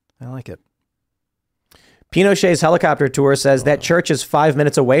like it. Pinochet's helicopter tour says that church is 5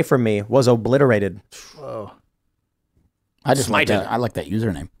 minutes away from me was obliterated. Whoa. I just like that. I like that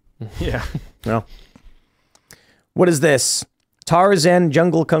username. Yeah. No. What is this? Tarzan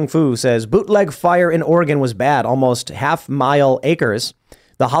Jungle Kung Fu says, bootleg fire in Oregon was bad, almost half-mile acres.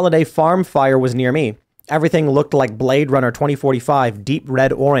 The holiday farm fire was near me. Everything looked like Blade Runner 2045, deep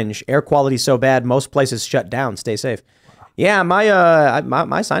red orange. Air quality so bad, most places shut down. Stay safe. Yeah,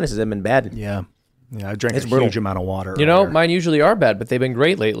 my sinuses have been bad. Yeah. I drank a huge amount of water. Mine usually are bad, but they've been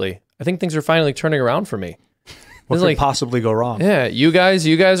great lately. I think things are finally turning around for me. What could possibly go wrong? Yeah, you guys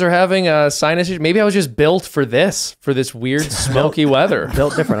are having a sinus issue. Maybe I was just built for this weird smoky weather.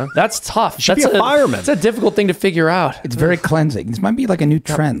 Built different, huh? That's tough. You should be a fireman. That's a difficult thing to figure out. It's very cleansing. This might be like a new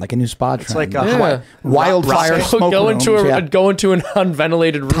trend, like a new spa trend. It's like a wildfire smoke go room. Go into an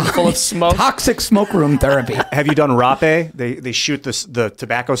unventilated room full of smoke. Toxic smoke room therapy. Have you done rape? They shoot the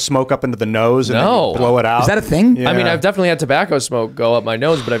tobacco smoke up into the nose and then you blow it out. Is that a thing? Yeah. I mean, I've definitely had tobacco smoke go up my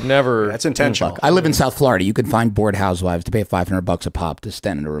nose, but I've never. That's intentional. I live in South Florida. You could find bored housewives to pay $500 a pop to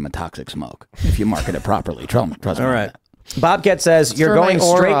stand in a room of toxic smoke if you market it properly. Trust me. All right. Bobcat says, you're going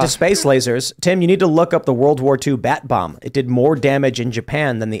straight to space lasers. Tim, you need to look up the World War II bat bomb. It did more damage in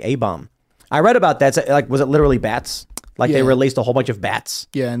Japan than the A-bomb. I read about that. Like, was it literally bats? Like they released a whole bunch of bats?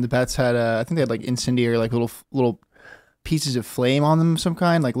 Yeah, and the bats had, I think they had like incendiary, like little pieces of flame on them of some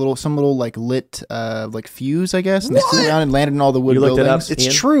kind, like some little like lit like fuse, I guess. And they flew around and landed in all the wood buildings. Looked it up,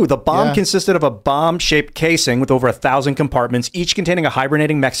 it's true. The bomb consisted of a bomb-shaped casing with over 1,000 compartments, each containing a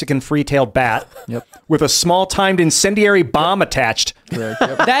hibernating Mexican free-tailed bat with a small timed incendiary bomb attached.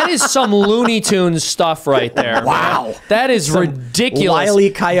 That is some Looney Tunes stuff right there. Wow. That is ridiculous. Wile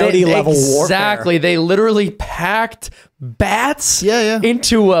E. Coyote level warfare. Exactly. They literally packed bats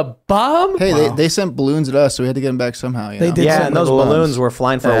into a bomb. Hey, they sent balloons at us, so we had to get them back somehow. They did. Yeah, and those balloons were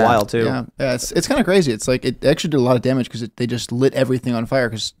flying for a while too. Yeah, it's kind of crazy. It's like it actually did a lot of damage because they just lit everything on fire.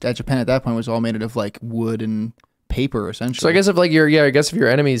 Because Japan at that point was all made out of like wood and paper, essentially. So I guess if your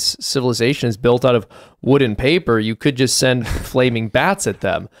enemy's civilization is built out of wood and paper, you could just send flaming bats at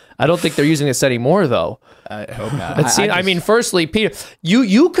them. I don't think they're using this anymore, though. I hope not. I mean, firstly, Peter,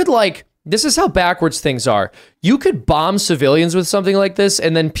 you could like. This is how backwards things are. You could bomb civilians with something like this,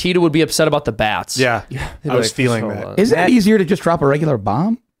 and then PETA would be upset about the bats. Yeah, I was feeling that. Isn't it easier to just drop a regular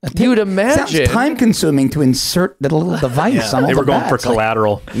bomb? You would imagine. Sounds time-consuming to insert the little device on all the bats. They were going for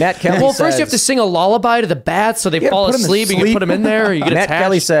collateral. Matt Kelly well, first you have to sing a lullaby to the bats so they fall asleep, and you can put them in there, or you get Matt attached.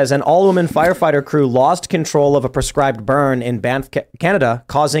 Kelly says, an all-woman firefighter crew lost control of a prescribed burn in Banff, Canada,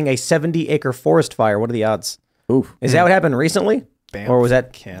 causing a 70-acre forest fire. What are the odds? Oof. Is that what happened recently? Banff, or was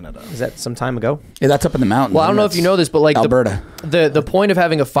that Canada? Is that some time ago? Yeah, that's up in the mountains. Well, I don't know if you know this, but like Alberta. The point of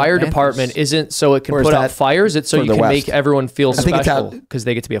having a fire department isn't so it can put out fires. It's so you can make everyone feel special because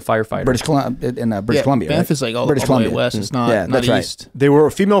they get to be a firefighter. British Columbia. Banff right? is like all British the way Columbia. west. It's not that's east. Right. They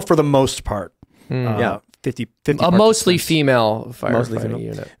were female for the most part. Yeah. 50 a mostly female firefighting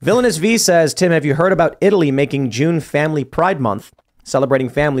unit. Villainous V says, Tim, have you heard about Italy making June Family Pride Month, celebrating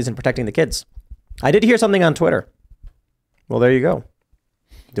families and protecting the kids? I did hear something on Twitter. Well, there you go.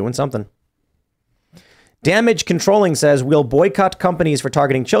 Doing something. Damage Controlling says, we'll boycott companies for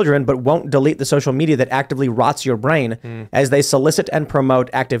targeting children, but won't delete the social media that actively rots your brain as they solicit and promote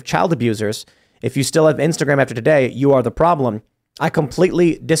active child abusers. If you still have Instagram after today, you are the problem. I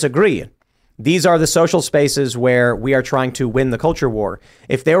completely disagree. These are the social spaces where we are trying to win the culture war.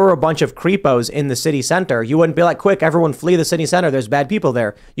 If there were a bunch of creepos in the city center, you wouldn't be like, quick, everyone flee the city center. There's bad people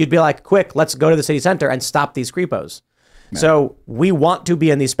there. You'd be like, quick, let's go to the city center and stop these creepos. No. So we want to be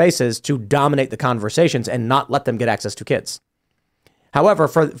in these spaces to dominate the conversations and not let them get access to kids. However,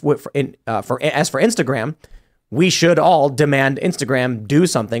 as for Instagram, we should all demand Instagram do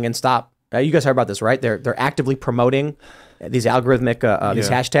something and stop. You guys heard about this, right? They're actively promoting these algorithmic these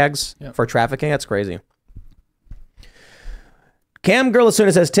hashtags for trafficking. That's crazy. Cam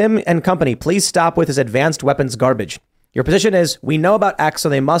Girlasuna says, Tim and company, please stop with this advanced weapons garbage. Your position is, we know about X, so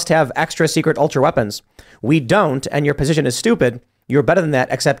they must have extra secret ultra weapons. We don't, and your position is stupid. You're better than that,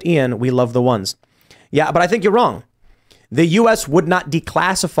 except Ian, we love the ones. Yeah, but I think you're wrong. The U.S. would not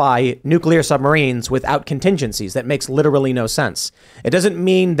declassify nuclear submarines without contingencies. That makes literally no sense. It doesn't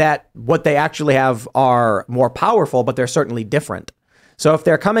mean that what they actually have are more powerful, but they're certainly different. So if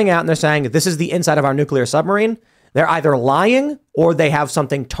they're coming out and they're saying, this is the inside of our nuclear submarine, they're either lying or they have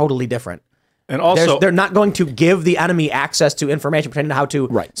something totally different. And also, they're not going to give the enemy access to information pertaining to how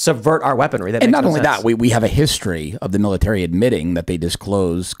to subvert our weaponry. And not only that, we have a history of the military admitting that they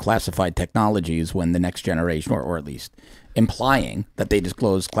disclose classified technologies when the next generation, or at least implying that they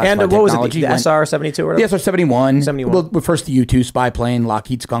disclose classified technology. And what was it, the SR-72 or the SR-71. Well, first the U-2 spy plane,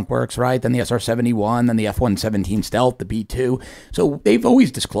 Lockheed Skunk Works, right? Then the SR-71, then the F-117 Stealth, the B-2. So they've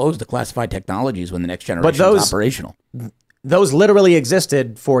always disclosed the classified technologies when the next generation is operational. Those literally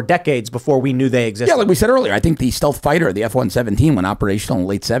existed for decades before we knew they existed. Yeah, like we said earlier, I think the stealth fighter, the F-117, went operational in the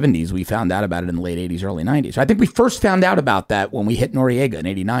late 70s. We found out about it in the late 80s, early 90s. I think we first found out about that when we hit Noriega in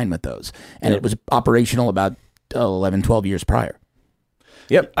 89 with those. And it was operational about 11, 12 years prior.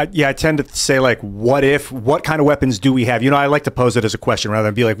 Yep. I tend to say, like, what kind of weapons do we have? You know, I like to pose it as a question rather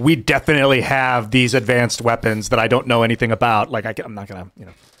than be like, we definitely have these advanced weapons that I don't know anything about. Like, I'm not going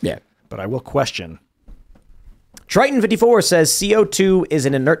to, Yeah. But I will question. Triton54 says CO2 is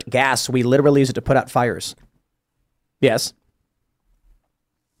an inert gas. We literally use it to put out fires. Yes.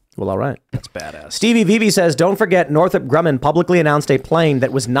 Well, all right. That's badass. Stevie Vivi says, don't forget Northrop Grumman publicly announced a plane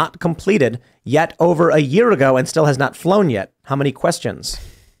that was not completed yet over a year ago and still has not flown yet. How many questions?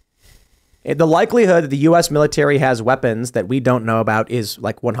 The likelihood that the U.S. military has weapons that we don't know about is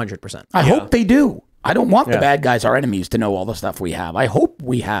like 100%. I hope they do. I don't want the bad guys, our enemies, to know all the stuff we have. I hope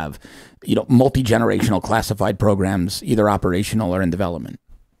we have, multi-generational classified programs, either operational or in development.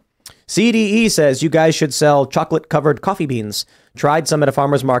 CDE says, you guys should sell chocolate-covered coffee beans. Tried some at a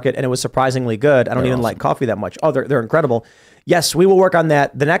farmer's market, and it was surprisingly good. I don't even like coffee that much. Oh, they're incredible. Yes, we will work on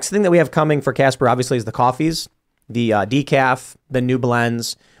that. The next thing that we have coming for Casper, obviously, is the coffees, the decaf, the new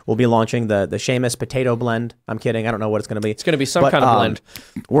blends. We'll be launching the Seamus potato blend. I'm kidding. I don't know what it's going to be. It's going to be some kind of blend.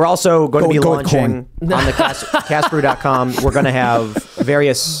 We're also going to be launching on the Casbrew.com. We're going to have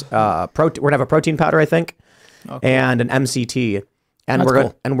various we're going to have a protein powder, I think, and an MCT. And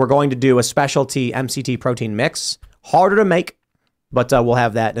we're going to do a specialty MCT protein mix. Harder to make, but we'll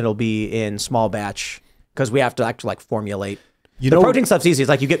have that. And it'll be in small batch because we have to actually formulate. The protein stuff's easy. It's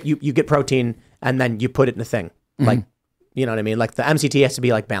like you get protein and then you put it in a thing. Like, you know what I mean? Like the MCT has to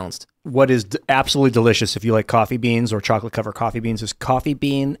be balanced. What is absolutely delicious if you like coffee beans or chocolate covered coffee beans is coffee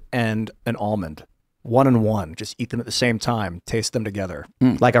bean and an almond. 1 and 1. Just eat them at the same time. Taste them together.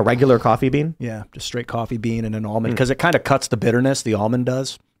 Like a regular coffee bean? Yeah, just straight coffee bean and an almond because it kind of cuts the bitterness, the almond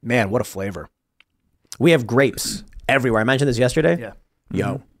does. Man, what a flavor. We have grapes everywhere. I mentioned this yesterday. Yeah.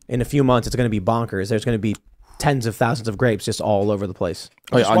 Yo, in a few months, it's going to be bonkers. There's going to be tens of thousands of grapes just all over the place.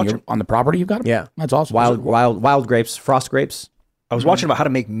 On the property you've got them? Yeah. That's awesome. Wild grapes, frost grapes. I was watching about how to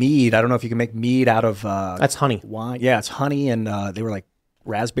make mead. I don't know if you can make mead out of that's honey. Wine. Yeah, it's honey, and they were like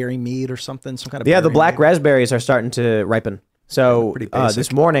raspberry mead or something, some kind of the black raspberries are starting to ripen. So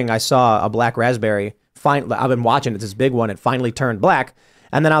this morning I saw a black raspberry. I've been watching it. It's this big one. It finally turned black.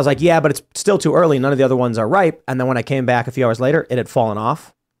 And then I was like, yeah, but it's still too early. None of the other ones are ripe. And then when I came back a few hours later, it had fallen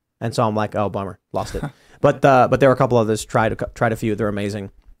off. And so I'm like, oh, bummer. Lost it. But there were a couple others. Tried a few. They're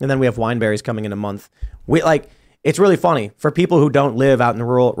amazing. And then we have wine berries coming in a month. it's really funny for people who don't live out in the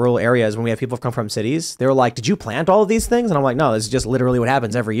rural areas. When we have people come from cities, they're like, "Did you plant all of these things?" And I'm like, "No, this is just literally what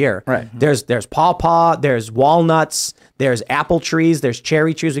happens every year." Right. There's pawpaw, there's walnuts, there's apple trees, there's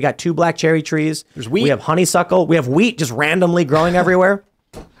cherry trees. We got 2 black cherry trees. There's wheat. We have honeysuckle. We have wheat just randomly growing everywhere.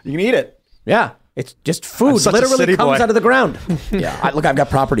 You can eat it. Yeah. It's just food literally comes out of the ground. Yeah. Look, I've got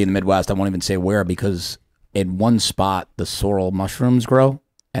property in the Midwest. I won't even say where because in one spot the sorrel mushrooms grow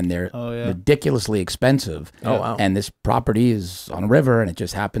and they're ridiculously expensive. Oh, wow. And this property is on a river and it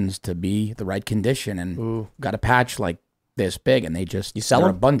just happens to be the right condition and got a patch like this big and they're sell them?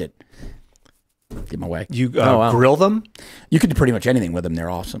 abundant. Give them away. You grill them? You could do pretty much anything with them. They're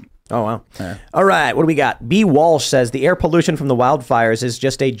awesome. Oh, wow. All right. What do we got? B. Walsh says the air pollution from the wildfires is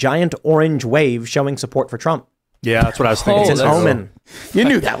just a giant orange wave showing support for Trump. Yeah, that's what I was thinking. It's an omen. You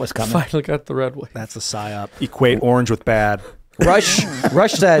knew that was coming. Finally got the red wave. That's a psyop. Equate orange with bad. Rush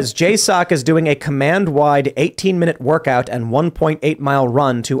says JSOC is doing a command-wide 18-minute workout and 1.8-mile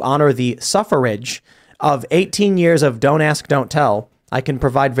run to honor the suffrage of 18 years of Don't Ask, Don't Tell. I can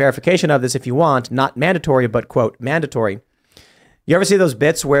provide verification of this if you want. Not mandatory, but, quote, mandatory. You ever see those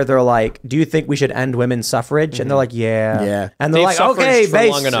bits where they're like, do you think we should end women's suffrage? And they're like, yeah. Yeah. And they're They've like, okay, suffraged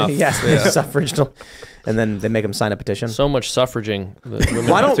for long enough. Yes, they've suffraged. And then they make them sign a petition. So much suffraging.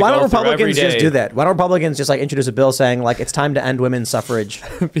 Why don't Republicans just do that? Why don't Republicans just like introduce a bill saying like it's time to end women's suffrage?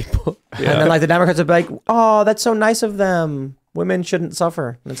 People, And then like the Democrats would be like, oh, that's so nice of them. Women shouldn't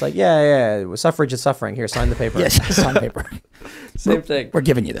suffer. And it's like, yeah. Suffrage is suffering. Here, sign the paper. Yes, sign the paper. Same thing. We're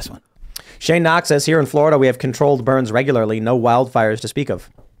giving you this one. Shane Knox says here in Florida we have controlled burns regularly, no wildfires to speak of.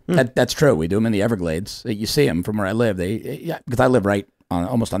 That's true. We do them in the Everglades. You see them from where I live. Because I live right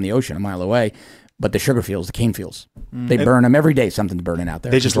almost on the ocean, a mile away. But the sugar fields, the cane fields, they burn them every day. Something's burning out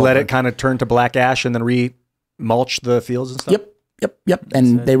there. They just let it kind of turn to black ash and then re-mulch the fields and stuff? Yep.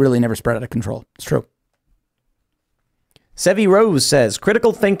 And they really never spread out of control. It's true. Sevi Rose says,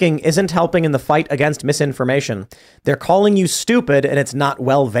 critical thinking isn't helping in the fight against misinformation. They're calling you stupid and it's not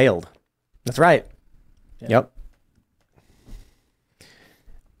well veiled. That's right. Yep.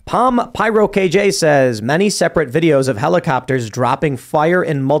 Palm Pyro KJ says, many separate videos of helicopters dropping fire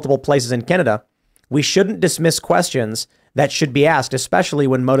in multiple places in Canada. We shouldn't dismiss questions that should be asked, especially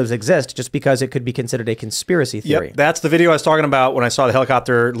when motives exist, just because it could be considered a conspiracy theory. Yep, that's the video I was talking about when I saw the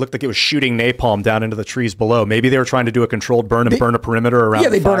helicopter. It looked like it was shooting napalm down into the trees below. Maybe they were trying to do a controlled burn and burn a perimeter around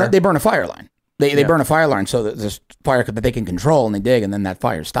the fire. They burn a fire line. They burn a fire line so that there's fire that they can control and they dig and then that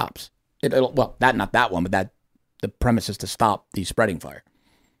fire stops. Not that one, but the premise is to stop the spreading fire.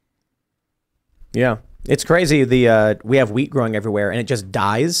 Yeah. It's crazy. We have wheat growing everywhere and it just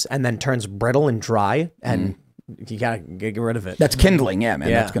dies and then turns brittle and dry and you gotta get rid of it. That's kindling, yeah, man.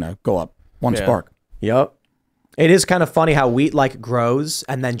 Yeah. That's gonna go up one spark. Yep. It is kind of funny how wheat like grows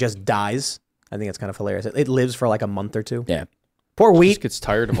and then just dies. I think it's kind of hilarious. It lives for like a month or two. Yeah. Poor wheat. Just gets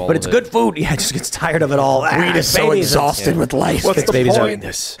tired of all but of it's it. good food. Yeah, it just gets tired of it all. Wheat is so exhausted with life. What's the point in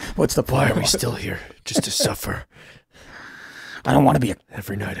this? What's the point? Why are we still here? Just to suffer. I don't want to be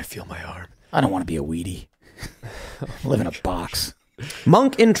Every night I feel my arm. I don't want to be a weedy. Live in a box.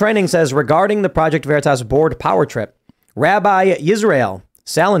 Monk in Training says, regarding the Project Veritas board power trip, Rabbi Yisrael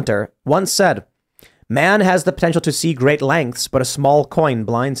Salanter once said, man has the potential to see great lengths, but a small coin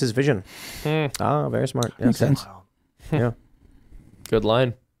blinds his vision. Very smart. Makes sense. Yeah. Good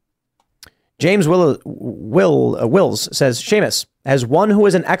line. James Wills says, Seamus, as one who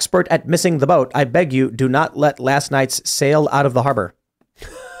is an expert at missing the boat, I beg you, do not let last night's sail out of the harbor.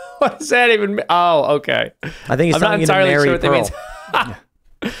 What does that even mean? Oh, okay. I think he's I'm not telling you to entirely marry sure what Pearl. that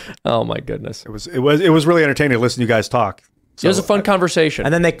means. Oh my goodness. It was really entertaining to listen to you guys talk. It was a fun conversation.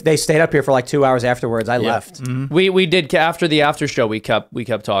 And then they stayed up here for like 2 hours afterwards. I left. Mm-hmm. We did after the after show. We kept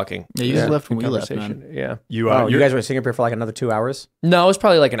talking. Yeah, you just left when we left, man. Yeah. You guys were sitting up here for like another 2 hours? No, it was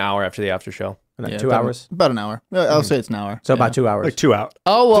probably like an hour after the after show. And then 2 hours? About an hour. I'll say it's an hour. So about 2 hours. Like 2 hours.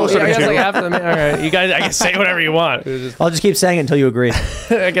 Oh, well, I guess like after the all right. You guys, I can say whatever you want. I'll just keep saying it until you agree.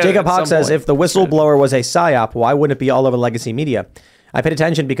 Jacob Hawk says, if the whistleblower was a psyop, why wouldn't it be all over legacy media? I paid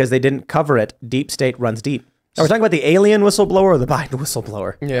attention because they didn't cover it. Deep state runs deep. Are we talking about the alien whistleblower or the Biden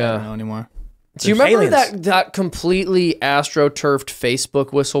whistleblower? Yeah. I don't know anymore. Do you remember that completely astroturfed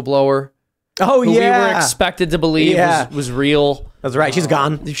Facebook whistleblower? Oh, who yeah. we were expected to believe was real. That's right. She's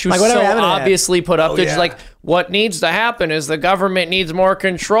gone. She was so obviously put up there. She's like, what needs to happen is the government needs more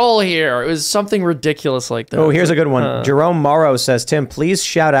control here. It was something ridiculous like that. Oh, here's a good one. Jerome Morrow says, Tim, please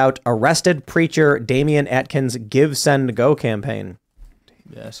shout out arrested preacher Damian Atkins' Give, Send, Go campaign.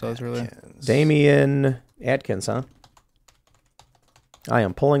 Yeah, so it's really... Damian Atkins, huh? I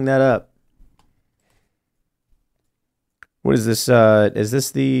am pulling that up. What is this? Is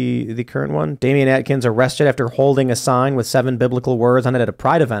this the current one? Damian Atkins arrested after holding a sign with 7 biblical words on it at a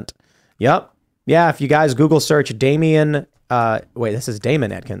Pride event. Yep. Yeah, if you guys Google search Damian, wait, this is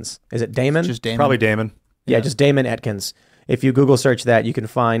Damon Atkins. Is it Damon? Just Damon. Probably Damon. Yeah, just Damon Atkins. If you Google search that, you can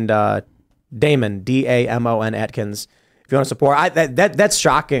find Damon, Damon Atkins. If you want to support, that's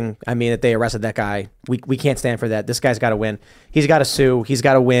shocking. I mean, that they arrested that guy. We can't stand for that. This guy's got to win. He's got to sue. He's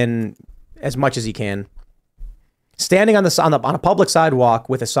got to win as much as he can. Standing on a public sidewalk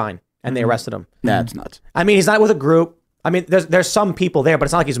with a sign, and they arrested him. That's nuts. I mean, he's not with a group. I mean, there's some people there, but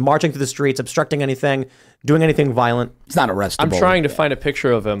it's not like he's marching through the streets, obstructing anything, doing anything violent. It's not arrestable. I'm trying to find a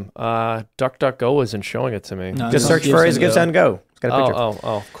picture of him. DuckDuckGo isn't showing it to me. No, just search for his Gives and Go. It's got a picture.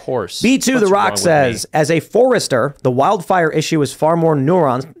 Oh, of course. B2 The Rock says, as a forester, the wildfire issue is far more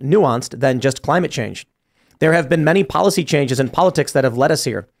nuanced than just climate change. There have been many policy changes in politics that have led us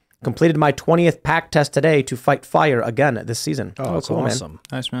here. Completed my 20th pack test today to fight fire again this season. Oh, that's cool, awesome. Man.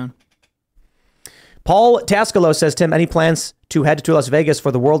 Nice, man. Paul Tascalo says, Tim, any plans to head to Las Vegas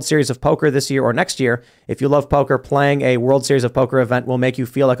for the World Series of Poker this year or next year? If you love poker, playing a World Series of Poker event will make you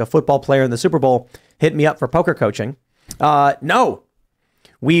feel like a football player in the Super Bowl. Hit me up for poker coaching. No.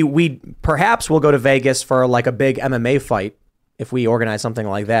 We perhaps will go to Vegas for like a big MMA fight if we organize something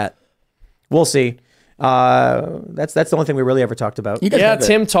like that. We'll see. That's the only thing we really ever talked about. Yeah,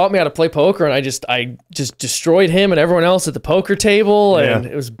 Tim taught me how to play poker, and I just destroyed him and everyone else at the poker table, and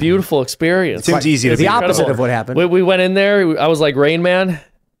it was a beautiful experience. Tim's easy to the beat. opposite of what happened. We went in there. I was like Rain Man,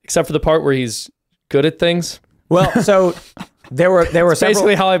 except for the part where he's good at things. Well, so there were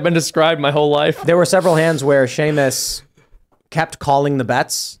basically how I've been described my whole life. There were several hands where Seamus kept calling the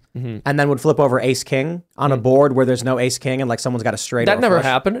bets. And then would flip over ace king on a board where there's no ace king and like someone's got a straight. That never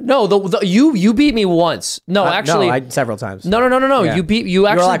happened. No, you beat me once. No, actually, no, several times. No. Yeah. You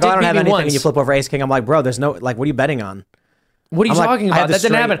actually like, did I don't beat have me anything, once. and you flip over ace king. I'm like, bro, there's no like, what are you betting on? What are you talking about? That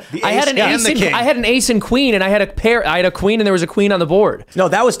didn't happen. I had an ace and queen, and I had a pair. I had a queen, and there was a queen on the board. No,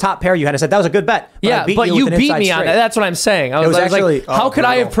 that was top pair. You had said that was a good bet. But you beat me on that. That's what I'm saying. I was like, how could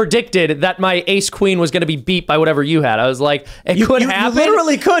I have predicted that my ace queen was going to be beat by whatever you had? I was like, it could happen. You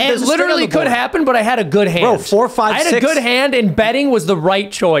literally could. It literally could happen, but I had a good hand. Bro, 4, 5, 6. I had a good hand, and betting was the right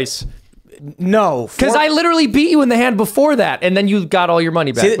choice. No, because I literally beat you in the hand before that, and then you got all your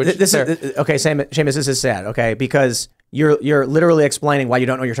money back. See, okay, Seamus, this is sad. Okay, because you're literally explaining why you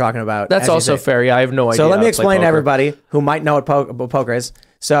don't know what you're talking about. That's also fair. Yeah, I have no idea. So let me explain to everybody who might know what poker is.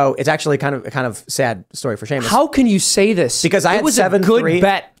 So it's actually kind of sad story for Seamus. How can you say this? Because I had 7-3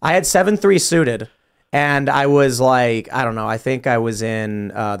 bet. I had 7-3 suited, and I was like, I don't know. I think I was in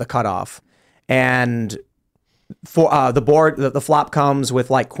the cutoff, and for the board, the flop comes with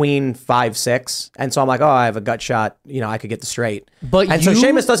like queen 5-6, and so I'm like, oh, I have a gut shot. You know, I could get the straight. So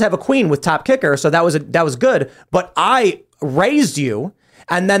Seamus does have a queen with top kicker, so that was good. But I raised you,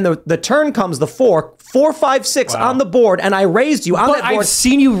 and then the turn comes the 4, 5, 6 on the board, and I raised you on that board. I've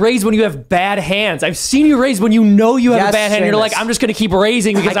seen you raise when you have bad hands. I've seen you raise when you know you have a bad hand. And you're like, I'm just going to keep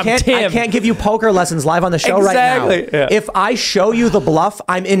raising because I'm Tim. I can't give you poker lessons live on the show right now. Yeah. If I show you the bluff,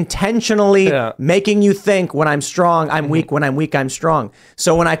 I'm intentionally making you think when I'm strong, I'm weak. When I'm weak, I'm strong.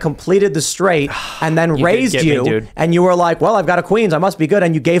 So when I completed the straight and then raised you, and you were like, well, I've got a queens, I must be good,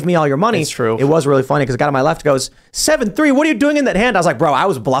 and you gave me all your money. It's true. It was really funny because the guy on my left goes, 7-3, what are you doing in that hand? I was like, bro, I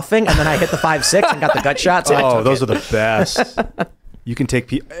was bluffing, and then I hit the 5-6 and got the gut shot. So those are the best. You can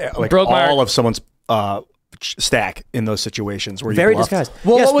take like all of someone's stack in those situations where you very bluffed. disguised.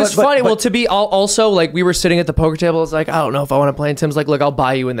 Well, what was funny? Well, to be also like we were sitting at the poker table. I was like, I don't know if I want to play. And Tim's like, look, I'll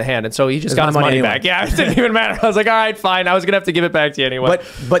buy you in the hand. And so he just got his money anyway. back. Yeah, it didn't even matter. I was like, all right, fine. I was gonna have to give it back to you anyway.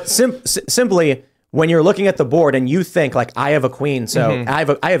 But simply. When you're looking at the board and you think like I have a queen, so I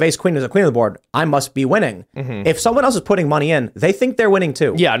have ace queen as a queen on the board, I must be winning. If someone else is putting money in, they think they're winning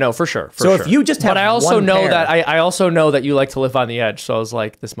too. Yeah, no, for sure. If you just have, but I also one know pair, that I also know that you like to live on the edge. So I was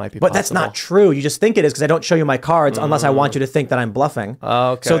like, this might be. But that's not true. You just think it is because I don't show you my cards unless I want you to think that I'm bluffing.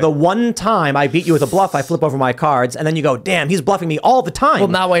 Okay. So the one time I beat you with a bluff, I flip over my cards, and then you go, damn, he's bluffing me all the time. Well,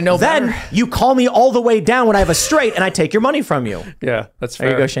 now I know. Then you call me all the way down when I have a straight, and I take your money from you. Yeah, that's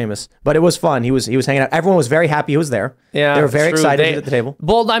fair. There you go, Seamus. But it was fun. He was hanging out. Everyone was very happy he was there. Yeah, they were very excited at the table.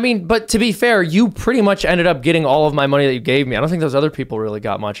 Well, I mean, but to be fair, you pretty much ended up getting all of my money that you gave me. I don't think those other people really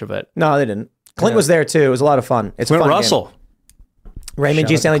got much of it. No, they didn't. Clint was there too. It was a lot of fun. It's Clint a fun Russell. Game. Raymond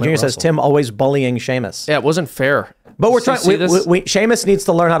G. Stanley Jr. says Tim always bullying Seamus. Yeah, it wasn't fair. But we're So you trying. see this? Seamus needs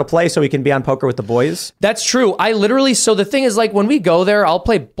to learn how to play so he can be on Poker with the Boys. That's true. I literally, so the thing is, like, when we go there, I'll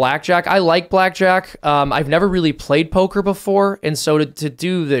play blackjack. I like blackjack. I've never really played poker before, and so to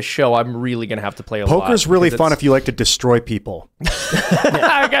do this show, I'm really gonna have to play a lot. Poker's really fun if you like to destroy people.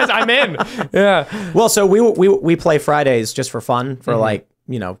 Guys, I'm in. Yeah. Well, so we play Fridays just for fun, for like,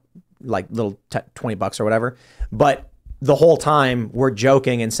 you know, like little $20 or whatever. But the whole time we're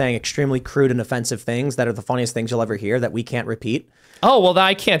joking and saying extremely crude and offensive things that are the funniest things you'll ever hear that we can't repeat. Oh, well, then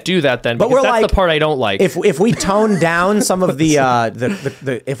I can't do that then. But Because we're that's like, the part I don't like. If we tone down some of the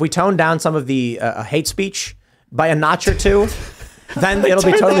if we tone down some of the hate speech by a notch or two, then it'll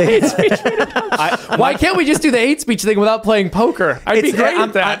be totally. Why can't we just do the hate speech thing without playing poker? I'd be great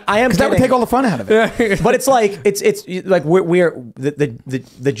at that. I am Because that would kidding. take all the fun out of it. But it's like it's like we're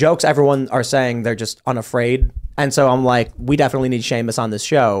the jokes everyone are saying, they're just unafraid, and so I'm like, we definitely need Seamus on this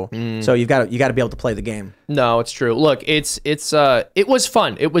show. So you got to be able to play the game. No, it's true. Look, it was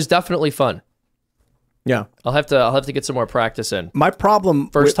fun. It was definitely fun. Yeah, I'll have to get some more practice in. My problem,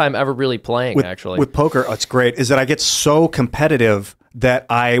 first time ever really playing, actually. With poker, it's great, is that I get so competitive that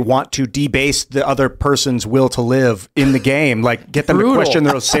I want to debase the other person's will to live in the game, like get them to question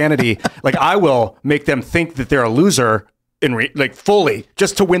their sanity. Like I will make them think that they're a loser like fully,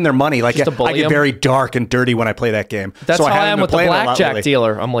 just to win their money. Like I get very dark and dirty when I play that game. That's so how I am with the blackjack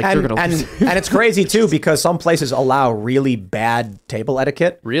dealer. I'm like, and it's crazy too, because some places allow really bad table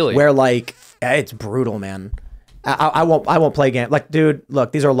etiquette. Really? Where like it's brutal, man. I won't play game. Like, dude,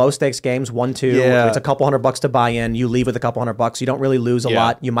 look, these are low stakes games. 1-2. Yeah. It's a couple $100 to buy in. You leave with a couple $100. You don't really lose a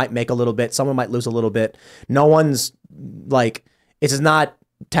lot. You might make a little bit. Someone might lose a little bit. No one's like, this is not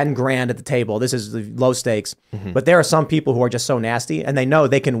 10 grand at the table. This is low stakes. But there are some people who are just so nasty, and they know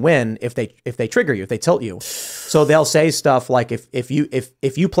they can win if they trigger you, if they tilt you. So they'll say stuff like, if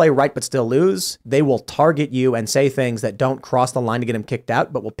you play right but still lose, they will target you and say things that don't cross the line to get him kicked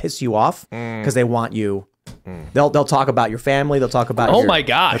out, but will piss you off because they want you. They'll talk about your family. They'll talk about. Oh my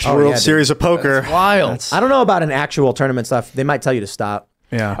gosh! That's World Series of Poker. That's wild. I don't know about an actual tournament stuff. They might tell you to stop.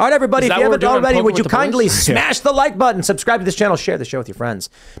 Yeah. All right, everybody, if you haven't already, would you kindly boys? smash the like button, subscribe to this channel, share the show with your friends.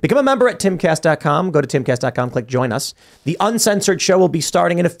 Become a member at timcast.com. Go to timcast.com, click join us. The Uncensored Show will be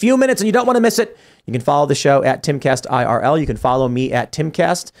starting in a few minutes, and you don't want to miss it. You can follow the show at timcastirl. You can follow me at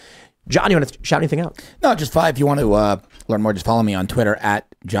timcast. John, you want to shout anything out? No, just if you want to learn more, just follow me on Twitter at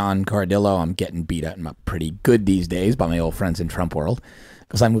John Cardillo. I'm getting beat up pretty good these days by my old friends in Trump world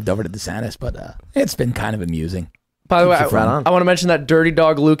because I moved over to DeSantis, but it's been kind of amusing. By the way, I want to mention that Dirty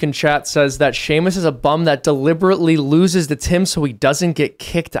Dog Luke in chat says that Seamus is a bum that deliberately loses to Tim so he doesn't get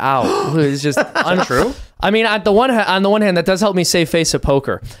kicked out. It's just untrue. I mean, on the one hand, that does help me save face at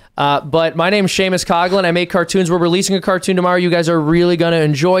poker. But my name's Seamus Coughlin. I make cartoons. We're releasing a cartoon tomorrow. You guys are really going to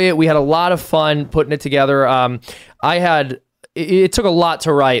enjoy it. We had a lot of fun putting it together. It took a lot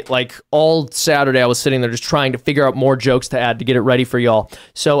to write. Like all Saturday, I was sitting there just trying to figure out more jokes to add to get it ready for y'all.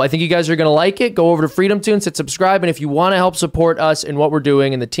 So I think you guys are going to like it. Go over to Freedom Tunes, hit subscribe. And if you want to help support us in what we're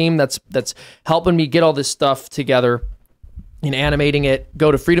doing and the team that's helping me get all this stuff together and animating it,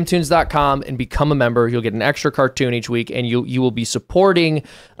 go to freedomtunes.com and become a member. You'll get an extra cartoon each week, and you will be supporting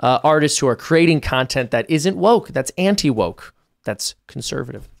artists who are creating content that isn't woke, that's anti-woke. That's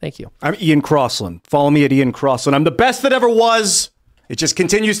conservative. Thank you. I'm Ian Crossland. Follow me at Ian Crossland. I'm the best that ever was. It just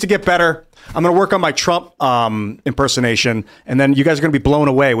continues to get better. I'm going to work on my Trump impersonation, and then you guys are going to be blown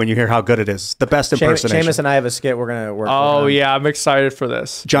away when you hear how good it is. The best impersonation. Seamus and I have a skit we're going to work on. Oh, yeah. I'm excited for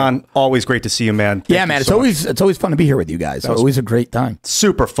this. John, always great to see you, man. Yeah, man. It's always fun to be here with you guys. It's always a great time.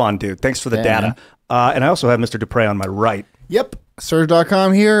 Super fun, dude. Thanks for the data. And I also have Mr. Dupre on my right. Yep.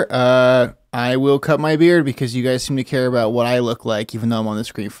 Surge.com here. I will cut my beard because you guys seem to care about what I look like, even though I'm on the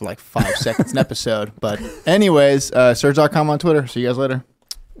screen for like 5 seconds an episode. But anyways, Surge.com on Twitter. See you guys later.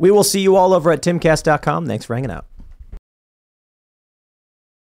 We will see you all over at timcast.com. Thanks for hanging out.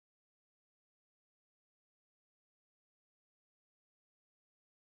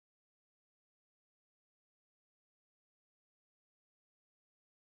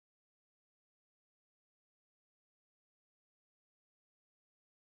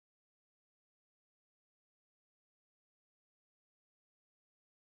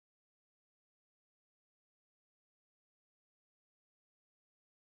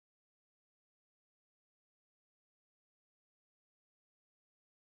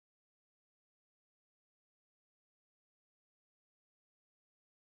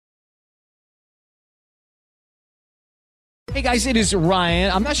 Hey guys, it is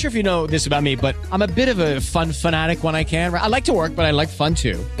Ryan. I'm not sure if you know this about me, but I'm a bit of a fun fanatic when I can. I like to work, but I like fun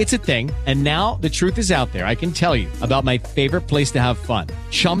too. It's a thing. And now the truth is out there. I can tell you about my favorite place to have fun.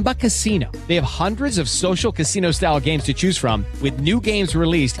 Chumba Casino. They have hundreds of social casino style games to choose from with new games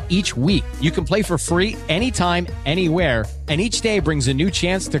released each week. You can play for free anytime, anywhere. And each day brings a new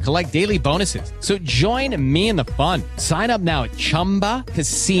chance to collect daily bonuses. So join me in the fun. Sign up now at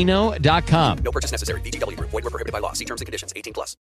ChumbaCasino.com. No purchase necessary. VGW Group. Void where prohibited by law. See terms and conditions. 18+.